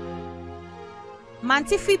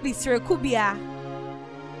 Mantifi Bisrekubia,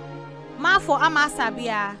 Mafo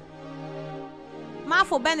Amasabia,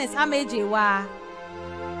 Mafo Benes Amejewa,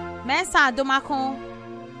 Mensa Domakon,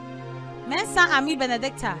 Mensa Ami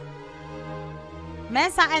Benedicta,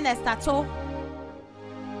 Mensa Ernestato,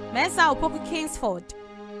 Mensa Opoku Kingsford,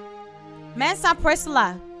 Mensa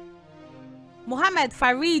Priscilla, Mohammed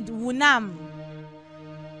Farid Wunam,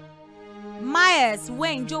 Myers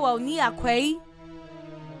Wayne Joel Niakwei,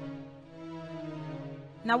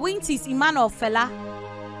 Nawintis Emmanuel Fela,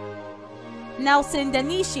 Nelson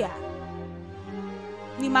Denisha,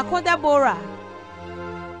 Nimakoda Bora,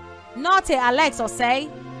 Norte Alex Osei,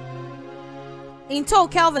 Into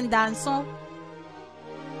Kelvin Danson,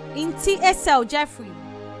 Inti SL Jeffrey,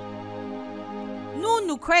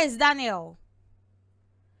 Nunu Craze Daniel,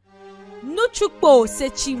 Nuchukbo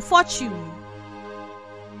Sechim Fortune,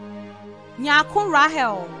 Nyakun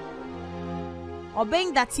Rahel,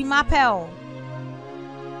 Obeng Datimapel,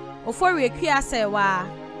 Ofori Ekiasewa,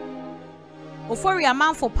 Ofori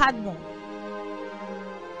Amanfo Padmo,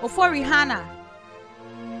 Ofori Hannah,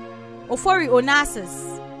 Ofori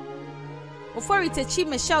Onassis, Ofori Techi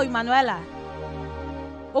Michelle Emanuela,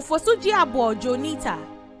 Ofosuji Abo Jonita,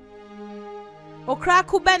 Okra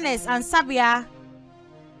Kubenes and Sabia,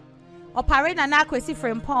 Oparena Nakwesi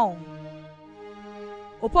Frempong,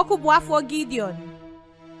 Opoku Buafo Gideon,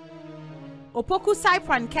 Opoku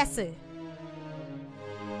Cypran Kese,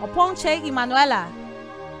 Opon Che Emanuela,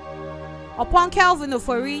 Opon Kelvin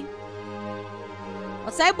Ofori,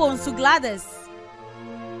 Osai Bonsu Gladys,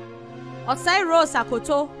 Osai Rose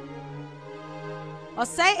Akoto,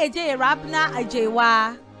 Osai Eje Rabna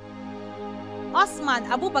Ajewa, Osman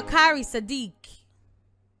Abubakari Sadiq,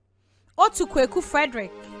 Otukweku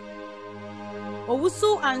Frederick,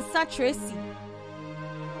 Owusu Ansa Tracy,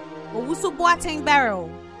 Owusu Boateng Barrel,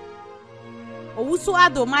 Owusu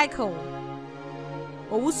Ado Michael,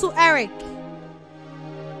 Owusu Eric,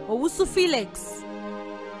 Owusu Felix,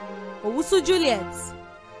 Owusu Juliet,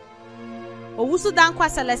 Owusu Dankwa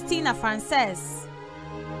Celestina Frances,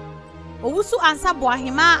 Owusu Ansa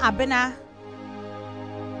Boahima Abena,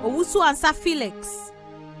 Owusu Ansa Felix,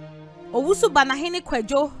 Owusu Banahini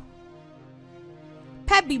Kwejo,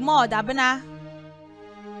 Pebi Maud Abena,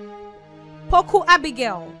 Poku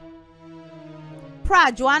Abigail,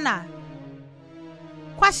 Pra Joanna,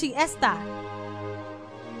 Kwashi Esther,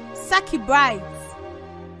 Saki Bright,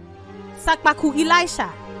 Sakbaku Elisha,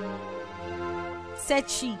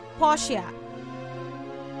 Sechi Portia,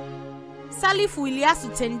 Salifu Iliasu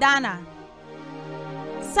Tendana,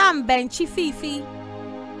 Sam Benchi Fifi,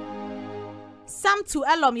 Sam Tu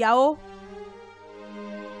Elom Yao,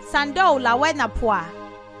 Sando Lawena Pwa,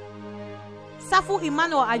 Safu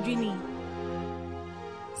Emmanuel Adrini,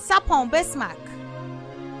 Sapon Bismarck,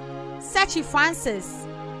 Sechi Francis,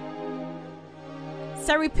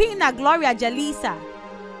 Seripina Gloria Jalisa,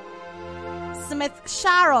 Smith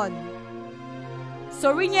Sharon,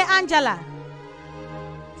 Sorinye Angela,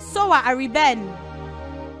 Soa Ariben,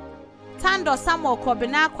 Tando Samuel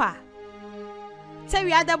Kobenakwa,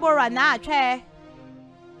 Terry Adabora Nache,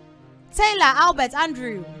 Taylor Albert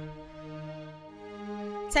Andrew,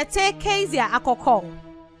 Tete Kezia Akoko,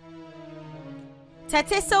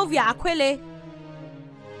 Tete Sylvia Aquile,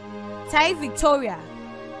 Tai Victoria,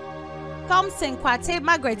 Thompson Kwate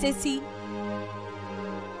Margaret Esi,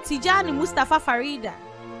 Tijani Mustafa Farida,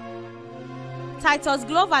 Titus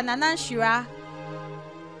Glover Nanan Shira,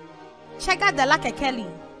 Chega Dalake Kelly,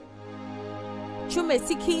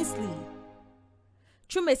 Chumesi Kingsley,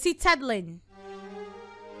 Chumesi Tedlin,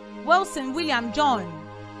 Wilson William John,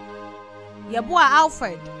 Yabua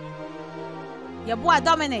Alfred, Yabua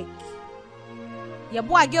Dominic,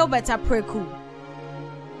 Yabua Gilbert Apreku,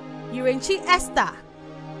 Yurenchi Esther,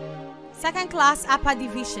 2nd class upper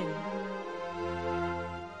division.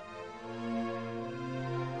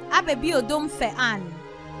 Abe Biodom Fe Ann,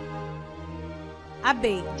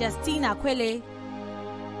 Abe Justina Kwele,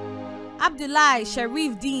 Abdullah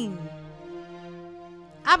Sharif Dean,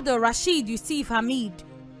 Abdul Rashid Yusuf Hamid,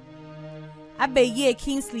 Abe Ye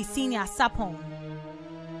Kingsley Senior Sapon,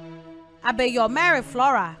 Abe Your Mary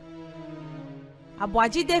Flora,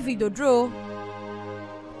 Abuaji David Odro,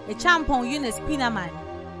 a champon Eunice Pinaman,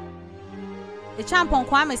 a champon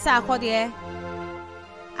Kwame Sarkodie,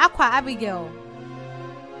 Aqua Abigail,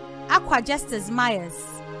 Aqua Justice Myers,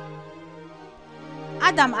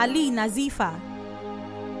 Adam Ali Nazifa,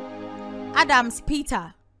 Adams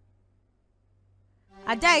Peter,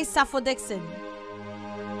 Adai Safo Dixon,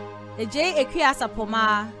 Ej Ekia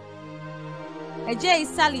Sapoma, Ej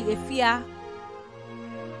Sally Efia,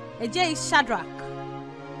 Ej Shadrach,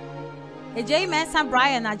 Ej Mensa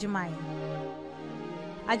Brian Ajimai,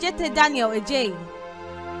 Ajete Daniel Ej,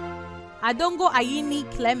 Adongo Ayini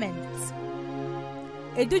Clement,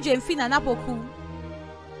 Edu Jemfina Napoku,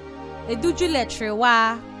 Edu Juliet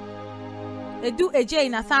Trewa, Edu Ej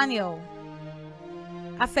Nathaniel,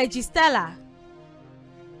 Afeji Stella,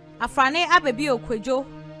 Afrane Abebi Okwejo,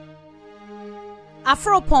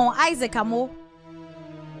 Afropon Isaac Amo,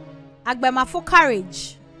 Agbemafo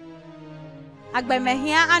Courage,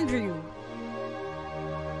 Agbemehia Andrew,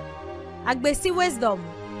 Agbesi Wisdom,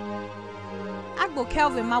 Agbo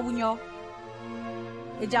Kelvin Mawunyo,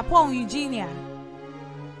 Ejapon Eugenia,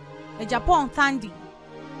 Ejapon Thandi,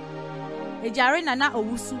 Ejare Nana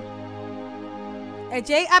Owusu,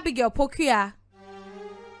 Ej Abigail Pokia,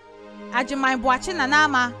 Ajimai Boache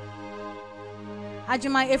Nanama,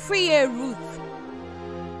 Ajimai Efriye Ruth,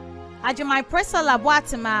 Ajimai Priscilla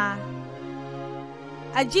Boatima,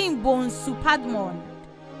 Ajim Bon Supadmon,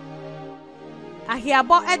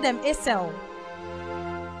 Ahiabo Edem Esel,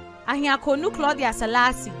 Ahiakonu Claudia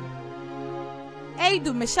Salasi,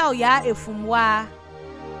 Eidu Michelle Ya Efumwa,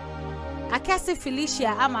 Akasi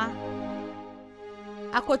Felicia Ama,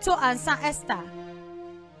 Akoto Ansa Esther,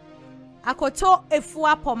 Akoto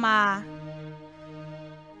Efua Poma,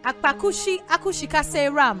 Akpakushi Akushika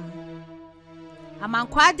Seram,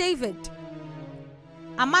 Amankwa David,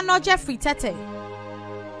 Amano Jeffrey Tete,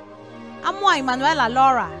 Amwa Emanuela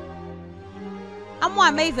Laura,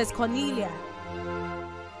 Amwa Mavis Cornelia,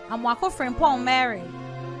 Amwa Kofren Paul Mary,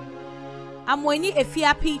 Amweni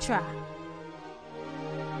Efia Petra,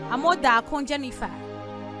 Amoda Akon Jennifer,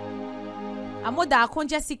 Amoda Akon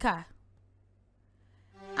Jessica,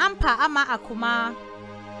 Ampa Ama Akuma,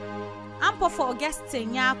 Ampo for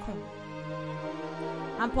Augustine Yakun,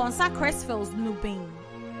 Amponsa Crestfield's Nubin,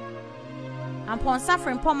 Amponsa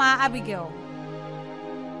Frimpoma Abigail,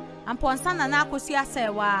 Amponsa Nanakosia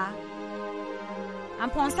Sewa,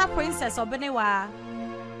 Amponsa Princess Obenewa,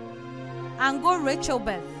 Ango Rachel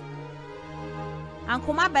Beth,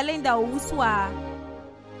 Ankuma Belinda Owuswa,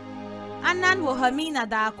 Anan Wohamina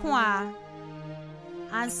da Akwa,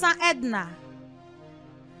 Ansa Edna,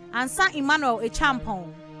 Ansa Emmanuel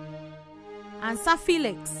Echampon, Ansa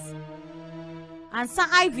Felix, Ansa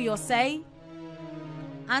Ivy Osei,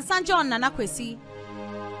 Ansa John Nanakwesi,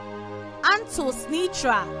 Anto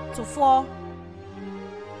Snitra to 4,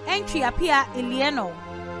 Entry Apia Ilieno,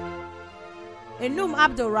 Enum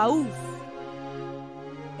Abdul Rauf,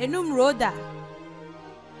 Enum Rhoda,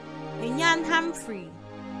 Enyan Humphrey,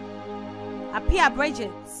 Apia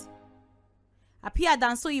Bridget, Apia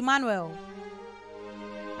Danso Emmanuel,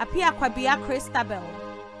 Apia Kwabia Christabel,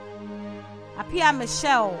 Apia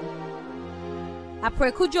Michelle,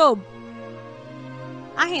 Apreku Job,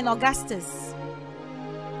 Ahin Augustus,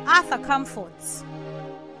 Arthur Comfort,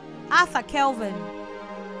 Arthur Kelvin,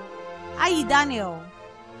 Ayi Daniel,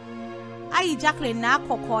 Ayi Jacqueline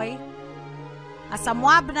Nakokoi,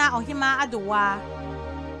 Asamwabna Ohima Adowa,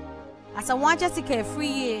 Asamwa Jessica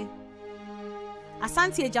Free,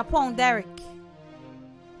 Asante Japon Derek,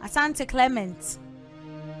 Asante Clement,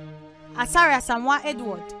 Asari Asamwa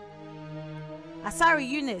Edward, Asari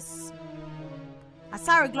Eunice,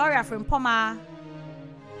 Asari Gloria Frimpoma,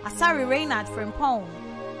 Asari Reynard Frimpong,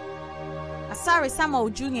 Asari Samuel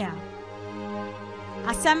Jr.,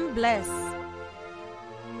 Asem Bless,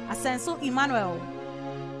 Asenso Emmanuel,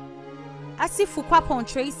 Asifu Kwapon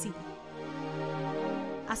Tracy,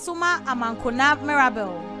 Asuma Amankona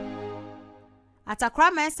Mirabel,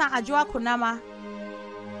 Atakra Mensa Ajua Konama,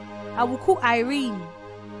 Awuku Irene,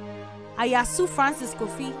 Ayasu Francis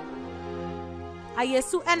Kofi,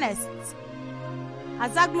 Ayesu Ernest,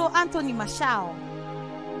 Azaglo Anthony Mashao,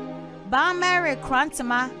 Ban Mary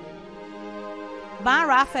Krantama, Ban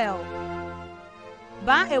Raphael,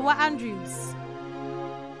 Ban Ewa Andrews,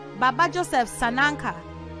 Baba Joseph Sananka,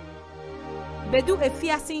 Bedu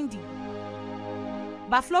Efia Cindy,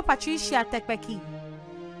 Baflo Patricia Tekpeki,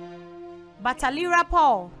 Batalira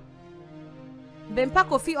Paul, Bempa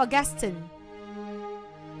Kofi Augustine,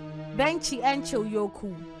 Benchi Encho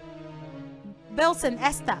Yoku, Belson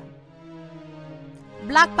Esther,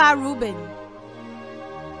 Black Bar Ruben,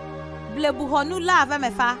 Blebuhonu Lave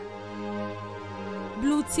Mefa,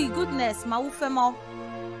 Blue Tea Goodness Maufemo,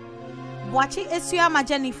 Boachi Esuyama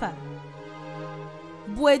Jennifer,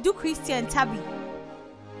 Buedu Christian Tabi,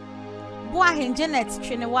 Boahin Janet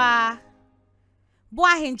Trinewa,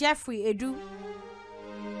 Boahin Jeffrey Edu,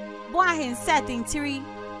 Boahin Seth Intiri,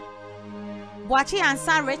 Boachi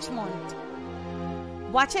Ansan Richmond,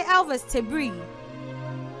 Boachi Elvis Tebri,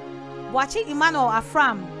 Boachi Emmanuel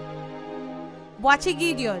Afram, Boachi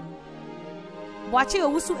Gideon, Boachi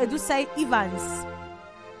Owusu Edusei Evans,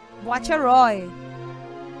 Boachi Roy,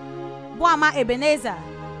 Boama Ebenezer,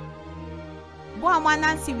 Boama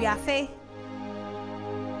Nancy Wiafe,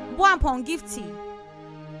 Boampon Gifty,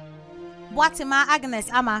 Boatima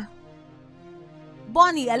Agnes Ama,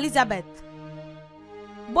 Bonnie Elizabeth,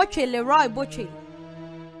 Boche Leroy Boche,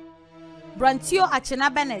 Brantio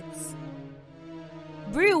Achena Bennett,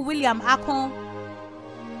 Brie William Akon,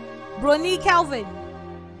 Brony Kelvin,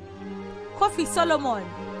 Kofi Solomon,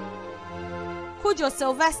 Kujo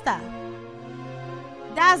Sylvester,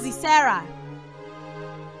 Dazi Sarah,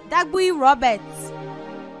 Dagbui Roberts,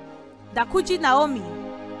 Dakuji Naomi,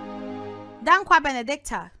 Dankwa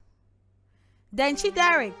Benedicta, Denchi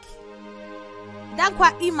Derek,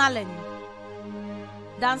 Dankwa Imalen,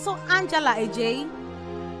 Danso Angela AJ,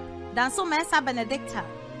 Danso Mensa Benedicta,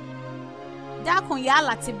 Dakon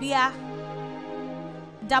Yala Tibia,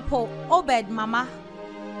 Dapo Obed Mama,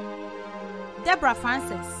 Deborah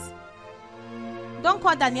Francis,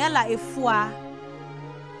 Donko Daniela Efua,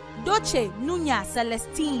 Doche Nunya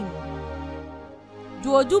Celestine,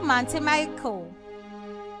 Duodu Mante Michael,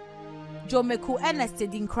 Jomeku Ernest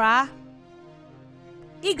Dinkra,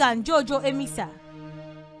 Igan Jojo Emisa,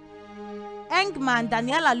 Engman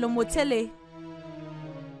Daniela Lomotele,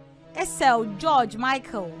 Esel George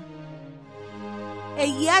Michael,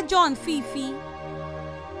 Eya John Fifi,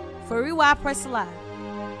 Foriwa Presla,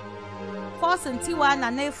 Forsen Tiwa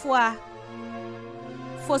Nanefua,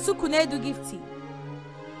 Fosukunedu Gifty,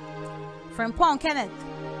 Frempon Kenneth,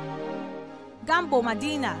 Gambo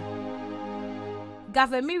Madina,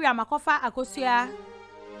 Gave Miriam Makofa Akosia,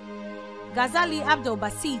 Gazali Abdul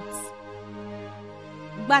Basit,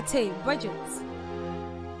 Bate Bridget,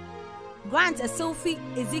 Grant Asilfi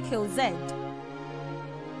Ezekiel Z,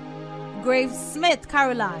 Graves Smith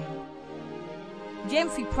Caroline,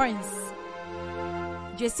 Jamesy Prince,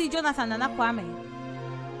 Jesse Jonathan Nanakwame,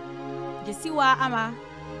 Jessiwa Ama,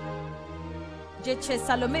 Jeche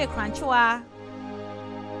Salome Kranchua,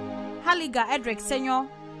 Haliga Edric Senyo,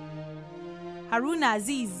 Haruna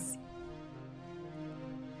Aziz,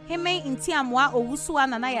 Heme Intiamwa Owusua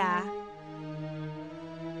Nanaya,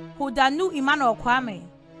 Hodanu Emmanuel Kwame,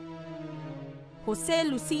 Jose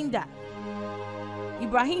Lucinda,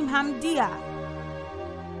 Ibrahim Hamdia,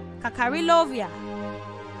 Kakari Lovia,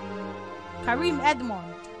 Karim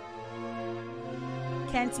Edmond,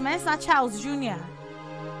 Kent Mensa Charles Jr.,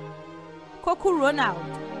 Koku Ronald,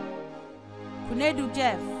 Kunedu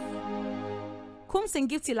Jeff, Kumsin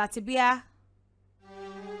Gifty Latibia,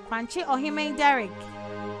 Kranchi Ohime Derek,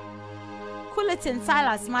 Kulitin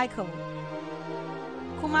Silas Michael,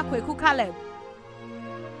 Kuma Kweku Caleb,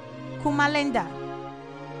 Kuma Linda,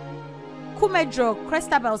 Kumedro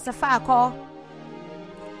Christabel Safako,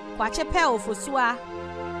 Kwachepel Fosua,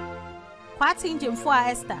 Kwatin Jimfua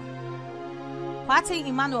Esther, Kwatin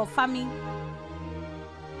Emmanuel Fami,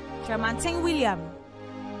 Tremantin William,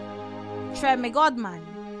 Treme Godman,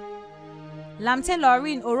 Lamte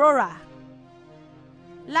Laureen Aurora,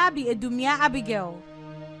 Labi Edumia Abigail,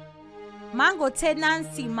 Mango Te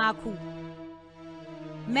Nancy Maku,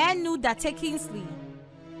 Menu Date Kingsley,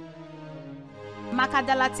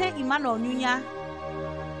 Makadalate Emmanuel Nunya,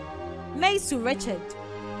 Meisu Richard,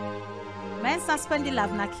 Mensa Spendi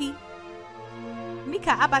Lavnaki,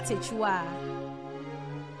 Mika Abate Chua,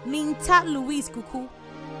 Minta Louise Kuku,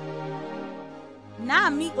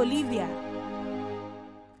 Naami Olivia,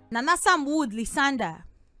 Nana Sam Wood Lysander,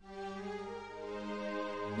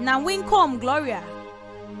 na Wincom Gloria,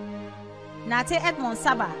 Nate Edmond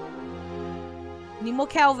Saba, Nimo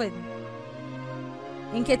Kelvin,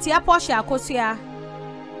 Inketia Portia Akosia,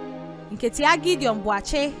 Inketia Gideon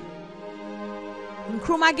Boache,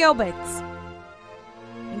 Nkrumah Gilbert,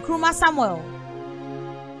 Nkrumah Samuel,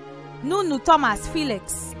 Nunu Thomas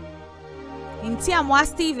Felix, Intiamwa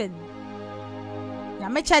Stephen,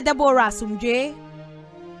 Nyamecha Deborah Sumje,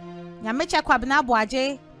 Nyamecha Kwabena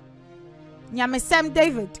Boaje, Nyamesem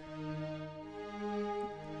David,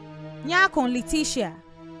 Nyakon Letitia,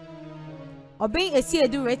 Oben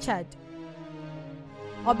Esiedu Richard,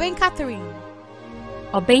 Oben Catherine,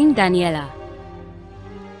 Oben Daniela,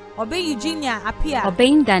 Oben Eugenia Apia,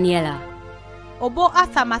 Oben Daniela, Obo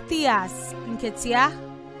Arthur Matthias Nketia,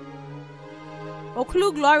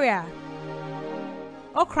 Oklu Gloria,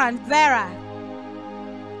 Okran Vera,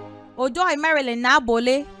 Odoi Marilyn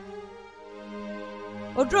Nabole,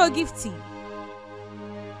 Odro Gifty,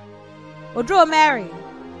 Odro Mary,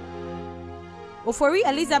 Ofori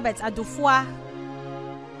Elizabeth Adufua,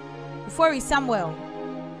 Ofori Samuel,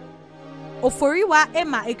 Oforiwa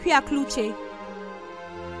Emma Ekia Kluche,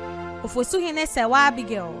 Ofosuhine Sewa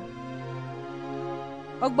Abigail,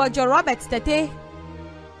 Ogbojo Robert Tete,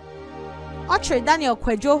 Otre Daniel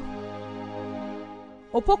Kwejo,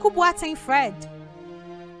 Opoku Boateng Fred,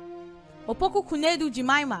 Opoku Kunedu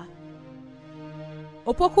Jemima,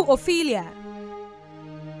 Opoku Ophelia,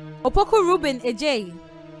 Opoku Ruben Ejay,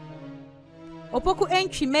 Opoku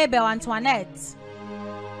Entry Mabel Antoinette,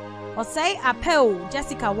 Osei Apel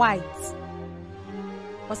Jessica White,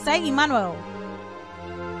 Osei Emmanuel,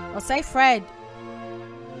 Osei Fred,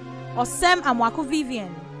 Osem Amwako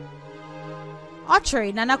Vivian,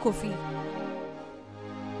 Otre Nana Kofi,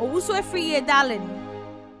 Owusu Efriye Darlin,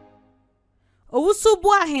 Owusu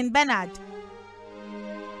Boahin Bernard,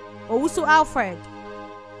 Owusu Alfred,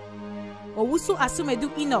 Owusu Asumedu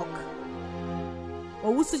Enoch,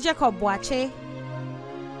 Owusu Jacob Boache,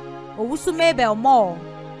 Owusu Mabel Moore,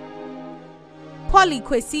 Polly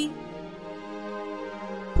Kwesi,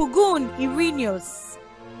 Pugun Ireneus,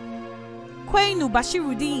 Kwenu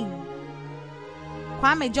Bashirudin,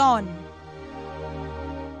 Kwame John,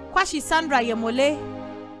 Kwashi Sandra Yemole,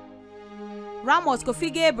 Ramos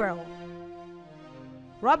Kofi Gabriel,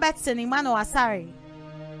 Robertson Emmanuel Asari,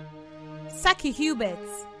 Saki Hubert,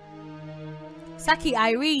 Saki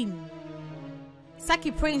Irene,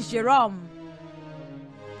 Saki Prince Jerome,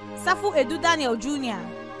 Safu Edu Daniel Jr.,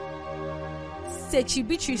 Sechi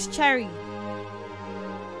Beatrice Cherry,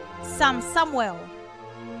 Sam Samuel,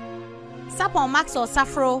 Sapon Maxwell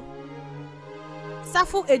Safro,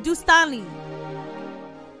 Safu Edu Stanley,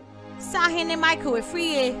 Sahene Michael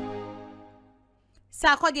Efriye,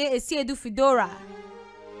 Sakodie Esiedu Fidora,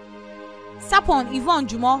 Sapon Yvonne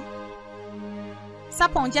Jumo,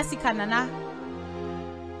 Sapon Jessica Nana,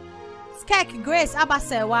 Skek Grace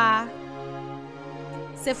Abasewa,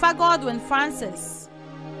 Sefa Godwin Francis,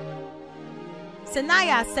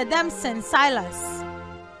 Senaya Sedemson Silas,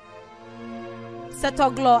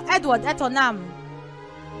 Setoglo Edward Etonam,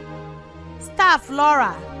 Staff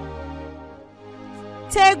Laura,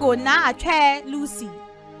 Tego Na Ache Lucy,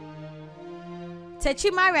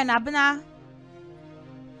 Techi Marian Abna,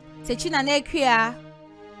 Techi Nanekia,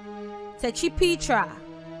 Techi Petra,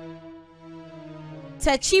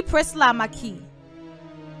 Techi Prisla Maki,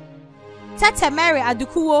 Tete Mary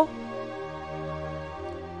Adukuwo,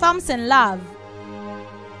 Thompson Love,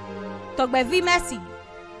 Togbevi Messi,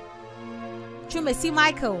 Chumesi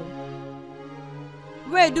Michael,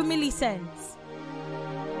 Redu Millicent,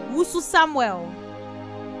 Wusu Samuel,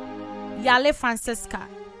 Yale Francisca,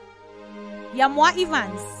 Yamwa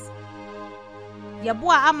Evans,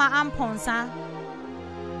 Yabua Ama Amponsa,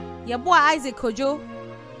 Yabua Isaac Kojo,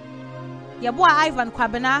 Yabua Ivan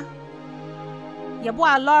Kwabena,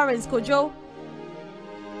 Yabua Lawrence Kojo,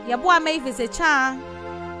 Yabua Mavis Echa,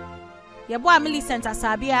 Yabua Millicent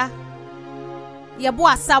Asabia,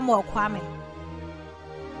 Yabua Samuel Kwame.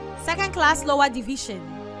 Second class lower division.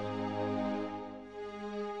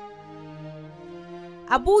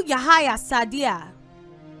 Abu Yahaya Sadia,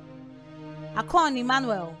 Akon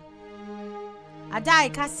Emmanuel,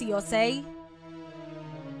 Adai Kasi Osei,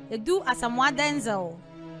 Edu Asamwa Denzel,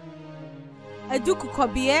 Edu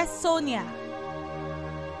Kukobie Sonia,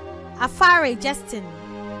 Afare Justin,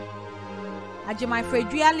 Ajimai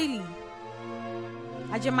Fredria Lily,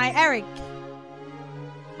 Ajimai Eric,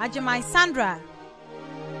 Ajimai Sandra,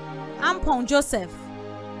 Ampon Joseph,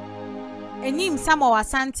 Enim Samuel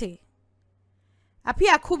Asante,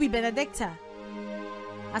 Apia Kubi Benedicta,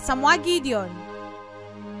 Asamwa Gideon,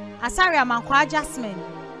 Asaria Mankwa Jasmine,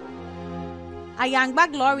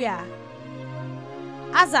 Ayangba Gloria,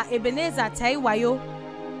 Aza Ebenezer Taiwayo,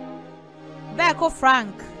 Beko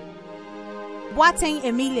Frank, Boateng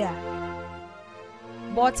Emilia,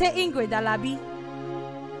 Bote Ingrid Alabi,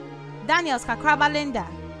 Daniels Kakraba Linda,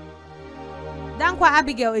 Dankwa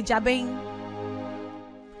Abigail Ejabeng,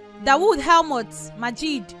 Dawood Helmut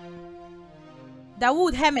Majid,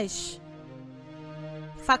 Dawood Hemish,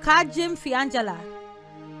 Fakad Jim Fiangela,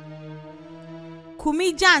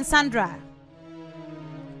 Kumi Jan Sandra,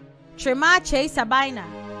 Trema Che Sabina,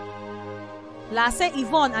 Lase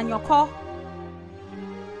Yvonne Anyoko,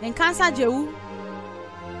 Nkansa Jewu,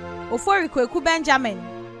 Oforikweku Benjamin,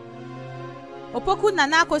 Opoku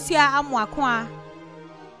Nanakosia Amwakwa,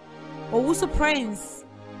 Owusu Prince,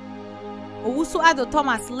 Owusu Ado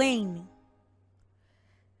Thomas Lane,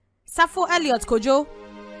 Safo Elliot Kojo,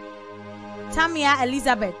 Tamia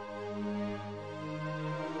Elizabeth,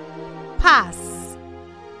 Pass,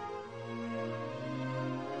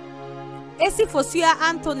 Esi Fosia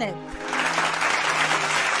Antoinette.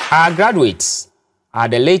 Our graduates are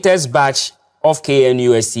the latest batch of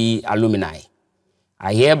KNUST alumni.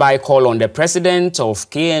 I hereby call on the president of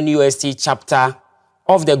KNUST chapter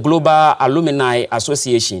of the Global Alumni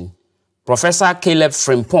Association, Professor Caleb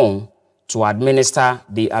Frimpong, to administer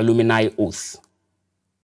the alumni oath.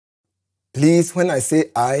 Please, when I say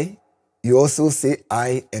I, you also say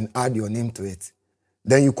I and add your name to it.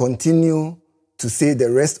 Then you continue to say the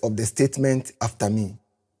rest of the statement after me.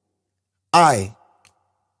 I,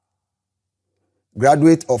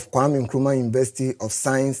 graduate of Kwame Nkrumah University of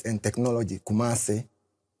Science and Technology, Kumasi,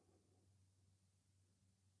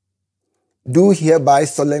 do hereby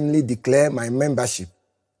solemnly declare my membership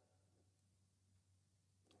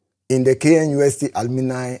in the KNUST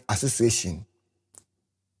Alumni Association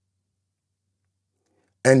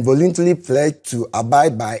and voluntarily pledge to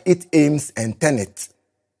abide by its aims and tenets.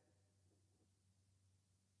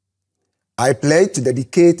 I pledge to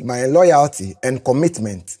dedicate my loyalty and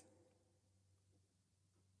commitment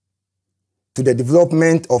to the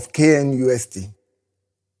development of KNUST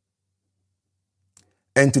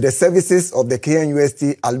and to the services of the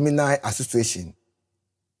KNUST Alumni Association,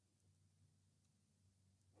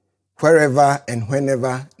 wherever and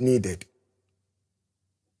whenever needed.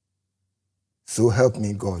 So help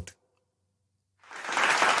me God.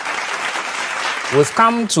 We've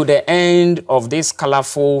come to the end of this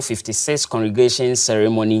colorful 56th congregation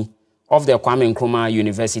ceremony of the Kwame Nkrumah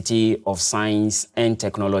University of Science and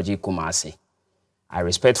Technology, Kumasi. I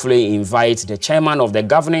respectfully invite the chairman of the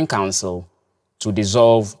governing council to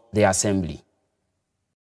dissolve the assembly.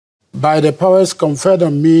 By the powers conferred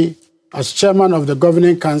on me as chairman of the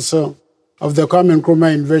governing council of the Kwame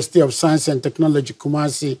Nkrumah University of Science and Technology,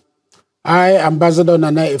 Kumasi, I, Ambassador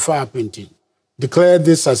Nana Ifa Apinti, declare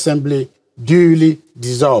this assembly duly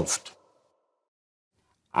dissolved.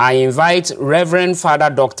 I invite Reverend Father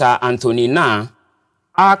Dr. Anthony Na,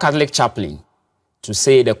 our Catholic chaplain, to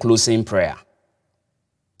say the closing prayer.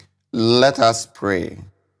 Let us pray.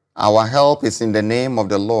 Our help is in the name of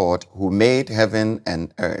the Lord who made heaven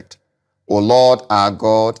and earth. O Lord, our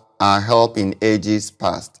God, our help in ages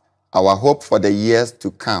past, our hope for the years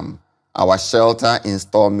to come, our shelter in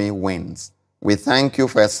stormy winds. We thank you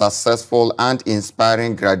for a successful and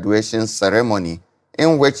inspiring graduation ceremony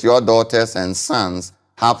in which your daughters and sons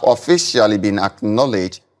have officially been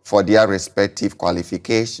acknowledged for their respective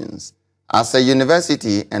qualifications. As a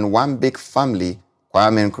university and one big family,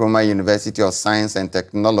 Kwame Nkrumah University of Science and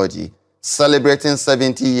Technology, celebrating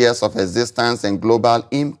 70 years of existence and global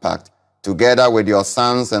impact, together with your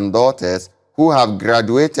sons and daughters who have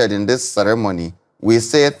graduated in this ceremony, we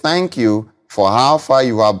say thank you for how far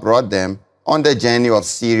you have brought them on the journey of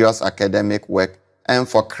serious academic work and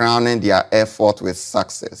for crowning their effort with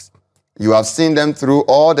success. You have seen them through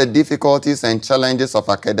all the difficulties and challenges of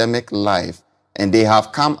academic life, and they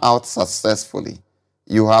have come out successfully.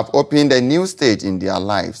 You have opened a new stage in their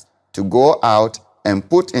lives to go out and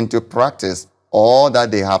put into practice all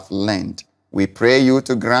that they have learned. We pray you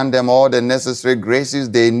to grant them all the necessary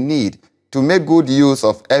graces they need to make good use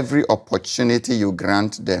of every opportunity you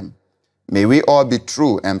grant them. May we all be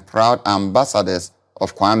true and proud ambassadors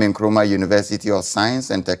of Kwame Nkrumah University of Science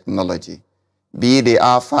and Technology. Be the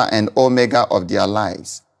Alpha and Omega of their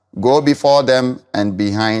lives. Go before them and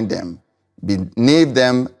behind them. Beneath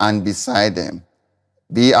them and beside them.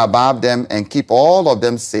 Be above them and keep all of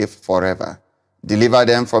them safe forever. Deliver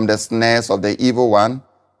them from the snares of the evil one.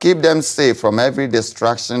 Keep them safe from every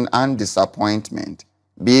distraction and disappointment.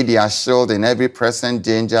 Be their shield in every present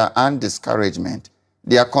danger and discouragement,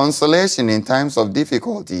 their consolation in times of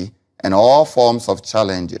difficulty and all forms of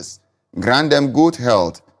challenges. Grant them good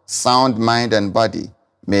health, sound mind and body.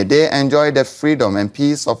 May they enjoy the freedom and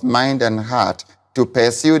peace of mind and heart to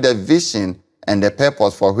pursue the vision and the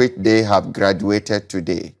purpose for which they have graduated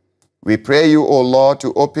today. We pray you, O Lord,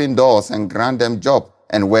 to open doors and grant them job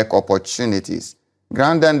and work opportunities.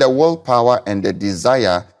 Grant them the willpower and the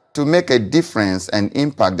desire to make a difference and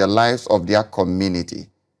impact the lives of their community.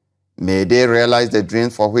 May they realize the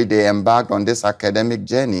dreams for which they embarked on this academic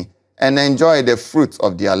journey and enjoy the fruits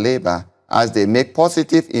of their labor as they make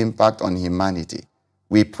positive impact on humanity.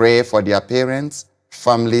 We pray for their parents,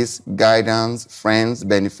 families, guidance, friends,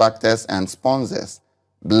 benefactors, and sponsors.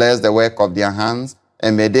 Bless the work of their hands,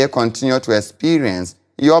 and may they continue to experience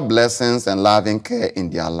your blessings and loving care in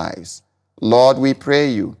their lives. Lord, we pray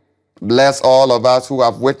you, bless all of us who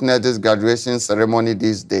have witnessed this graduation ceremony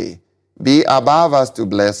this day. Be above us to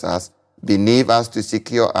bless us, beneath us to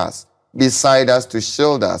secure us, beside us to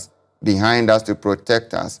shield us, behind us to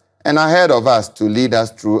protect us, and ahead of us to lead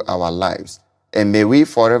us through our lives. And may we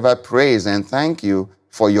forever praise and thank you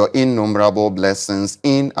for your innumerable blessings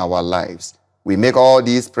in our lives. We make all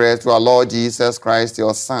these prayers to our Lord Jesus Christ,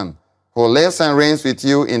 your Son, who lives and reigns with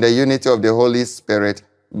you in the unity of the Holy Spirit,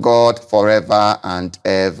 God forever and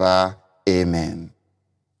ever. Amen.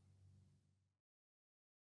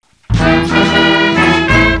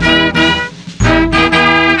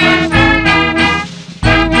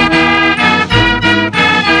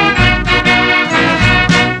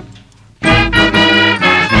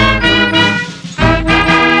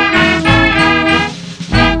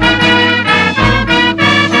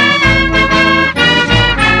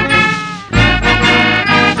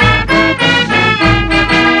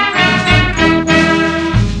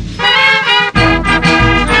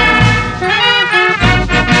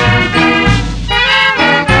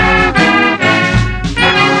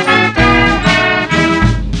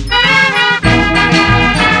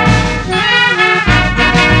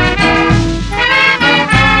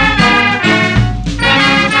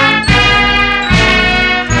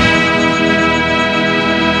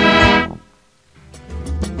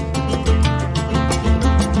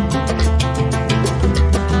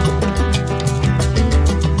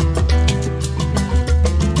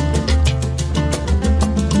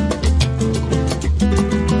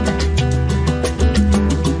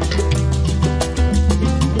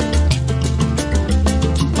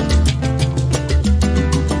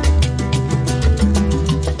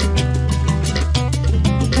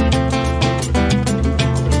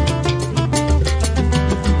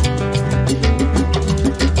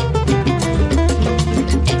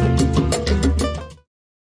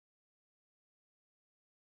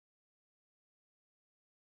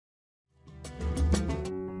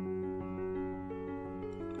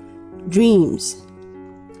 Dreams.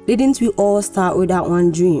 Didn't we all start with that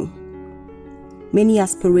one dream? Many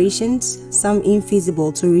aspirations, some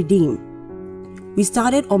infeasible to redeem. We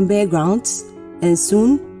started on bare grounds, and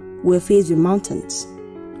soon we were faced with mountains.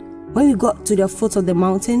 When we got to the foot of the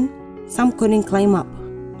mountain, some couldn't climb up.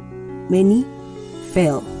 Many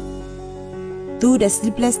fell. Through the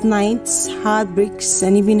sleepless nights, heartbreaks,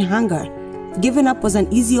 and even hunger, giving up was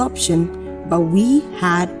an easy option, but we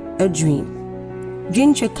had a dream.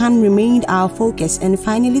 CANR remained our focus, and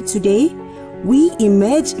finally today, we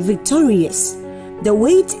emerged victorious. The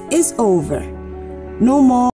wait is over. No more